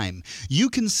such time.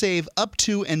 You can save up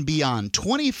to and beyond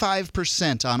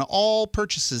 25% on all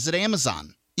purchases at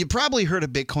Amazon. You probably heard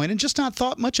of Bitcoin and just not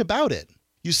thought much about it.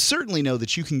 You certainly know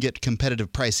that you can get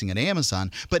competitive pricing at Amazon,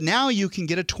 but now you can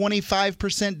get a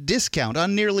 25% discount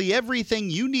on nearly everything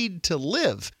you need to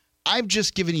live. I've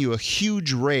just given you a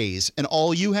huge raise, and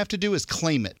all you have to do is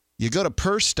claim it. You go to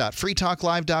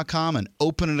purse.freetalklive.com and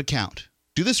open an account.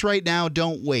 Do this right now,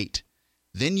 don't wait.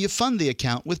 Then you fund the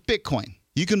account with Bitcoin.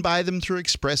 You can buy them through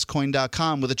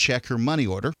expresscoin.com with a check or money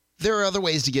order. There are other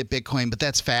ways to get Bitcoin, but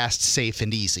that's fast, safe,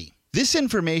 and easy. This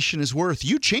information is worth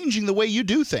you changing the way you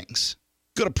do things.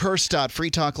 Go to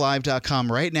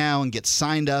purse.freetalklive.com right now and get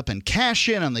signed up and cash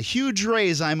in on the huge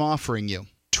raise I'm offering you.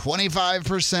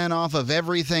 25% off of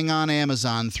everything on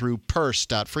Amazon through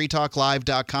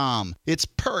purse.freetalklive.com. It's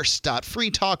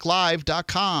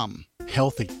purse.freetalklive.com.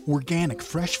 Healthy, organic,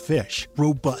 fresh fish,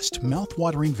 robust,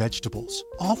 mouth-watering vegetables,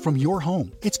 all from your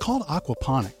home. It's called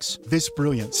aquaponics. This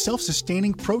brilliant,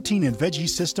 self-sustaining protein and veggie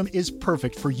system is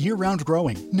perfect for year-round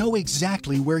growing. Know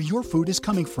exactly where your food is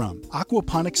coming from.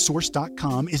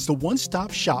 Aquaponicssource.com is the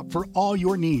one-stop shop for all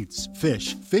your needs.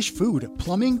 Fish, fish food,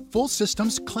 plumbing, full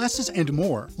systems, classes, and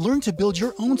more. Learn to build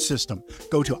your own system.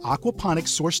 Go to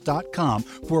aquaponicssource.com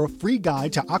for a free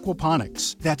guide to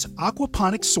aquaponics. That's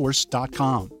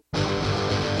aquaponicssource.com.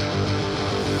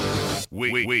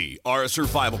 We are a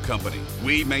survival company.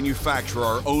 We manufacture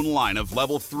our own line of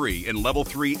Level 3 and Level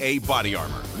 3A body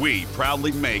armor. We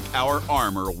proudly make our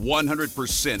armor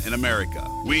 100% in America.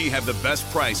 We have the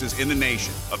best prices in the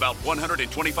nation, about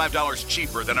 $125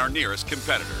 cheaper than our nearest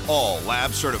competitor. All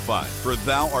lab certified, for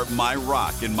thou art my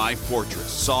rock and my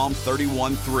fortress. Psalm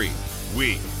 31:3.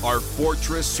 We are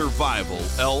Fortress Survival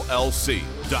LLC.com.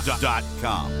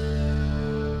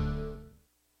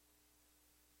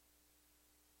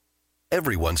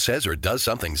 Everyone says or does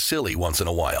something silly once in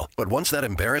a while, but once that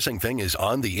embarrassing thing is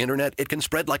on the internet, it can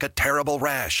spread like a terrible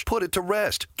rash. Put it to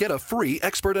rest. Get a free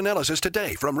expert analysis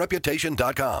today from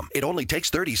Reputation.com. It only takes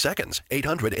 30 seconds.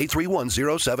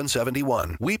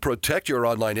 800-831-0771. We protect your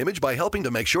online image by helping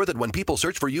to make sure that when people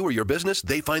search for you or your business,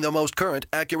 they find the most current,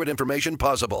 accurate information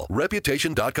possible.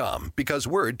 Reputation.com, because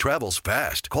word travels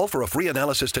fast. Call for a free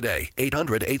analysis today.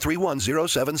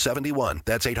 800-831-0771.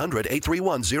 That's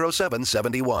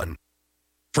 800-831-0771.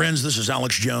 Friends, this is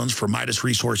Alex Jones for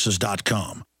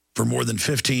MidasResources.com. For more than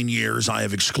 15 years, I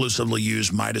have exclusively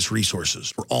used Midas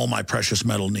Resources for all my precious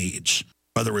metal needs.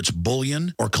 Whether it's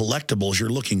bullion or collectibles you're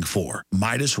looking for,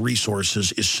 Midas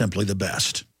Resources is simply the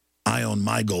best. I own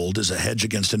my gold as a hedge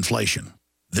against inflation.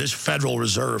 This Federal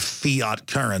Reserve fiat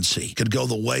currency could go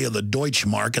the way of the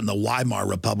Deutschmark and the Weimar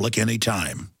Republic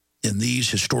anytime. In these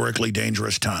historically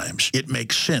dangerous times, it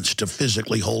makes sense to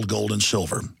physically hold gold and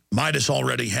silver. Midas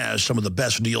already has some of the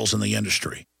best deals in the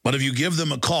industry. But if you give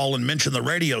them a call and mention the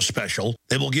radio special,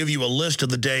 they will give you a list of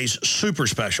the day's super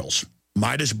specials.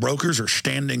 Midas brokers are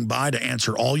standing by to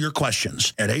answer all your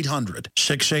questions at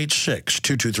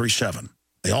 800-686-2237.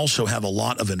 They also have a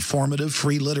lot of informative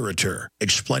free literature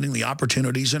explaining the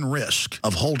opportunities and risk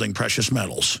of holding precious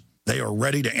metals. They are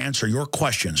ready to answer your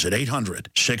questions at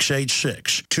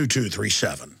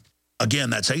 800-686-2237. Again,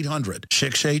 that's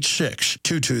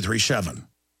 800-686-2237.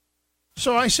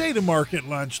 So I say to Mark at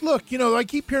lunch, look, I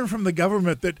keep hearing from the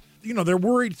government that, they're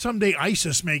worried someday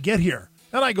ISIS may get here.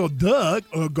 And I go, Doug,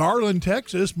 Garland,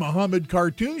 Texas, Muhammad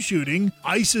cartoon shooting,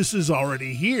 ISIS is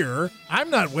already here. I'm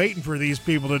not waiting for these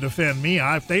people to defend me.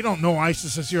 If they don't know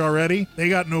ISIS is here already, they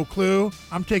got no clue.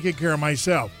 I'm taking care of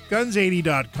myself.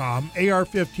 Guns80.com,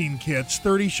 AR-15 kits,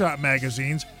 30-shot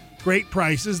magazines, great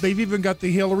prices. They've even got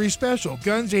the Hillary special.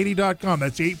 Guns80.com.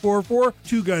 That's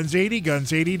 844-2-GUNS80,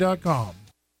 Guns80.com.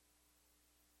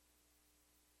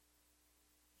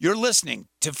 You're listening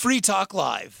to Free Talk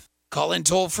Live. Call in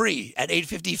toll-free at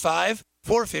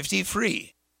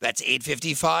 855-450-FREE. That's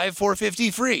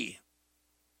 855-450-FREE.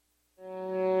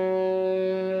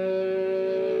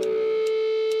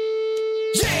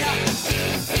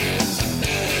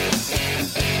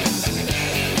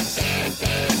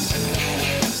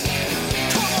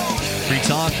 Free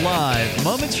Talk Live.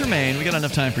 Moments remain. We got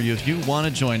enough time for you if you want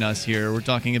to join us here. We're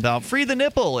talking about Free the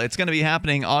Nipple. It's going to be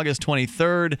happening August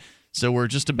 23rd. So we're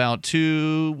just about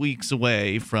 2 weeks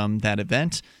away from that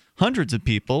event. Hundreds of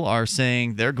people are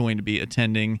saying they're going to be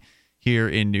attending here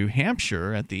in New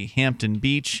Hampshire at the Hampton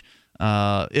Beach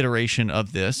iteration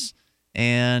of this.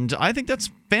 And I think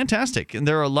that's fantastic. And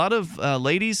there are a lot of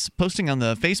ladies posting on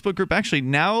the Facebook group. Actually,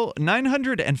 now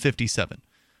 957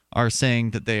 are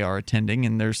saying that they are attending,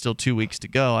 and there's still 2 weeks to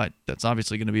go. That's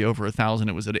obviously going to be over 1,000.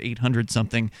 It was at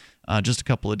 800-something just a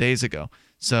couple of days ago.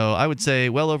 So I would say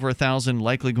well over 1,000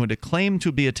 likely going to claim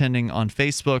to be attending on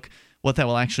Facebook. What that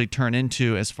will actually turn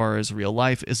into as far as real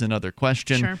life is another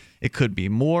question. Sure. It could be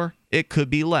more. It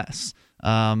could be less.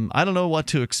 I don't know what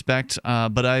to expect,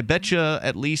 but I bet you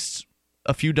at least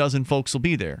a few dozen folks will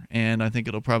be there, and I think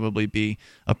it'll probably be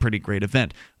a pretty great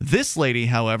event. This lady,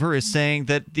 however, is saying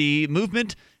that the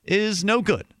movement is no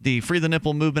good. The Free the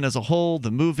Nipple movement as a whole,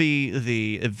 the movie,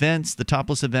 the events, the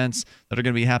topless events that are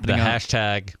going to be happening. The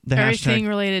hashtag. Everything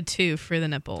related to Free the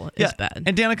Nipple is bad.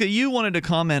 And Danica, you wanted to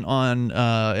comment on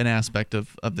an aspect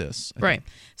of this. Right.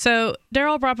 So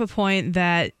Darryl brought up a point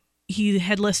that he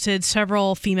had listed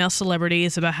several female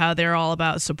celebrities about how they're all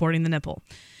about supporting the nipple,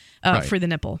 Free the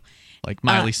Nipple. Like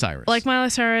Miley Cyrus. Like Miley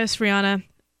Cyrus, Rihanna.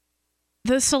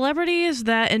 The celebrities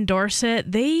that endorse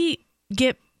it, they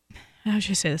get... How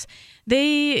should I say this?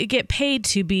 They get paid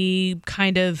to be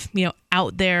kind of,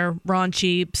 out there,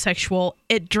 raunchy, sexual.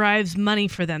 It drives money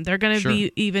for them. They're going to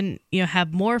be even,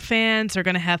 have more fans. They're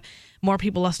going to have more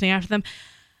people listening after them.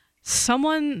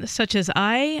 Someone such as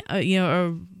I,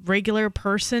 a regular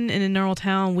person in a normal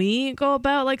town, we go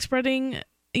about like spreading,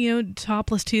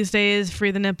 Topless Tuesdays, Free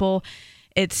the Nipple.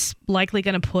 It's likely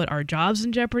going to put our jobs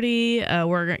in jeopardy.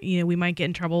 We might get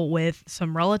in trouble with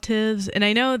some relatives. And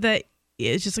I know that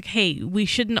it's just like, hey, we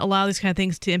shouldn't allow these kind of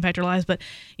things to impact our lives. But,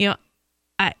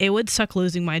 it would suck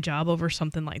losing my job over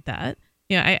something like that.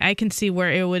 I can see where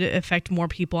it would affect more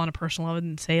people on a personal level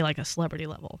than, say, like a celebrity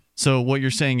level. So what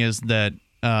you're saying is that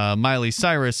Miley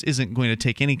Cyrus isn't going to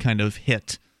take any kind of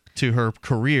hit to her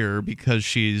career because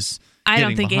she's I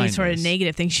don't think any sort of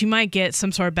negative thing. She might get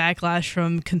some sort of backlash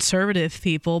from conservative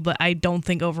people, but I don't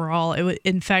think overall it would,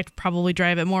 in fact, probably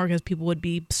drive it more because people would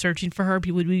be searching for her.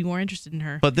 People would be more interested in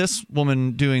her. But this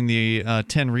woman doing the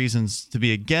 10 reasons to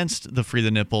be against the Free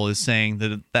the Nipple is saying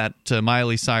that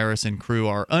Miley Cyrus and crew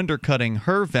are undercutting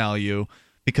her value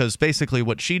because basically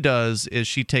what she does is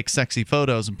she takes sexy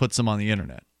photos and puts them on the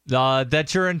internet.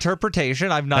 That's your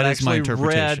interpretation. I've not actually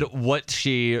read what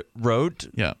she wrote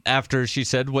after she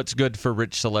said what's good for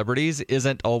rich celebrities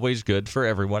isn't always good for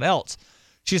everyone else.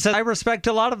 She said, I respect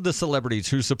a lot of the celebrities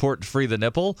who support Free the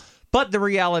Nipple, but the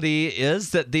reality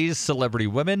is that these celebrity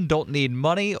women don't need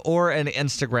money or an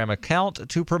Instagram account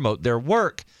to promote their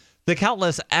work. The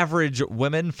countless average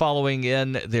women following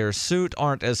in their suit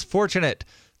aren't as fortunate.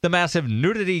 The massive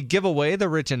nudity giveaway the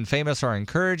rich and famous are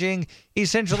encouraging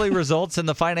essentially results in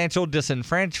the financial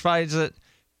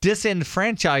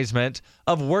disenfranchisement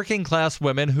of working-class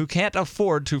women who can't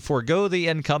afford to forego the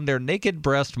income their naked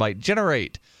breast might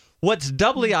generate. What's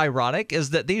doubly ironic is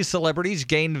that these celebrities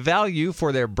gain value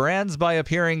for their brands by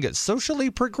appearing socially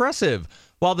progressive,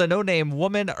 while the no-name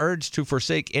women urged to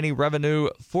forsake any revenue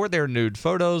for their nude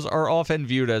photos are often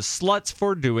viewed as sluts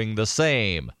for doing the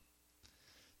same.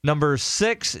 Number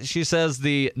 6, she says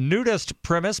the nudist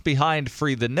premise behind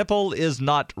Free the Nipple is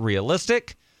not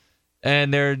realistic.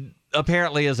 And there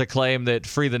apparently is a claim that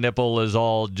Free the Nipple is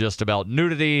all just about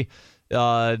nudity.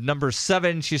 Number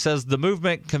 7, she says the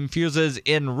movement confuses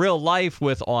in real life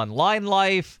with online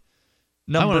life.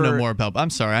 I want to know more about. I'm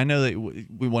sorry, I know that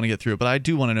we want to get through it, but I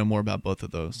do want to know more about both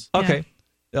of those. Okay.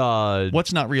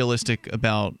 What's not realistic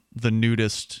about the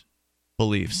nudist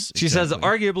beliefs? She says,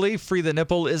 arguably, Free the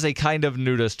Nipple is a kind of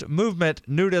nudist movement.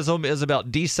 Nudism is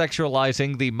about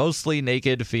desexualizing the mostly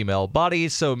naked female body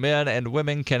so men and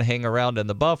women can hang around in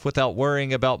the buff without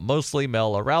worrying about mostly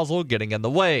male arousal getting in the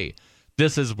way.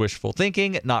 This is wishful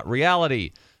thinking, not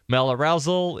reality. Male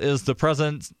arousal is the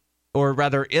presence, or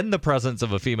rather in the presence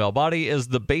of a female body, is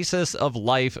the basis of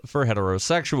life for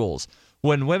heterosexuals.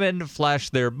 When women flash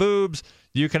their boobs,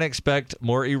 you can expect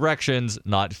more erections,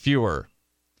 not fewer.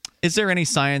 Is there any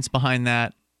science behind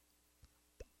that?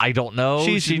 I don't know.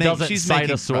 She doesn't cite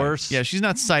a source. Right. Yeah, she's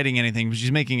not citing anything, but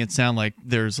she's making it sound like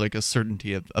there's like a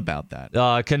certainty about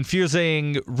that.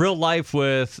 Confusing real life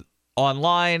with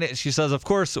online. She says, of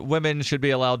course, women should be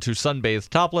allowed to sunbathe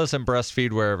topless and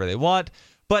breastfeed wherever they want.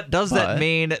 But does that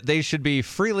mean they should be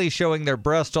freely showing their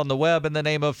breast on the web in the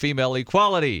name of female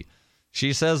equality?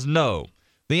 She says no.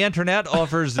 The internet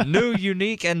offers new,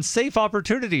 unique, and safe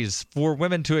opportunities for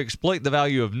women to exploit the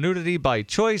value of nudity by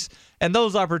choice, and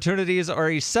those opportunities are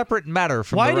a separate matter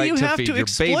from the right to feed your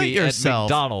baby at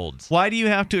McDonald's. Why do you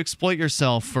have to exploit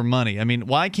yourself for money? I mean,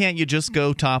 why can't you just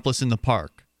go topless in the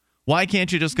park? Why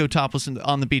can't you just go topless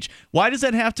on the beach? Why does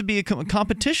that have to be a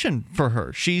competition for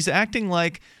her? She's acting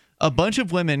like a bunch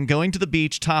of women going to the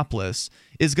beach topless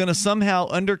is going to somehow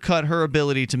undercut her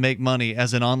ability to make money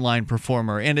as an online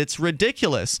performer, and it's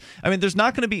ridiculous. I mean, there's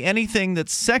not going to be anything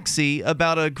that's sexy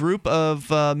about a group of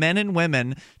men and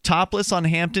women topless on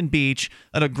Hampton Beach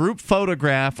at a group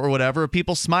photograph or whatever, of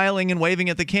people smiling and waving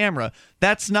at the camera.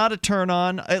 That's not a turn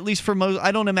on, at least for most.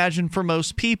 I don't imagine for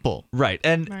most people. Right,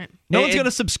 and no one's going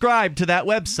to subscribe to that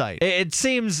website. It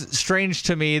seems strange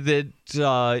to me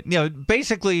that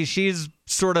basically she's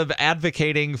sort of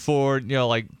advocating for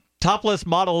like topless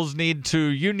models need to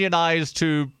unionize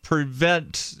to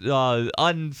prevent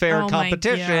unfair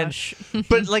competition.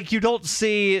 But like, you don't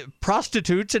see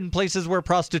prostitutes in places where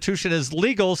prostitution is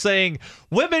legal saying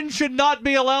women should not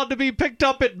be allowed to be picked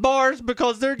up at bars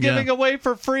because they're giving away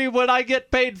for free what I get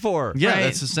paid for. Yeah,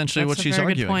 that's essentially what she's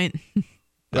arguing.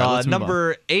 Good point.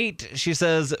 Number 8, she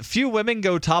says few women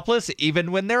go topless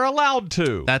even when they're allowed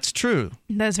to. That's true.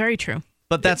 That's very true.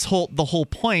 But that's the whole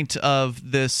point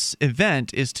of this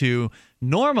event is to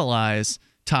normalize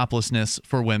toplessness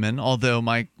for women, although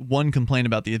my one complaint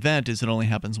about the event is it only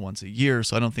happens once a year,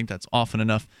 so I don't think that's often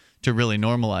enough to really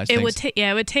normalize things.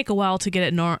 It would take a while to get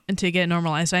it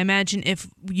normalized. I imagine if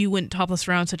you went topless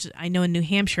around, such as I know in New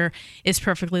Hampshire, it's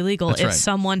perfectly legal. That's right.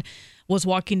 Someone was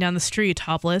walking down the street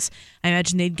topless, I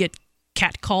imagine they'd get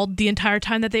catcalled the entire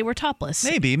time that they were topless.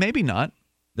 Maybe not.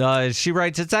 She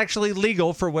writes, it's actually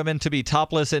legal for women to be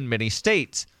topless in many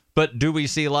states. But do we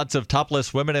see lots of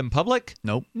topless women in public?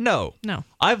 Nope. No.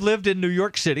 I've lived in New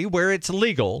York City where it's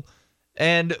legal,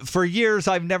 and for years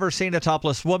I've never seen a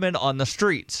topless woman on the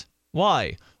streets.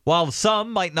 Why? While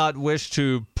some might not wish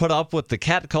to put up with the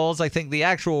catcalls, I think the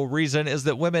actual reason is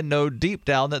that women know deep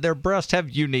down that their breasts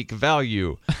have unique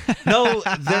value. No,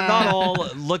 they're not all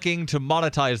looking to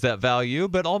monetize that value,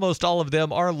 but almost all of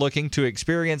them are looking to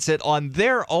experience it on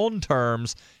their own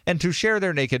terms and to share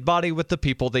their naked body with the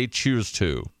people they choose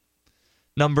to.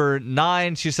 Number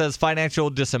 9, she says financial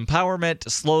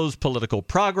disempowerment slows political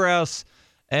progress.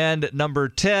 And number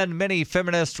 10, many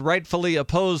feminists rightfully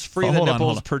oppose Free the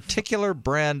Nipple's particular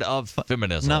brand of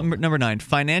feminism. Number 9,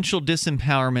 financial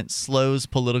disempowerment slows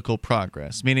political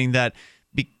progress, meaning that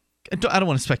I don't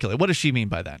want to speculate. What does she mean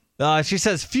by that? She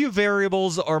says few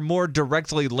variables are more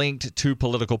directly linked to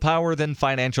political power than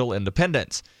financial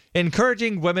independence.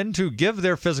 Encouraging women to give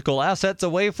their physical assets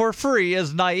away for free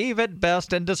is naive at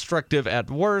best and destructive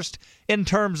at worst in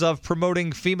terms of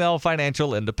promoting female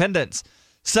financial independence.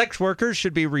 Sex workers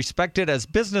should be respected as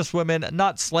businesswomen,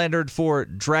 not slandered for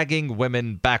dragging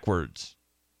women backwards.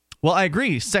 Well, I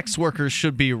agree. Sex workers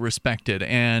should be respected,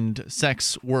 and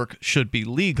sex work should be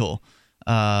legal.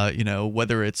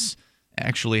 Whether it's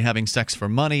actually having sex for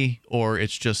money or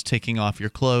it's just taking off your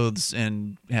clothes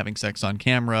and having sex on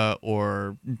camera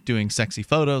or doing sexy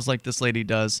photos like this lady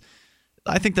does.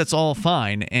 I think that's all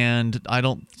fine, and I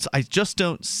just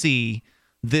don't see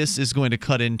this is going to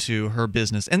cut into her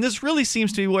business. And this really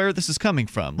seems to be where this is coming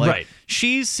from. Right.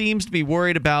 She seems to be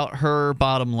worried about her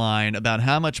bottom line, about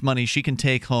how much money she can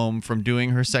take home from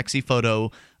doing her sexy photo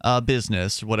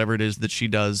business, whatever it is that she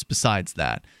does besides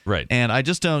that. Right. And I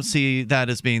just don't see that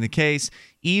as being the case,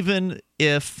 even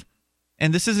if,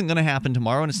 and this isn't going to happen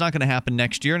tomorrow, and it's not going to happen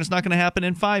next year, and it's not going to happen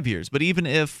in 5 years, but even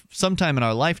if sometime in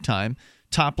our lifetime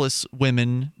topless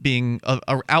women being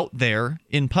are out there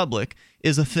in public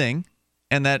is a thing,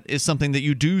 and that is something that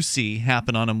you do see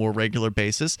happen on a more regular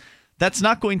basis, that's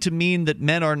not going to mean that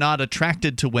men are not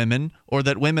attracted to women or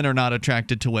that women are not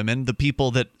attracted to women. The people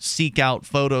that seek out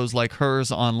photos like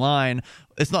hers online,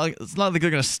 it's not like they're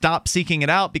going to stop seeking it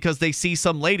out because they see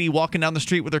some lady walking down the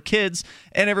street with her kids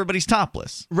and everybody's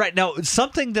topless. Right. Now,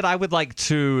 something that I would like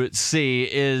to see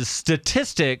is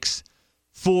statistics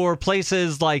for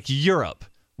places like Europe,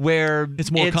 where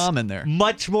it's more common there.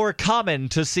 Much more common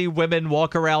to see women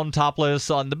walk around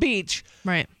topless on the beach.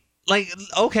 Right. Like,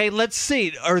 okay, let's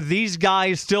see. Are these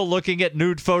guys still looking at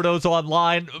nude photos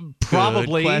online?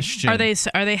 Probably. Good question.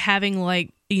 Are they having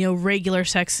like, regular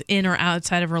sex in or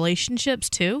outside of relationships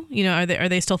too? Are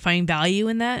they still finding value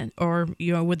in that, or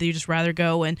would they just rather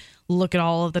go and look at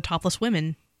all of the topless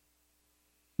women?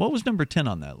 What was number 10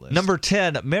 on that list? Number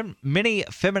 10, many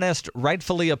feminists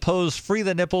rightfully oppose Free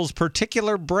the Nipple's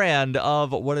particular brand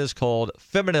of what is called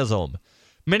feminism.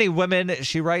 Many women,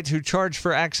 she writes, who charge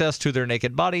for access to their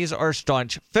naked bodies are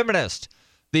staunch feminists.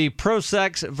 The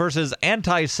pro-sex versus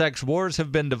anti-sex wars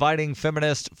have been dividing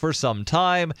feminists for some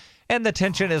time, and the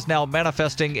tension is now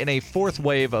manifesting in a fourth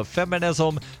wave of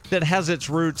feminism that has its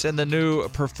roots in the new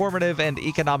performative and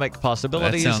economic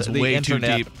possibilities the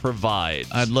internet provides.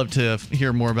 I'd love to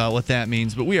hear more about what that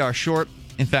means, but we are short.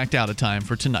 In fact, out of time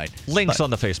for tonight. Links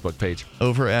on the Facebook page.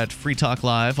 Over at Free Talk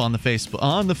Live on the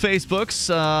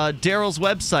Facebooks. Darryl's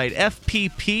website,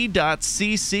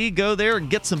 fpp.cc. Go there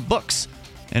and get some books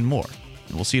and more.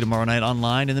 And we'll see you tomorrow night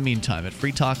online in the meantime at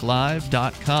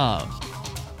freetalklive.com.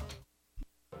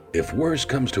 If worst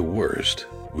comes to worst,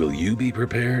 will you be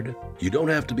prepared? You don't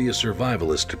have to be a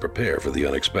survivalist to prepare for the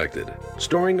unexpected.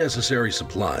 Storing necessary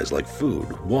supplies like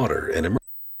food, water, and